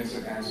verse begins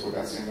and ends with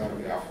that same letter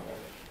of the alphabet.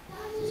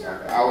 So it's like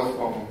the Aleph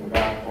poem, the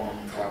Bab poem,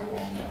 the Tab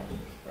poem.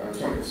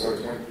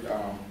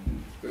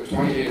 There are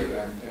 28 of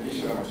them, and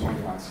each of them are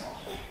 20 lines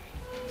long.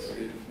 So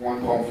one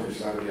poem for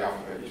each letter of the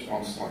alphabet. Each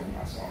poem is 20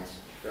 lines long. It's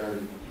very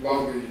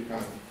lovely, kind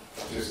of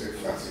artistic,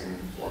 flexing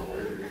work,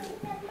 very beautiful.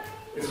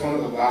 It's one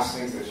of the last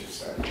things that you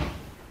study.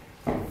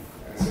 And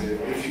so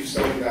if you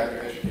study that,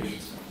 your education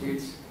is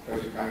complete,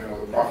 because you kind of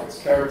know the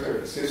Prophet's character,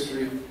 his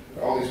history,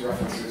 all these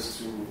references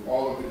to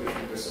all of the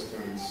different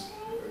disciplines,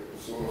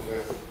 Usul of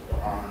Fiqh,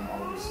 Quran, and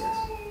all of these things.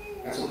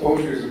 And so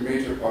poetry is a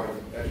major part of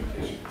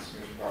education. It's a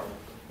major part.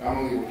 Not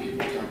only will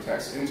people turn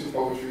text into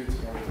poetry to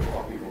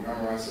help people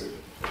memorize it,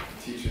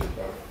 teach it,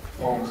 but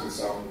poems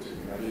itself,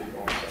 particularly naive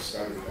poems, are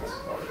studied as a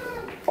part of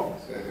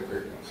the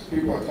great poems. So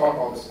people are taught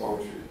all this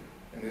poetry,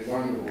 and they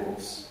learn the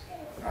rules,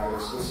 either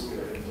explicitly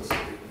or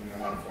implicitly, and then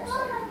that informs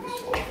how they do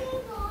this poetry.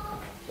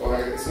 So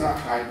like, it's not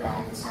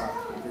hidebound, it's not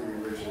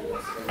completely rigid.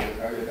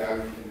 Every dad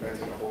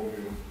invented a whole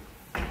new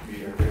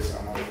meter based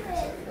on other things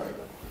that he heard.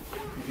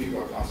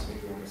 People are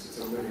constantly doing this. It's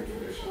a living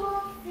tradition.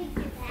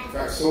 In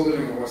fact, so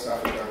living in West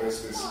Africa,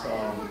 there's this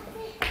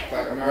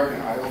like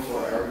American Idol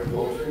for Arabic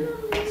poetry.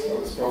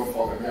 So this program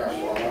called Emir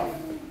Ashwara,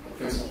 the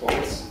Prince of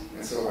Poets.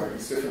 And so like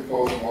these different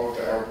poets from all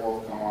over the Arab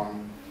world come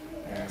on,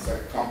 And it's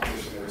like a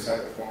competition. They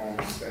recite the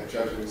poems, they have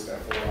judges that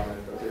vote on it,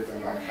 they'll give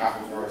them like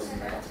half a verse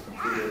and they have to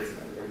complete it, and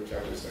everybody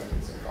judges them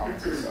and some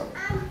comments and stuff.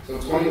 So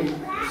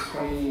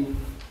 2017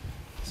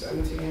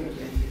 or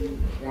 2018,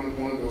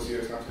 one of those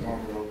years, not too long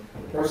ago,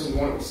 the person who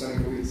won it was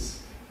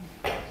Senegalese.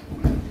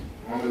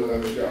 On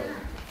the job.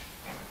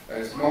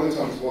 His mother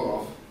tongue is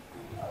Wolof,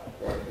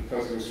 but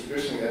because he was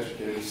traditionally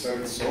educated, he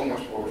studied so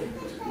much poetry,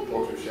 particularly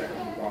poetry of Sheikh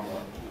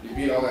Bamba. He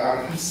beat all the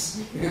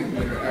Arabs in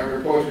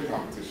every poetry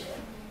competition.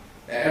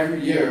 And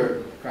every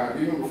year, kind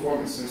of even before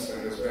and since then,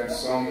 there's been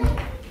some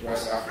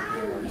West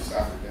African or East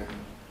African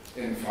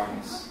in the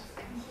finals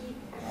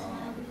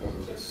because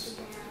of this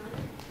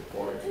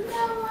poetry.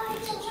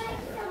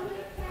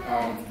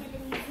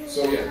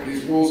 So yeah,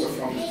 these rules are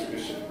from this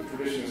tradition. The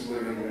tradition is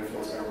living, and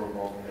therefore it's ever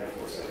evolving,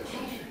 therefore it's ever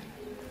changing.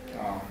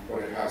 But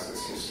it has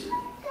this history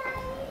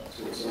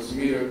to it. So it's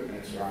metered and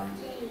it's rhymed.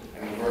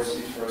 And the verse,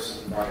 each verse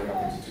is divided up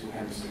into 2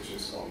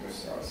 hemistitches called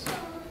mistras.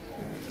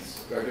 And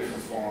there are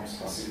different forms,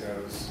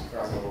 hasidas,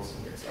 ghazals,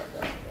 and things like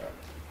that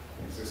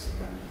exist in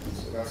them.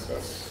 So that's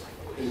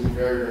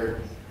very,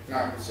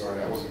 very, sorry,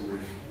 that wasn't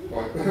brief.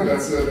 But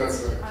that's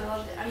it. I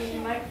loved it. I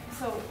mean,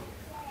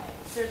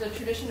 there's a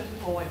tradition of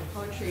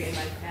poetry in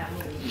my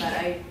family, but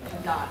I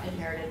have not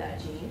inherited that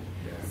gene.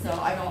 So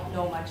I don't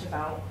know much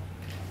about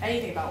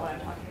anything about what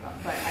I'm talking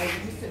about. But I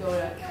used to go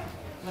to,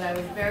 when I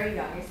was very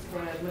young, I used to go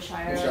to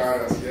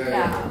Mushayaras,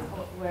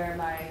 where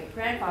my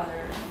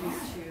grandfather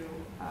used to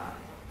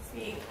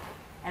speak.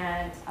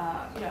 And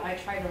I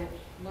try to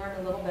learn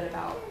a little bit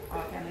about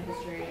family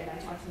history, and I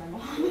talked to my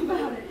mom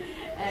about it.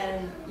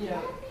 And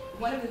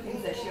one of the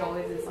things that she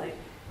always is like,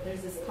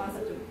 there's this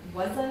concept of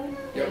wazn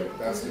in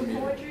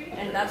poetry,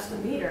 and that's the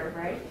meter,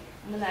 right?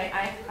 And then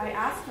I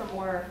asked for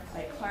more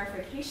like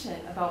clarification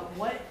about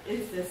what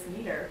is this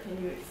meter?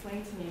 Can you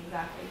explain to me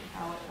exactly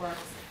how it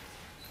works?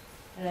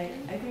 And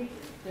I think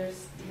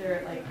there's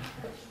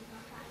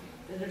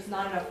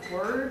not enough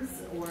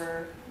words,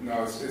 or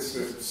no, it's the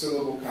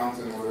syllable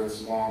counting, whether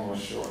it's long or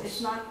short. It's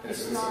not.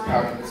 It's a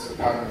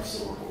pattern of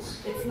syllables.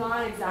 It's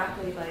not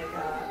exactly like.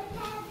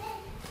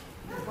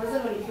 It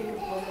wasn't when you think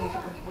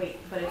of weight,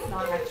 but it's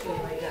not actually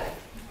like a.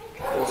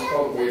 Well, it's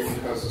called weight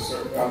because a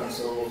certain pattern of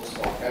syllables is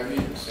called heavy,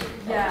 and a certain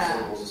pattern of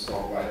syllables is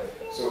called light.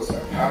 So it's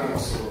that pattern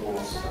of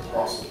syllables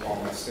across the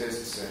poem that stays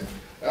the same.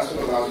 That's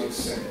what allows you to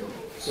sing.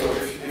 So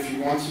if you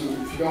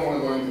don't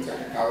want to learn the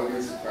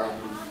technicalities, it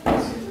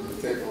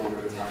will take a little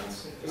bit of time.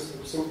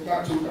 So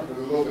not too complicated, a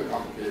little bit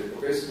complicated,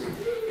 but basically,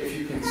 if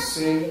you can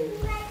sing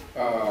a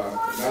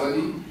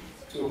melody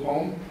to a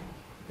poem,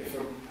 if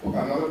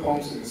another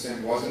poem's in the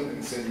same wasn't in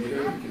the same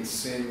meter, you can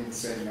sing the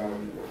same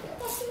melody with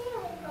that.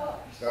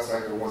 So that's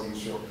like a wasn't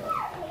shortcut.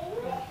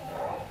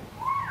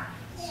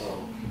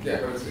 So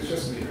yeah, but it's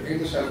just meter.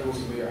 English has rules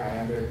of meter,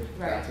 iambic,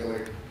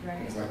 dactylic,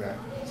 things like that.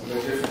 So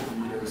they're different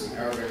meters. In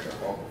Arabic, they're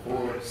called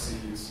chord,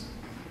 C's.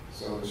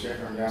 So the Sheikh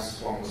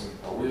Yas's poem was in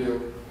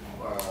Tawil.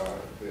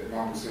 The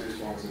Imam Busiri's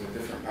poem is in a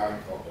different pattern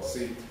called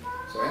Basit.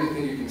 So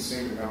anything you can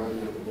sing the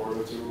melody of the word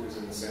or two is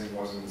in the same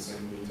wasn't the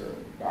same meter.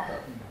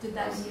 Did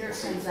that meter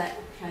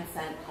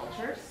transcend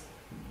cultures?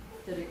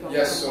 Did it go?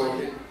 Yes, so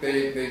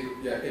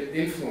it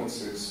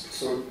influences.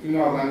 So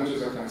our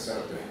languages are kind of set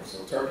up different.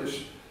 So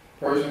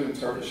Persian and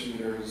Turkish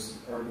meters,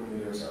 Urdu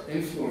meters are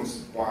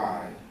influenced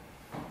by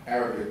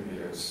Arabic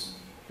meters.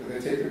 Because they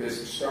take the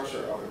basic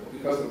structure of it. But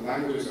because the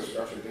languages are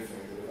structured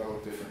differently, they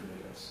develop different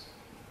meters.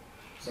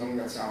 Something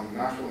that sounds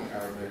natural in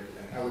Arabic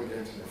and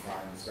elegant and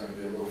refined is going to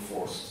be a little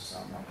forced to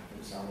sound like.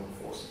 It sound a little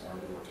forced in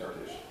Urdu or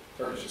Turkish.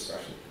 Turkish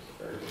especially, because it's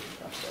very different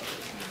kind of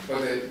stuff. But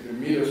the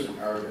meters from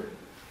Arabic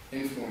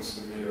influence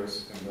the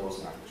meters in those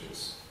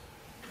languages.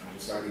 And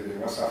just like they did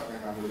in West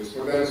African languages.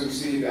 But then as we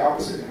see, the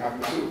opposite can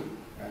happen too.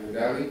 And in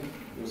Delhi,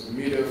 there was a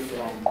meter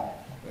from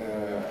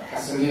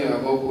Hassaniya,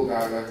 a local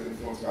dialect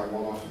influenced by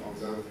Wolof and all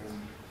these other things,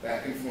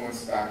 that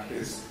influenced back the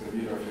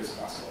meter of his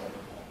classical Arabic.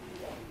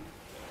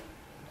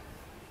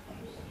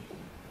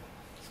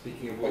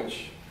 Speaking of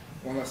which,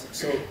 one last thing.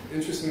 So,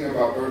 interesting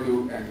about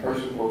Urdu and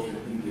Persian poetry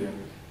in India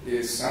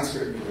is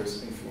Sanskrit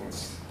meters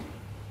influenced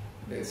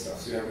their stuff.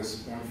 So you have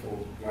this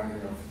wonderful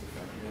blending of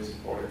different music,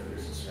 poetic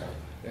traditions. You have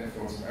the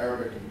influence of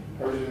Arabic and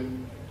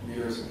Persian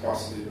meters and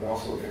prosody, but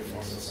also the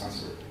influence of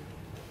Sanskrit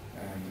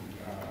and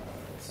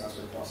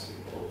Sanskrit prosody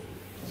poetry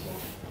as well.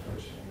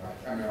 Persian, like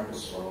Amir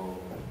Khusro,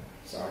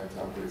 Sayyid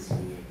Tabrizi,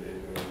 and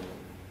David,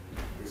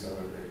 these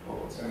other great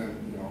poets, and then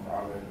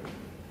Khalid and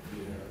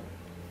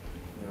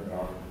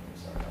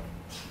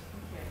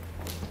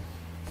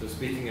So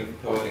speaking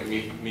of poetic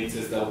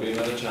meters, there'll be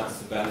another chance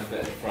to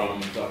benefit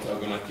from Dr.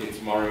 Ogunnaike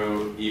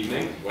tomorrow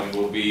evening when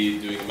we'll be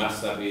doing a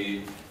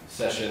Mastabi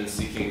session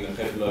seeking the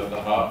Qibla of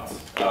the heart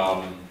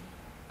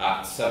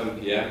at 7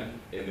 p.m.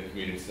 in the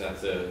community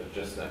centre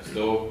just next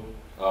door.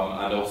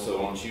 And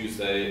also on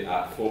Tuesday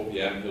at 4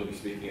 p.m. he'll be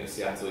speaking at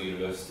Seattle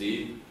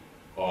University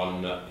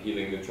on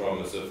healing the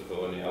traumas of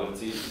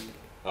coloniality.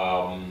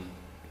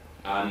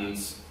 And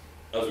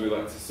as we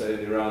like to say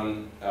in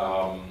Iran,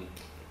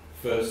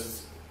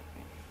 first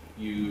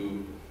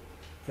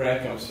prayer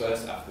comes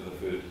first after the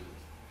food.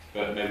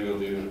 but maybe we'll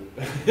do.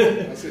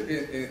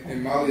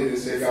 in Mali, they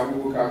say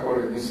Gabu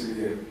Kakore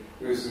Nisige,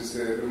 which is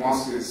the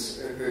mosque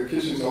is the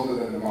kitchen is older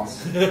than the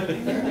mosque.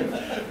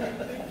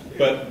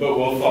 But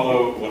we'll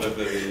follow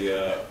whatever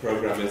the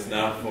program is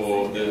now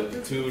for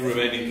the two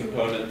remaining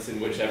components in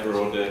whichever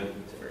order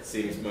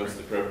seems most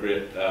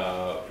appropriate,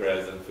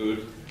 prayers and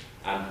food.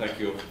 And thank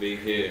you all for being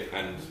here,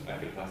 and I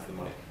can pass the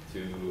mic to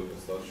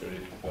Ustad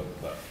Sharif to go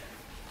with that.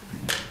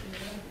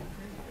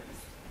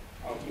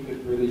 I'll keep it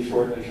really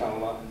short,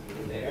 inshallah.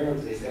 The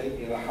Arabs, they say,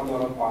 إِذَا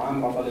حَضَرَ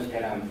الطَّعَامُ بَطَلَ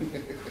الْكَلَامُ.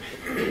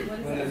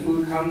 When the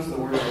food comes, the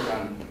words are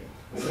done.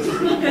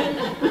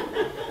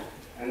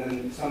 And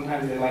then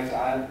sometimes they like to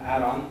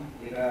add on,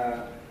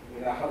 إِذَا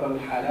حَضَرَ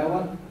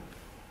الْحَلَاوَةُ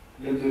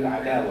يَبْدُو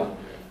الْعَدَاوَةُ.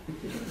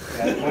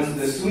 That once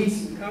the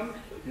sweets come,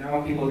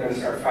 now people are going to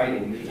start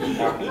fighting.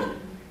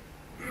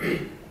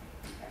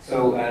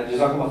 So,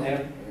 Jazakallah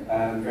khair.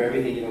 For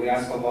everything, we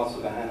ask Allah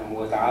subhanahu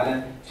wa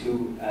ta'ala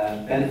to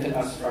benefit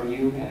us from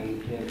you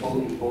and in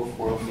both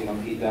worlds, we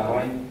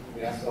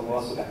ask Allah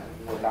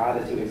subhanahu wa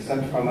ta'ala to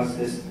accept from us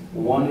this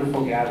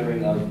wonderful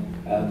gathering of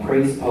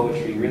praise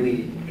poetry,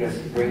 really just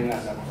bringing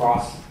us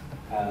across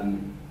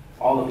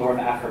all of North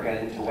Africa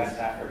into West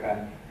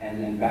Africa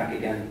and then back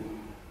again.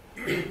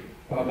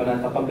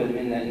 ربنا تقبل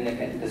منا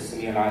إنك أنت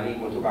السميع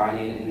العليم وتب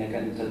علينا إنك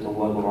أنت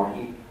التواب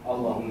الرحيم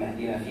اللهم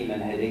اهدنا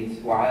فيمن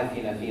هديت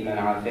وعافنا فيمن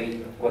عافيت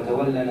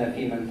وتولنا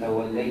فيمن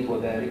توليت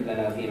وبارك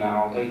لنا فيما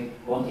أعطيت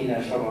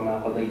وقنا شر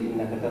ما قضيت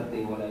إنك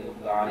تقضي ولا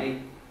يقضى عليك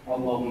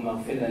اللهم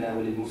اغفر لنا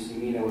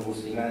وللمسلمين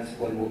والمسلمات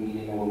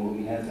والمؤمنين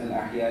والمؤمنات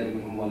الأحياء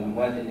منهم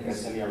والأموات إنك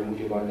السميع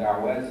مجيب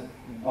الدعوات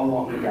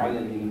اللهم اجعلنا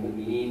من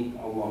المؤمنين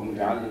اللهم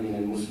اجعلنا من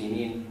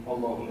المسلمين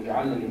اللهم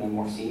اجعلنا من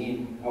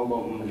المحسنين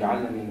اللهم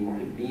اجعلنا من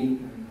المحبين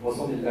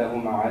وصل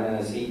اللهم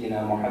على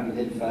سيدنا محمد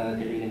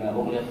الفاتح لما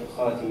أغلق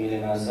خاتم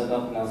لما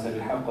سبق ناصر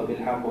الحق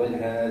بالحق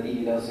والهادي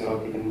إلى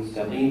صراطك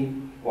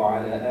المستقيم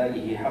وعلى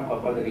آله حق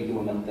قدره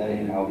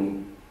ومقداره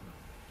العظيم.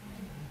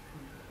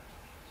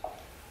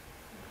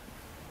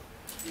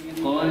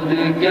 قد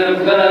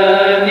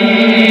كفاني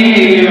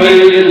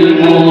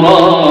علم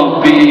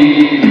ربي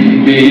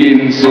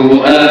من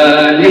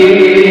سؤالي